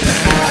बाय।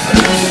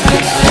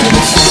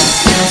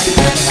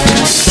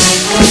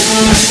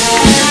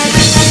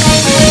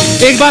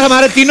 एक बार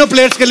हमारे तीनों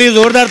प्लेयर्स के लिए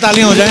जोरदार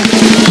तालियां हो जाएं।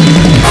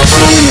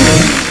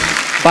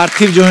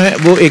 पार्थिव जो है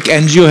वो एक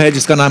एनजीओ है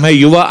जिसका नाम है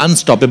युवा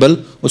अनस्टॉपेबल,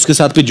 उसके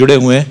साथ भी जुड़े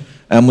हुए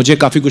हैं। मुझे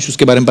काफी कुछ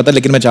उसके बारे में पता है,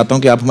 लेकिन मैं चाहता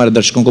हूं कि आप हमारे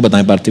दर्शकों को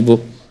बताएं पार्थिव वो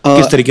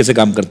किस तरीके से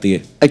काम करती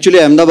है। एक्चुअली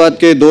अहमदाबाद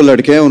के 2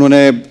 लड़के हैं,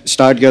 उन्होंने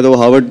स्टार्ट किया था, वो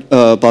हार्वर्ड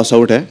पास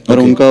आउट है, और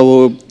उनका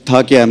वो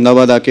था कि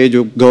अहमदाबाद आके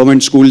जो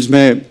गवर्नमेंट स्कूल्स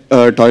में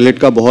टॉयलेट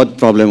का बहुत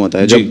प्रॉब्लम होता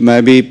है। जब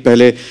मैं भी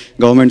पहले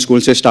गवर्नमेंट स्कूल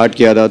से स्टार्ट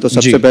किया था तो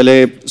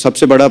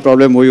सबसे बड़ा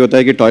प्रॉब्लम वही होता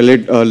है कि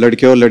टॉयलेट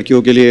लड़के और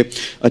लड़कियों के लिए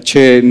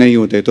अच्छे नहीं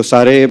होते। तो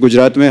सारे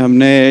गुजरात में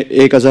हमने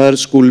 1000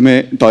 स्कूल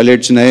में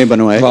टॉयलेट्स नए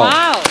बनवाए,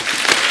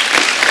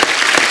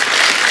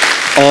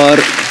 और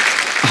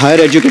हायर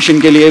एजुकेशन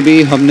के लिए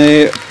भी हमने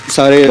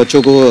सारे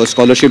बच्चों को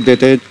स्कॉलरशिप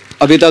देते हैं।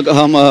 अभी तक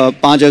हम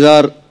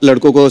 5000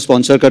 लड़कों को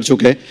स्पॉन्सर कर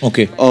चुके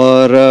हैं।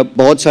 और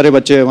बहुत सारे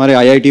बच्चे हमारे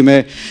आईआईटी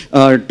में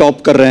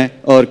टॉप कर रहे हैं,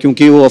 और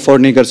क्योंकि वो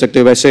अफोर्ड नहीं कर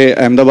सकते। वैसे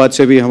अहमदाबाद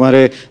से भी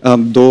हमारे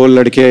 2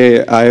 लड़के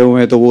आए हुए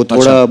हैं, तो वो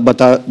थोड़ा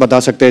बता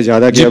सकते हैं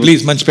ज़्यादा।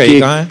 प्लीज मंच पे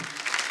कहाँ है?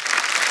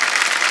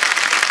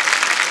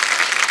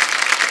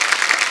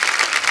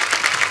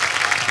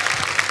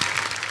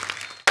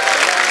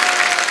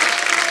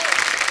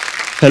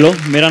 हेलो,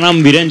 मेरा नाम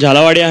वीरेन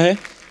झालावाड़िया है।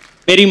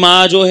 मेरी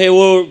माँ जो है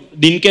वो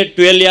दिन के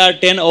 12 या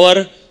 10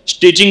 आवर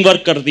स्टिचिंग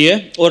वर्क करती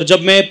है, और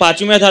जब मैं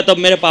 5वीं में था तब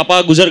मेरे पापा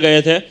गुजर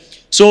गए थे।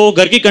 सो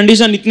घर की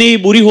कंडीशन इतनी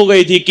बुरी हो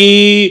गई थी कि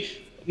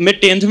मैं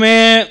 10th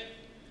में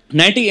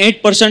 98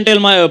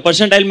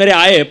 परसेंटाइल मेरे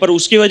आए, पर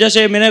उसकी वजह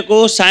से मेरे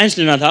को साइंस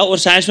लेना था और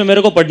साइंस में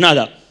मेरे को पढ़ना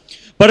था।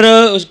 पर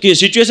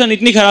सिचुएशन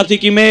इतनी ख़राब थी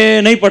कि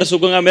मैं नहीं पढ़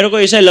सकूँगा, मेरे को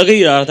ऐसा लग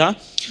ही रहा था।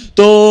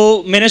 तो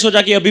मैंने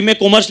सोचा कि अभी मैं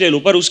कॉमर्स ले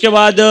लूँ, पर उसके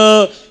बाद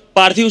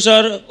पार्थिव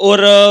सर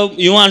और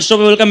युवा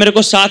अनस्टॉपेबल का मेरे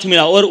को साथ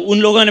मिला, और उन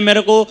लोगों ने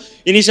मेरे को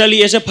इनिशियली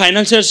ऐसे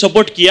फाइनेंशियल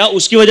सपोर्ट किया।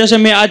 उसकी वजह से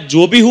मैं आज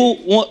जो भी हूँ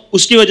वो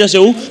उसकी वजह से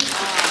हूँ।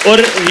 और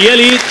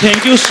really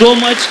thank you so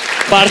much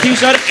Parthiv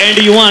sir and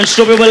युवा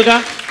अनस्टॉपेबल का,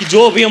 कि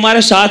जो भी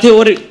हमारे साथ है,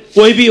 और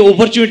कोई भी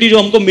अपॉर्चुनिटी जो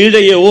हमको मिल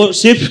रही है वो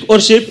सिर्फ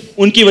और सिर्फ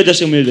उनकी वजह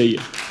से मिल रही है।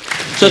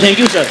 So thank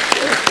you sir.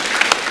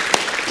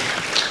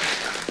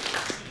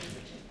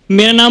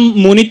 मेरा नाम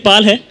मोनित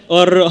पाल है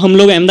और हम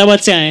लोग अहमदाबाद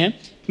से आए हैं।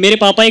 मेरे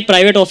पापा एक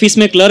प्राइवेट ऑफिस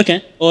में क्लर्क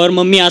हैं और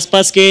मम्मी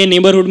आसपास के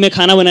नेबरहुड में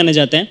खाना बनाने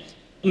जाते हैं।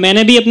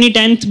 मैंने भी अपनी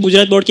 10th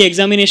गुजरात बोर्ड के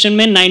एग्जामिनेशन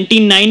में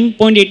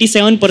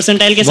 99.87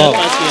 परसेंटाइल के साथ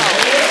पास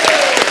किया।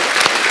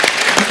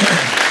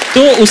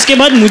 तो उसके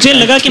बाद मुझे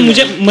लगा कि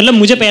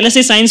मुझे पहले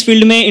से साइंस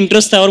फील्ड में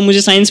इंटरेस्ट था और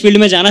मुझे साइंस फील्ड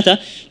में जाना था,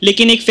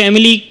 लेकिन एक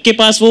फैमिली के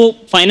पास वो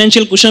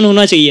फाइनेंशियल कुशन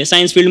होना चाहिए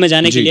साइंस फील्ड में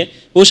जाने के लिए,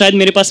 वो शायद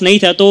मेरे पास नहीं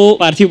था। तो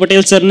पार्थिव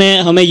पटेल सर ने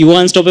हमें युवा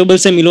अनस्टॉपेबल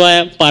से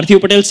मिलवाया। पार्थिव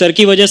पटेल सर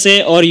की वजह से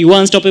और युवा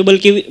अनस्टॉपेबल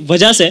की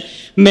वजह से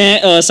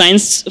मैं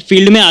साइंस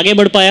फील्ड में आगे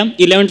बढ़ पाया।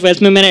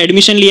 11th-12th में मैंने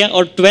एडमिशन लिया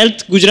और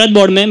 12th गुजरात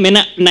बोर्ड में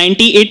मैंने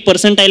 98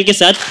 परसेंटाइल के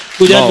साथ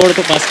गुजरात बोर्ड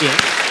को पास किया।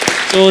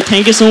 तो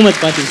थैंक यू सो मच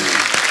पार्थिव।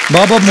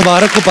 बहुत बहुत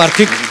मुबारक हो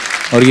पार्थिव।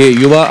 और ये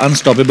युवा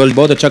अनस्टॉपेबल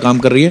बहुत अच्छा काम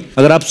कर रही है।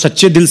 अगर आप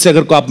सच्चे दिल से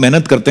अगर आप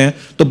मेहनत करते हैं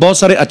तो बहुत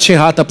सारे अच्छे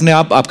हाथ अपने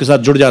आप आपके साथ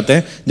जुड़ जाते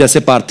हैं, जैसे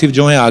पार्थिव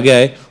जो है आगे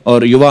आए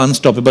और युवा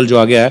अनस्टॉपेबल जो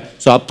आगे आए।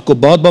 सो आपको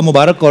बहुत बहुत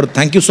मुबारक और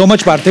थैंक यू सो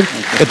मच पार्थिव,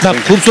 इतना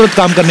खूबसूरत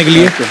काम करने के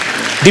लिए।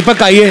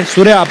 दीपक आइए,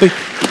 सूर्य आप।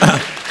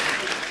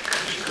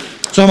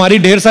 सो हमारी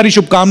ढेर सारी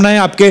शुभकामनाएं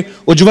आपके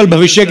उज्जवल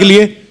भविष्य के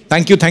लिए।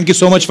 Thank you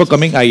so much for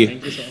coming. आइए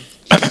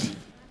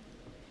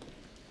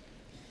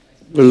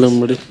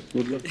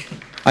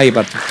आइए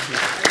पार्थिव।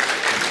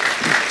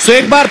 सो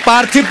एक बार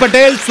पार्थिव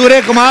पटेल,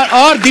 सूर्य कुमार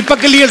और दीपक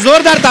के लिए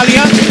जोरदार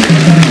तालियां।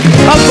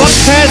 अब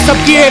वक्त है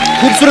सबकी एक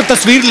खूबसूरत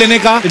तस्वीर लेने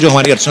का जो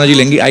हमारी अर्चना जी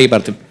लेंगी। आइए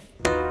पार्थिव।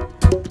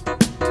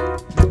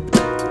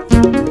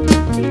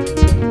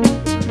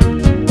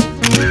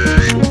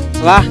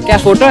 वाह क्या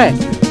फोटो है।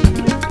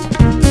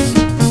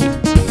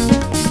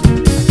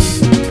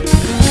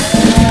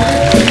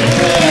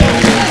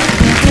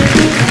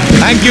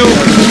 Thank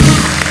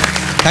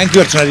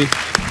you Archana ji.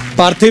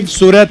 Parthiv,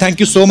 Surya,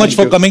 thank you so much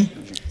for coming.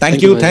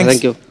 Thank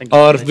you.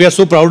 और we are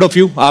so proud of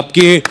you.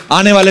 आपके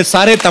आने वाले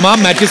सारे तमाम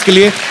मैचेस के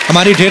लिए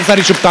हमारी ढेर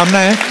सारी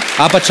शुभकामनाएं हैं।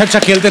 आप अच्छा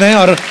खेलते रहें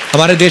और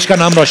हमारे देश का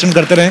नाम रोशन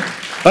करते रहें।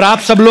 और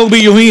आप सब लोग भी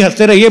यूं ही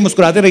हंसते रहिए,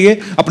 मुस्कुराते रहिए,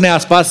 अपने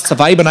आसपास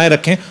सफाई बनाए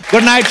रखें।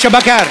 गुड नाइट, शब्बा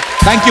खैर।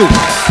 Thank you.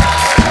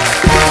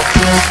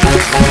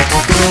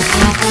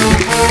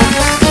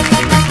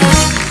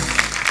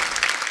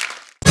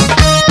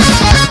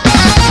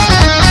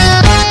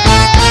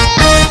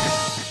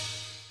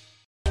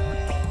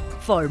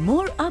 For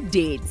more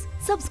updates,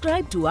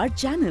 subscribe to our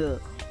channel,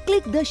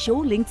 click the show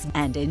links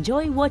and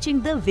enjoy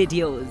watching the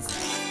videos.